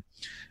constrain him.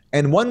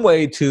 And one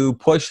way to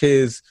push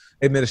his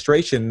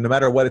administration, no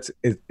matter what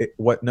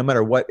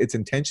its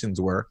intentions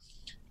were,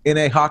 in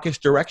a hawkish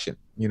direction.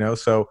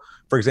 So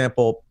for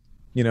example,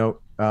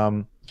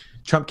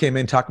 Trump came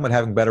in talking about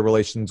having better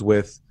relations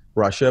with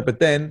Russia, but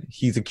then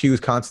he's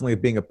accused constantly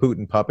of being a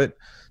Putin puppet.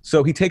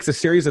 So he takes a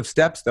series of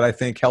steps that I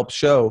think help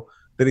show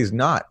that he's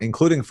not,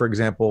 including, for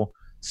example,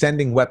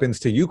 sending weapons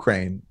to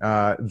Ukraine,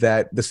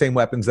 that the same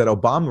weapons that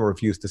Obama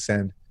refused to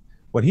send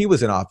when he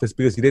was in office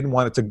because he didn't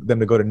want them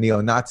to go to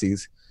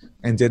neo-Nazis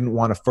and didn't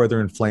want to further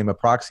inflame a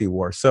proxy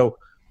war. So,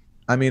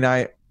 I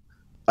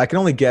can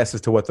only guess as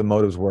to what the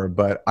motives were,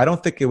 but I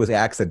don't think it was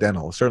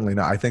accidental. Certainly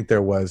not. I think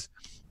there was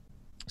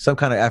some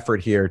kind of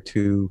effort here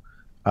to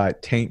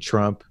taint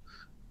Trump,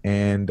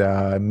 and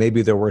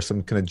maybe there were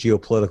some kind of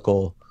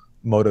geopolitical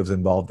motives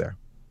involved there.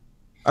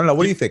 I don't know.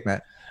 What do you think,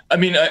 Matt?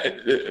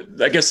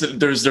 I guess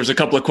there's a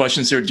couple of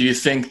questions here. Do you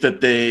think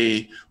that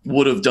they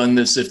would have done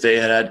this if they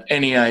had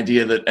any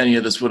idea that any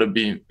of this would have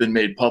been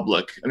made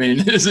public?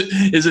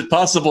 Is it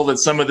possible that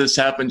some of this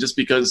happened just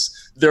because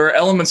there are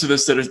elements of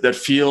this that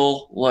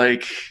feel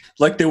like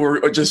they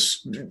were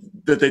just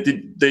that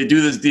they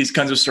do these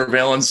kinds of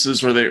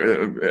surveillances where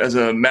they as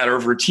a matter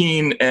of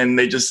routine, and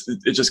it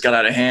just got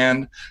out of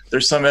hand.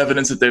 There's some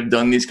evidence that they've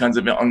done these kinds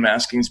of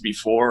unmaskings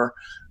before.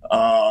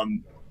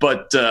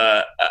 But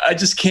I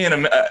just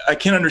can't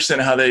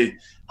understand how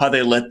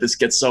they let this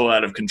get so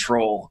out of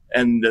control,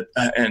 and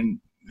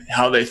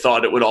how they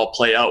thought it would all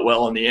play out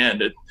well in the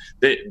end.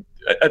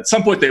 At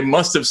some point they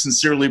must have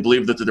sincerely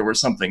believed that there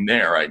was something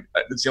there.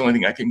 That's the only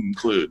thing I can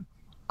conclude.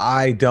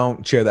 I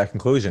don't share that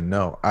conclusion.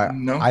 No.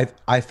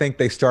 I think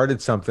they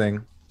started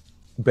something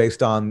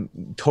based on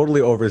totally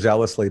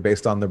overzealously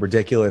based on the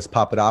ridiculous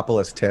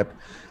Papadopoulos tip.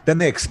 Then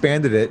they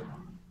expanded it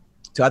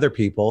to other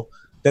people.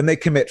 Then they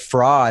commit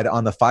fraud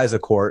on the FISA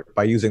court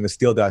by using the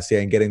Steele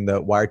dossier and getting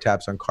the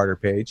wiretaps on Carter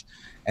Page.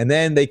 And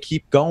then they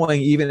keep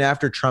going even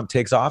after Trump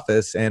takes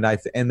office. And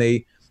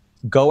they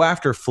go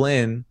after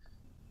Flynn,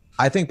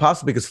 I think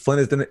possibly because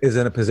Flynn is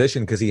in a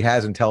position because he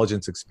has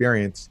intelligence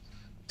experience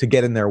to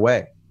get in their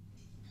way.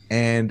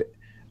 And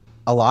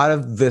a lot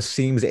of this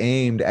seems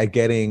aimed at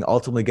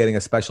ultimately getting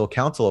a special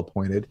counsel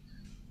appointed,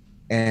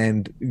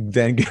 and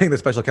then getting the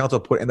special counsel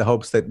put in the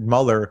hopes that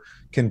Mueller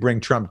can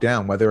bring Trump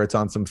down, whether it's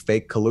on some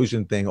fake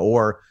collusion thing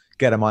or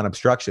get him on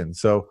obstruction.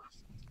 So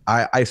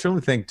I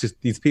certainly think just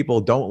these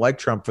people don't like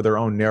Trump for their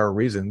own narrow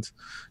reasons,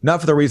 not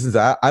for the reasons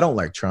that I don't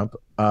like Trump,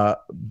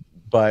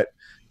 but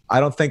I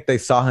don't think they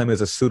saw him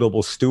as a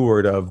suitable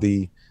steward of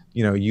the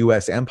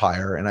U.S.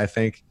 empire. And I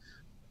think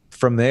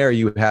from there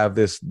you have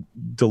this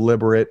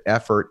deliberate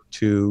effort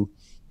to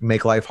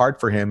make life hard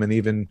for him and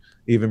even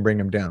bring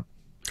him down.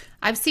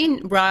 I've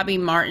seen Robbie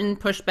Martin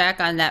push back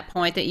on that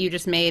point that you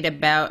just made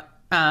about,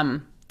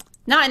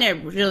 not in a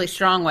really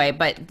strong way,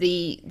 but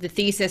the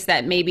thesis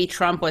that maybe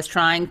Trump was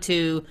trying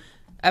to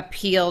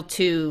appeal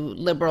to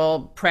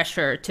liberal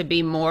pressure to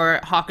be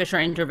more hawkish or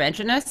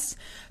interventionist.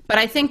 But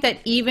I think that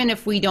even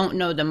if we don't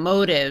know the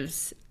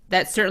motives,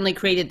 that certainly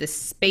created the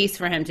space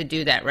for him to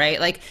do that, right?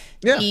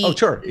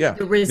 The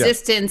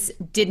resistance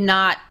did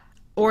not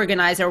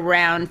organize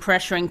around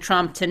pressuring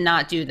Trump to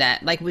not do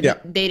that.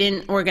 They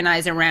didn't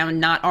organize around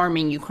not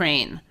arming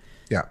Ukraine.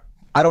 Yeah.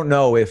 I don't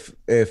know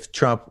if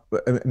Trump,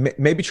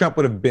 maybe Trump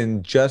would have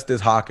been just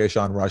as hawkish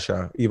on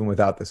Russia even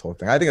without this whole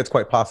thing. I think it's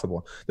quite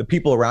possible. The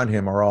people around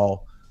him are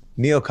all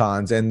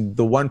neocons, and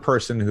the one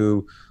person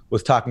who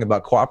was talking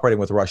about cooperating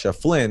with Russia,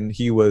 Flynn,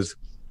 he was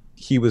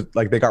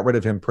like, they got rid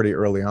of him pretty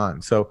early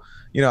on. So,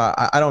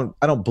 I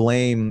don't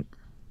blame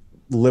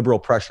liberal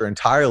pressure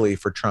entirely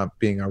for Trump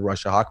being a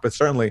Russia hawk, but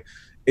certainly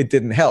it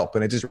didn't help.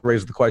 And it just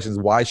raised the questions,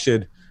 why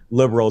should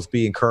liberals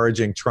be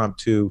encouraging Trump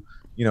to,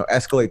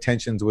 escalate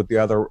tensions with the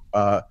other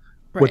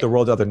with the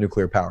world's other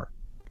nuclear power.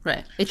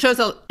 Right. It shows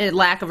a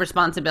lack of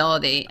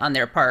responsibility on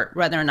their part,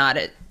 whether or not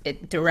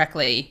it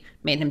directly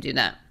made him do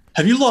that.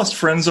 Have you lost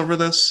friends over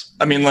this?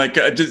 I mean, like,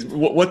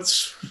 what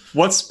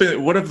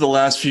have the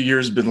last few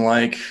years been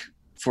like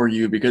for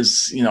you?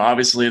 Because,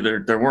 obviously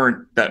there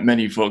weren't that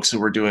many folks who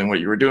were doing what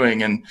you were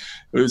doing, and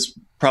it was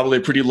probably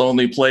a pretty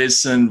lonely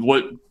place. And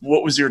what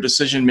was your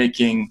decision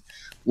making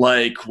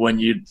like when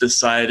you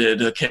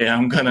decided, okay,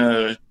 I'm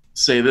gonna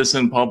say this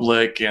in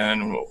public,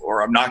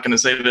 or I'm not gonna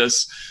say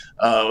this?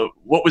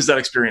 What was that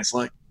experience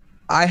like?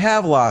 I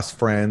have lost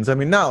friends. I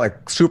mean, not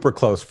like super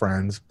close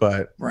friends,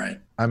 but right.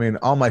 I mean,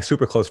 all my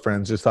super close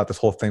friends just thought this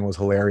whole thing was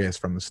hilarious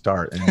from the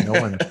start, and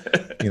no one,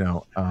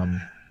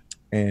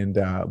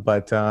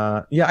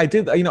 yeah, I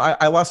did.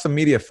 I lost some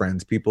media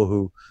friends, people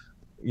who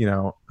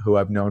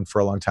I've known for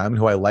a long time and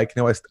who I like.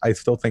 I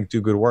still think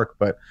do good work,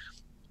 but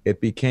it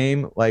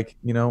became like,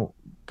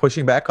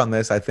 pushing back on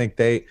this. I think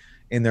they,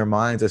 in their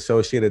minds,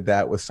 associated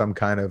that with some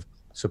kind of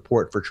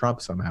support for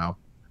Trump somehow,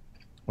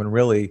 when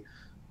really,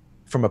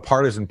 from a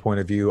partisan point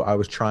of view, I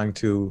was trying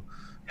to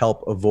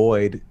help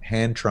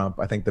hand Trump,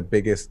 I think, the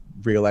biggest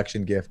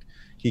re-election gift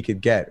he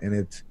could get. And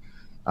it's,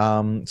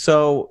 and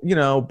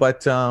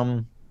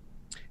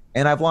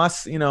I've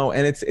lost,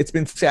 and it's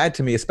been sad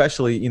to me,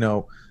 especially,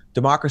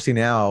 Democracy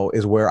Now!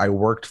 Is where I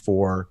worked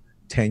for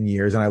 10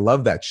 years. And I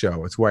love that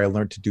show. It's where I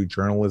learned to do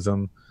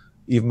journalism.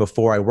 Even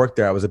before I worked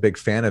there, I was a big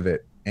fan of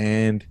it.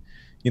 And,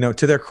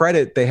 to their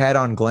credit, they had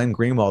on Glenn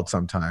Greenwald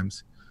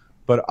sometimes.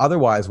 But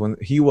otherwise, when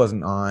he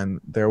wasn't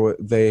on,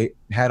 they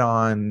had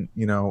on,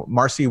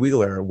 Marcy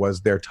Wheeler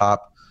was their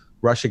top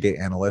Russiagate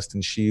analyst,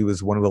 and she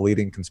was one of the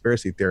leading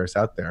conspiracy theorists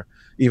out there.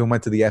 Even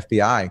went to the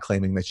FBI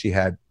claiming that she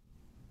had,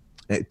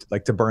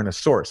 to burn a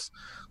source,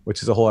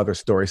 which is a whole other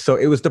story. So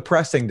it was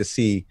depressing to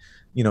see,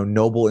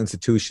 noble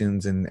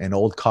institutions and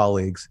old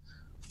colleagues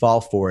fall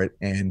for it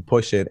and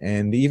push it.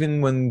 And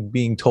even when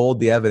being told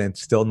the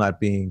evidence, still not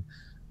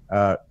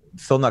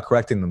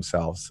correcting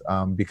themselves,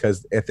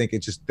 because I think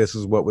this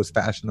is what was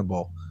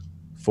fashionable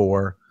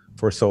for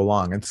so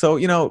long. And so,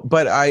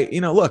 but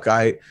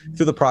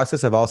through the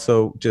process, I've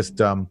also just,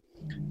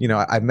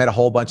 I've met a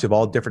whole bunch of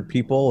all different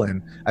people,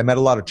 and I met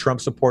a lot of Trump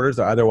supporters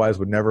that I otherwise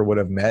would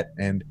have met.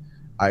 And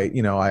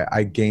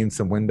I gained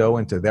some window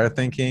into their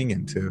thinking,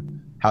 into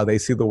how they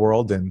see the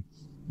world. And,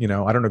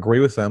 I don't agree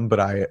with them,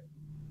 but I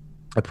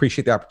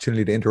appreciate the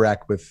opportunity to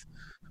interact with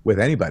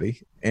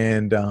anybody.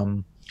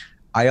 And,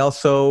 I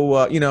also,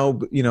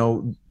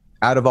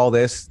 out of all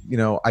this,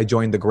 I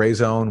joined the Gray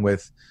Zone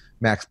with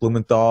Max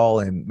Blumenthal,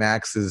 and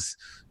Max is,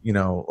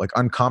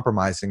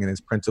 uncompromising in his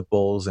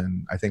principles,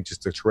 and I think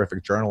just a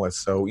terrific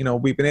journalist. So,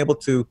 we've been able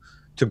to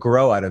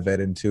grow out of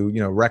it and to,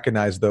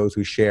 recognize those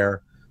who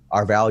share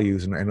our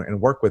values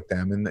and work with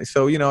them. And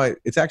so,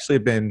 it's actually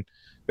been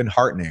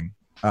heartening.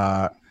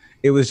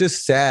 It was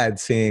just sad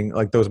seeing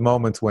those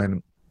moments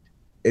when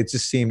it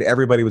just seemed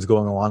everybody was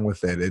going along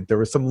with it. There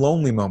were some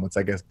lonely moments,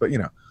 I guess, but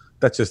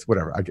that's just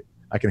whatever.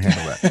 I can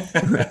handle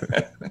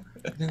that.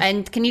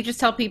 And can you just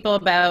tell people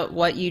about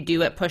what you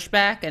do at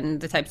Pushback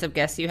and the types of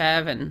guests you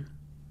have? And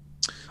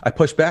I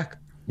push back.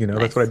 Nice.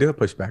 That's what I do at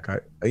Pushback. I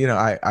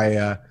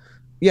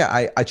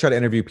try to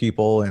interview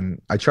people,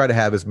 and I try to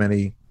have as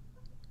many,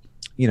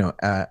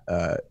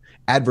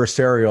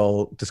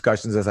 adversarial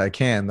discussions as I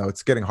can, though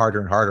it's getting harder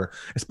and harder,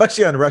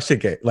 especially on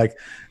Russiagate.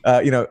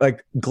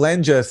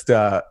 Glenn just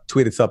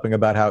tweeted something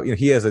about how,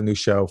 he has a new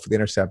show for the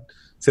Intercept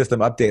System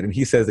Update, and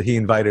he says that he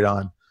invited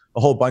on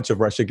a whole bunch of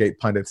Russiagate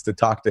pundits to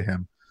talk to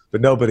him,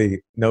 but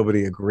nobody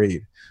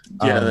agreed.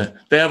 Yeah,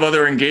 they have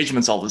other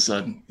engagements all of a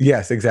sudden.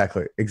 Yes,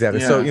 exactly. Yeah.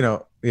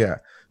 So,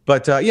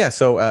 but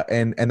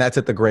and that's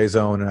at the Gray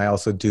Zone, and I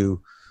also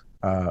do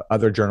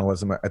other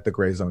journalism at the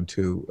Gray Zone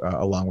too,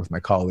 along with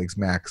my colleagues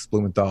Max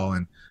Blumenthal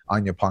and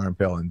Anya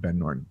Parampil and Ben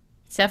Norton.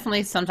 It's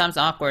definitely sometimes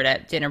awkward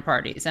at dinner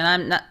parties, and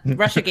I'm not.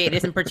 Russiagate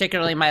isn't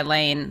particularly my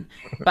lane,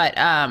 but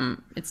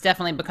it's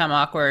definitely become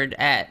awkward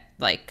at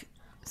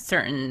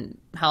certain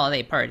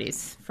holiday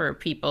parties for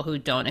people who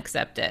don't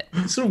accept it.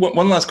 So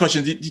one last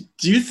question: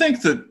 Do you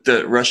think that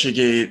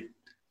Russiagate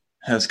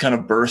has kind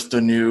of birthed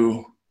a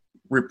new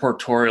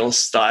reportorial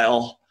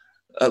style?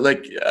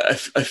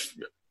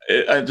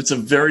 It's a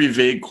very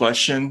vague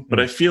question, but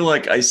I feel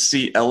like I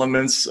see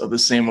elements of the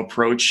same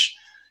approach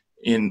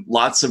in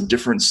lots of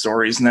different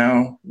stories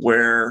now,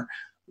 where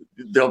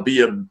there'll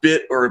be a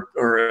bit or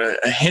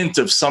a hint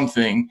of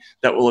something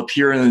that will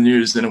appear in the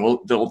news, and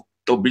there'll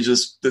be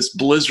just this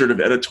blizzard of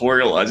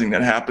editorializing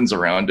that happens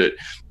around it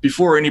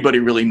before anybody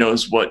really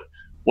knows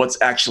what's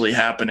actually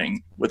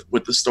happening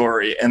with the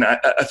story. And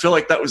I feel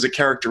like that was a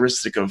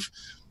characteristic of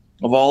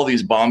all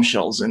these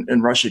bombshells in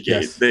Russiagate.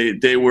 Yes.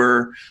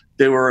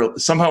 They were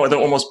somehow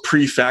almost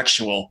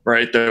pre-factual,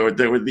 right?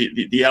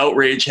 The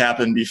outrage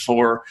happened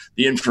before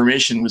the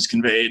information was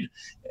conveyed,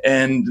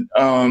 and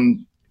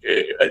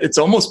it's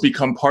almost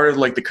become part of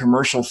the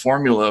commercial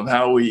formula of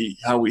how we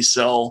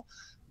sell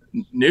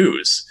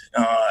news.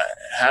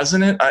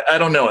 hasn't it? I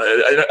don't know.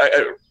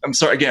 I'm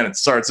sorry. Again,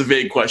 it's a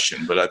vague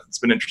question, but it's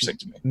been interesting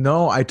to me.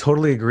 No, I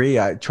totally agree.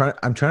 I'm trying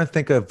to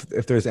think of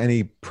if there's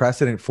any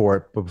precedent for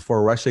it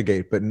before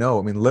Russiagate, but no,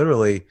 I mean,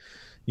 literally,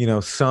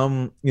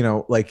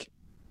 like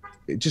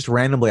just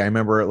randomly, I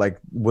remember like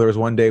there was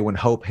one day when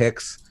Hope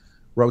Hicks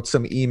wrote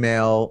some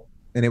email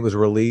and it was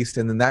released,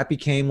 and then that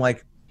became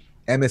like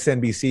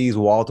MSNBC's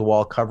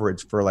wall-to-wall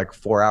coverage for like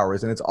 4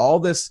 hours. And it's all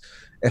this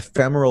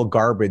ephemeral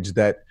garbage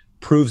that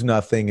proves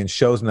nothing and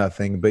shows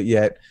nothing, but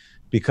yet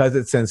because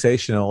it's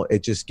sensational,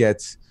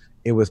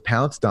 it was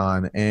pounced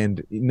on.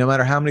 And no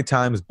matter how many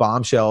times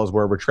bombshells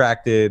were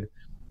retracted,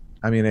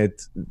 I mean,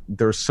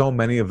 there's so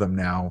many of them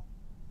now.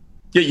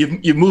 Yeah,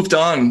 you moved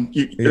on.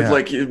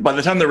 Like by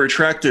the time they're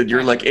retracted,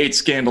 you're like 8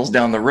 scandals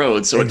down the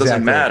road, so it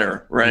doesn't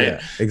matter, right?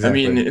 Yeah,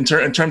 exactly. I mean, in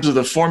terms of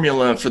the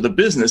formula for the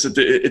business,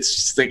 it's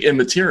just like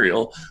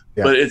immaterial.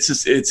 Yeah. But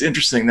it's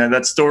interesting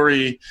that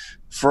story,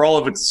 for all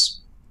of its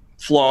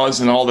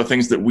flaws and all the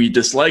things that we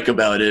dislike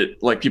about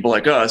it, like people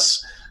like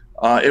us,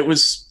 it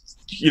was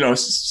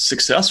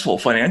successful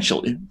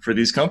financially for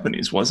these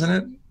companies, wasn't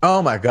it?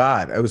 Oh my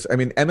God.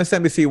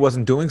 MSNBC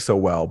wasn't doing so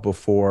well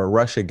before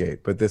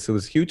Russiagate, but this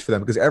was huge for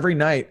them because every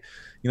night,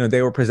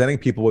 they were presenting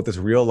people with this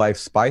real life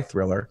spy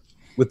thriller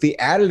with the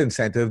added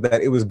incentive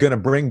that it was going to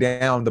bring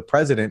down the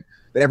president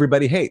that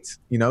everybody hates,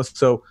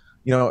 So,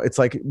 it's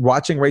like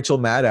watching Rachel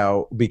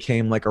Maddow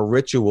became like a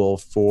ritual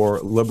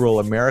for liberal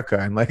America.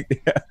 And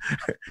like,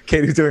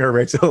 Katie's doing her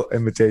Rachel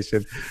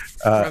imitation.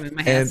 Rubbing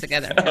my hands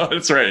together. Oh,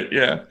 that's right.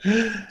 Yeah.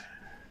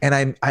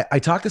 And I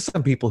talked to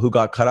some people who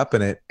got caught up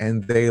in it,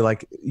 and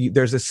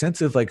there's a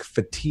sense of like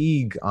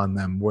fatigue on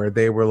them where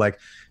they were like,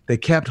 they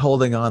kept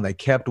holding on, they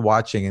kept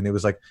watching. And it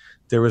was like,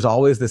 there was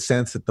always the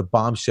sense that the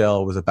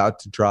bombshell was about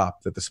to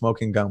drop, that the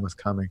smoking gun was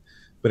coming,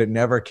 but it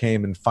never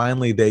came. And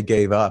finally they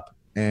gave up,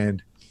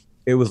 and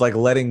it was like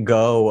letting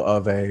go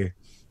of a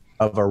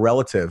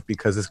relative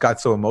because it's got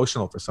so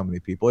emotional for so many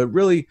people.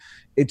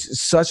 It's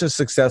such a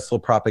successful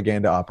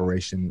propaganda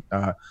operation.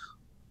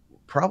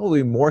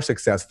 Probably more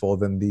successful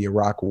than the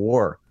Iraq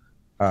War.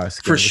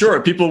 For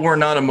sure. People were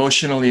not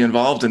emotionally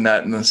involved in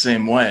that in the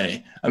same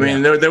way. I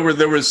mean,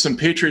 there was some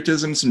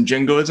patriotism, some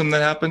jingoism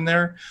that happened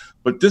there,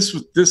 but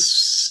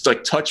this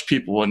like touched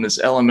people in this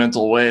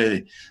elemental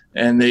way,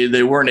 and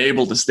they weren't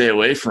able to stay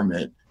away from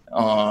it.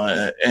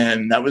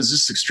 And that was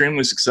just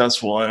extremely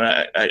successful.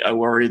 And I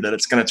worry that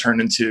it's going to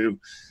turn into,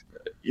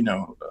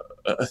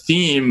 a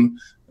theme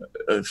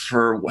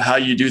for how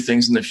you do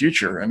things in the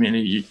future. I mean,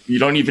 you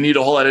don't even need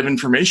a whole lot of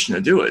information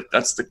to do it.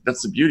 That's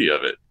the beauty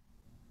of it.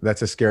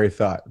 That's a scary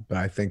thought, but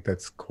I think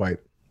that's quite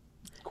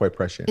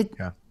prescient.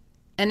 Yeah.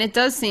 And it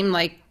does seem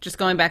like, just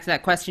going back to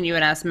that question you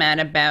had asked Matt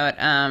about,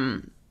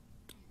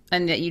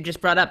 and that you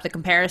just brought up, the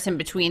comparison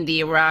between the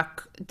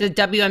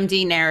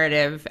WMD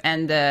narrative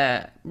and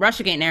the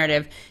Russiagate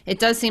narrative, it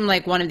does seem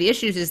like one of the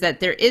issues is that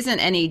there isn't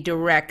any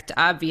direct,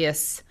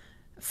 obvious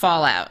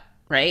fallout.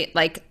 Right?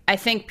 Like, I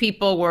think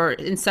people were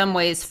in some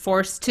ways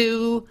forced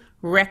to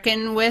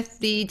reckon with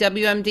the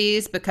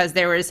WMDs because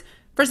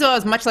first of all, it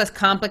was much less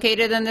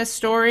complicated than this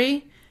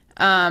story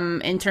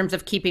in terms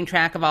of keeping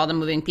track of all the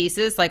moving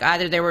pieces. Like,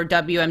 either there were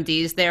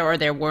WMDs there or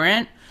there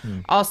weren't.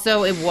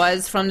 Also, it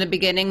was from the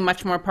beginning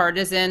much more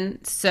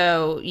partisan.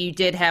 So you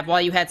did have,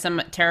 while you had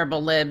some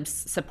terrible libs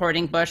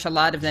supporting Bush, a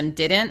lot of them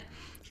didn't.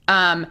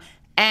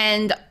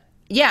 And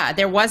yeah,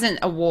 there wasn't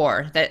a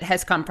war that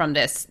has come from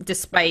this,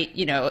 despite,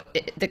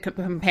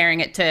 comparing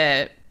it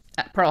to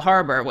Pearl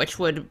Harbor, which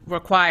would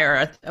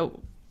require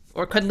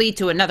or could lead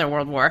to another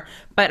world war.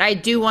 But I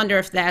do wonder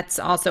if that's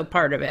also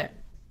part of it.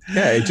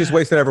 Yeah, it just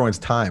wasted everyone's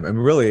time. I mean,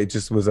 really, it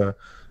just was a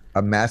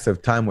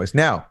massive time waste.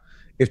 Now,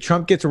 if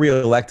Trump gets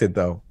reelected,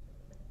 though,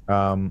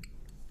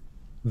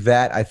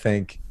 that I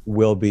think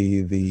will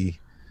be the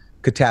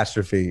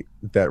catastrophe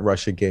that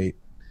Russiagate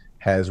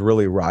has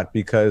really wrought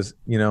because,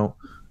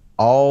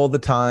 all the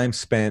time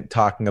spent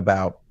talking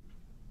about,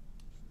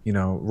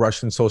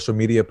 Russian social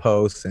media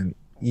posts and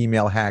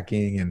email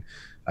hacking and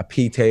a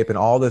P-tape and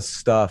all this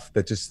stuff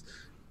that just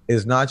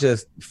is not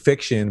just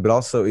fiction, but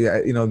also,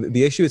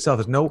 the issue itself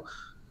is no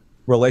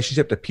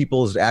relationship to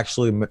people's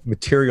actually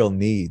material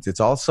needs. It's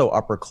also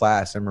upper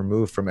class and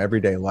removed from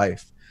everyday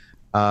life.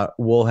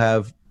 Will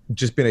have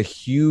just been a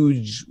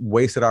huge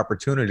wasted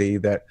opportunity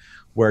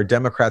where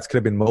Democrats could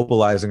have been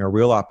mobilizing a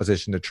real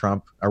opposition to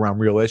Trump around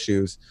real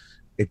issues.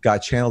 It got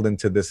channeled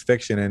into this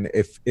fiction. And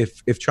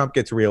if Trump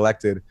gets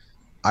reelected,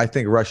 I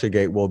think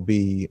Russiagate will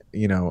be,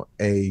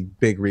 a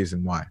big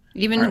reason why.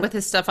 Even with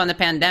his stuff on the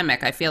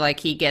pandemic, I feel like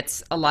he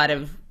gets a lot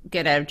of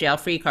get out of jail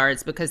free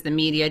cards because the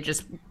media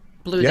just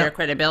blew their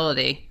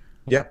credibility.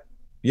 Yeah,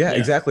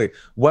 exactly.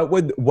 What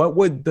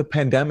would the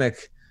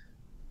pandemic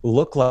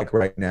look like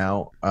right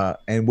now?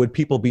 And would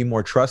people be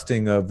more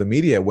trusting of the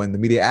media when the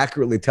media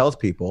accurately tells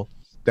people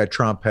that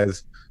Trump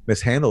has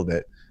mishandled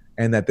it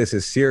and that this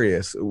is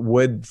serious?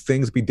 Would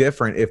things be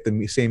different if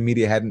the same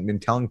media hadn't been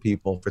telling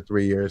people for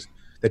 3 years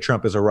that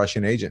Trump is a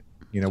Russian agent?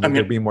 Would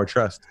there be more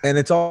trust? And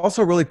it's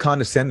also really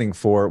condescending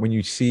for when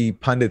you see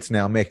pundits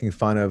now making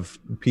fun of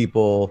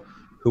people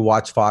who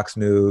watch Fox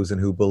News and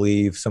who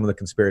believe some of the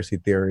conspiracy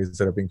theories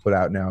that are being put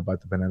out now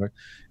about the pandemic,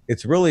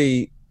 it's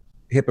really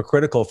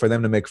hypocritical for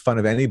them to make fun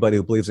of anybody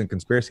who believes in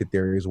conspiracy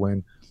theories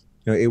when,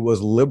 it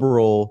was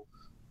liberal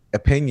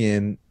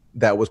opinion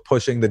that was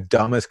pushing the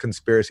dumbest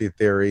conspiracy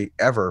theory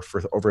ever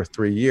for over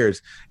 3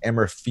 years and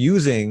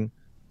refusing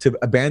to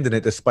abandon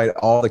it despite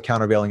all the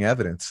countervailing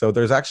evidence. So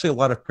there's actually a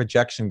lot of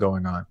projection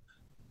going on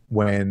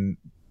when,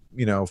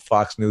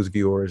 Fox News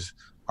viewers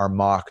are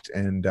mocked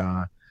and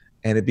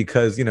it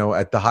because,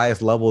 at the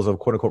highest levels of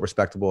quote unquote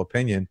respectable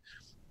opinion,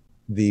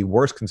 the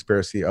worst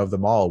conspiracy of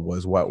them all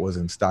was what was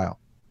in style.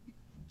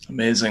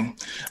 Amazing.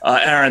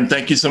 Aaron,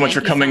 thank you so much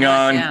for coming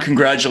on. Yeah.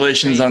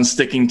 Congratulations on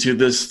sticking to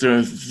this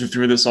through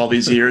this all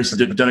these years.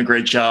 You've done a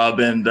great job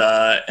and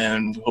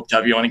hope to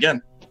have you on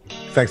again.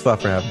 Thanks a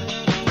lot for having me.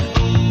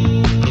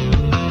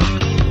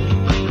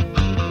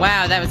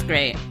 Wow, that was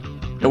great.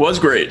 It was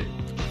great.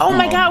 Oh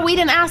my God, we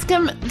didn't ask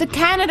him the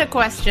Canada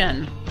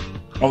question.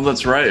 Oh,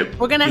 that's right.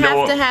 We're going to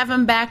have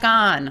him back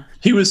on.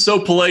 He was so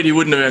polite, he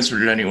wouldn't have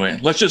answered it anyway.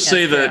 Let's just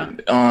say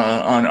that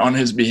on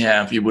his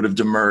behalf, he would have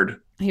demurred.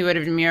 He would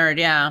have demurred,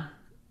 yeah.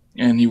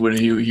 And he would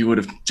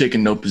have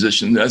taken no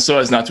position so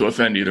as not to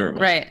offend either of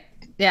us. Right.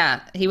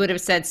 Yeah. He would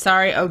have said,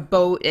 sorry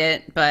about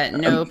it, but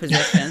no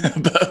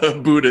position.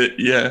 Boot it,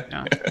 yeah.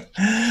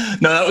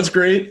 No, that was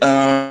great.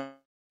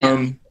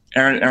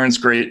 Aaron's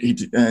great.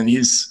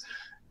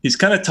 He's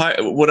kind of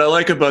tired. What I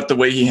like about the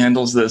way he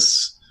handles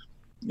this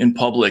in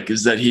public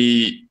is that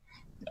he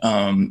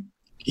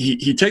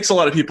takes a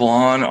lot of people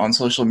on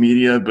social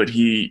media, but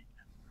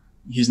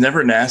he's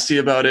never nasty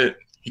about it.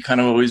 He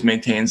kind of always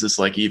maintains this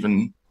like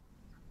even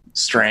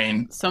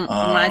strain.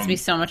 Reminds me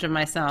so much of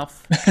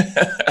myself.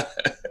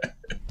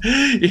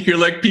 You're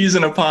like peas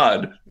in a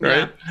pod,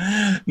 right?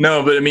 Yeah.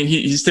 No, but I mean,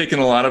 he's taken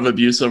a lot of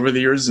abuse over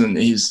the years, and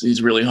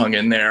he's really hung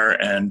in there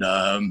and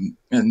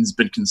has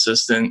been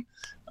consistent.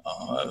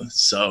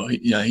 So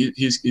yeah,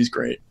 he's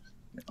great.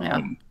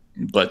 Yeah.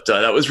 But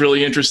that was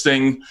really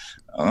interesting.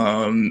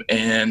 And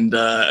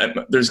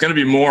there's going to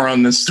be more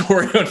on this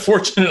story,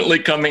 unfortunately,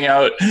 coming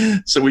out.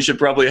 So we should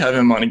probably have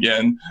him on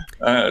again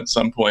at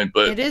some point.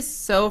 But it is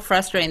so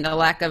frustrating, the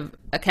lack of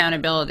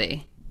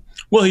accountability.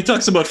 Well, he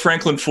talks about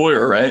Franklin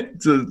Foyer, right?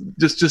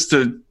 Just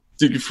to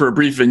for a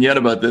brief vignette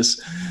about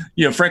this,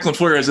 Franklin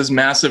Foyer has this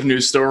massive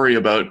news story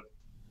about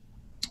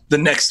the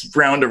next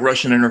round of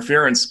Russian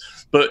interference.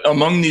 But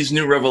among these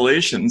new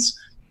revelations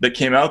that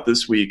came out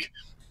this week,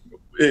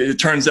 it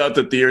turns out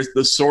that the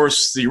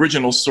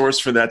original source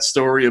for that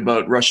story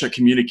about Russia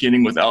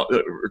communicating with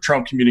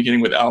Trump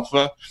communicating with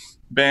Alpha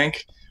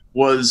Bank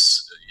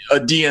was a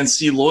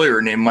DNC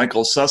lawyer named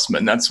Michael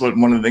Sussman. That's what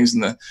one of the things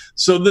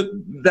so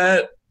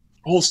that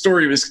whole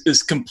story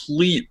is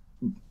complete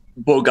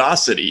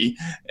bogosity.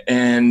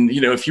 And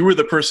if you were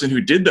the person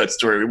who did that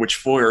story, which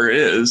Foyer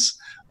is,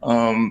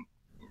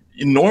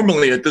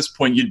 normally at this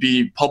point you'd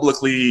be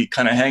publicly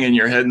kind of hanging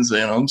your head and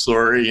saying, "I'm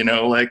sorry,"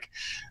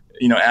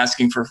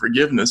 asking for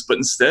forgiveness, but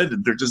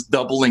instead they're just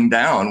doubling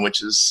down,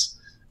 which is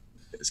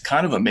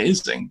kind of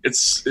amazing.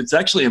 It's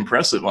actually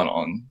impressive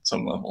on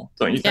some level,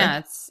 don't you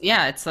think?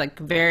 It's like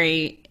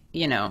very,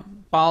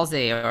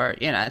 ballsy, or,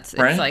 it's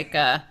like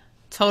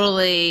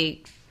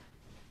totally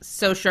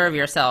so sure of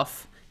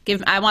yourself.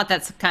 I want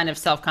that kind of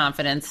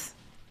self-confidence.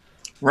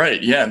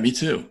 Right. Yeah, me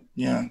too.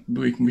 Yeah.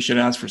 We should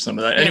ask for some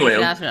of that. Anyway,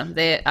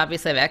 they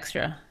obviously have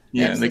extra.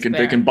 Yeah, they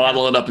can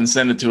bottle it up and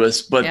send it to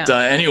us. But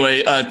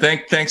anyway,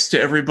 thanks to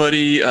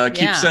everybody.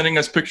 Keep sending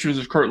us pictures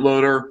of Kurt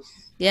Loder.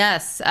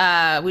 Yes,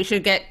 we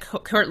should get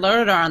Kurt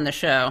Loder on the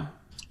show.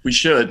 We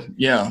should,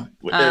 yeah.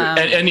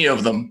 Any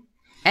of them.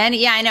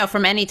 I know,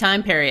 from any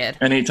time period.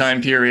 Any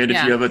time period.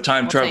 Yeah. If you have a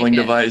time traveling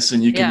device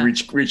and you can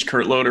reach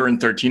Kurt Loder in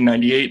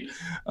 1398,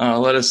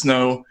 let us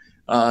know.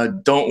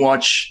 Don't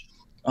watch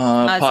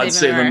Pod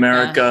Save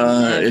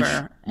America.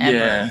 Ever.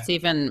 Yeah, it's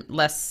even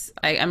less.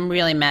 I'm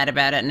really mad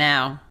about it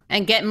now.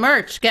 And get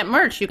merch.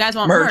 You guys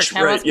want merch?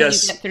 How else can you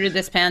get through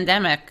this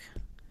pandemic?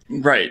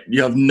 Right.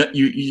 You have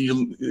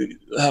you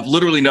have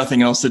literally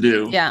nothing else to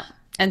do. Yeah.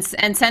 And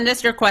send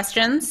us your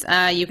questions.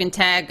 You can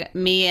tag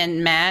me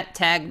and Matt.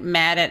 Tag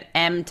Matt at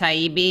M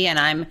Taibbi, and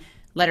I'm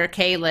letter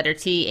K, letter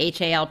T,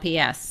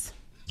 HALPS.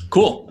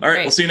 Cool. All right.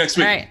 Great. We'll see you next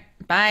week. All right.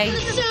 Bye.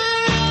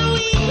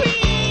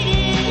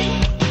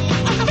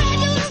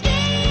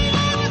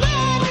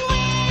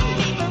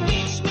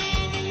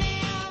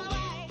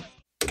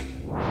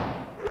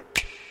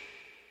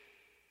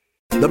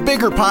 The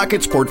Bigger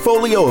Pockets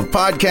portfolio of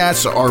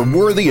podcasts are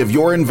worthy of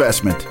your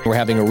investment. We're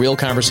having a real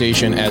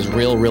conversation as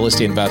real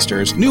estate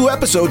investors. New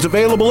episodes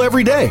available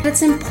every day.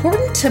 It's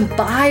important to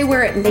buy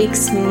where it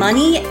makes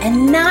money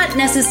and not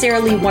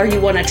necessarily where you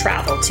want to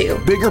travel to.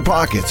 Bigger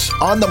Pockets,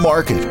 On the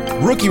Market,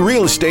 Rookie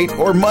Real Estate,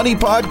 or Money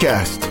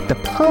Podcast. The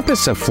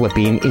purpose of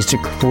flipping is to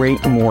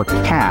create more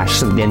cash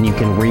so then you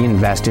can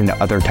reinvest into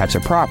other types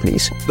of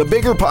properties. The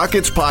Bigger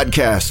Pockets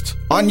Podcast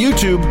on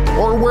YouTube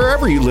or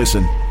wherever you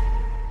listen.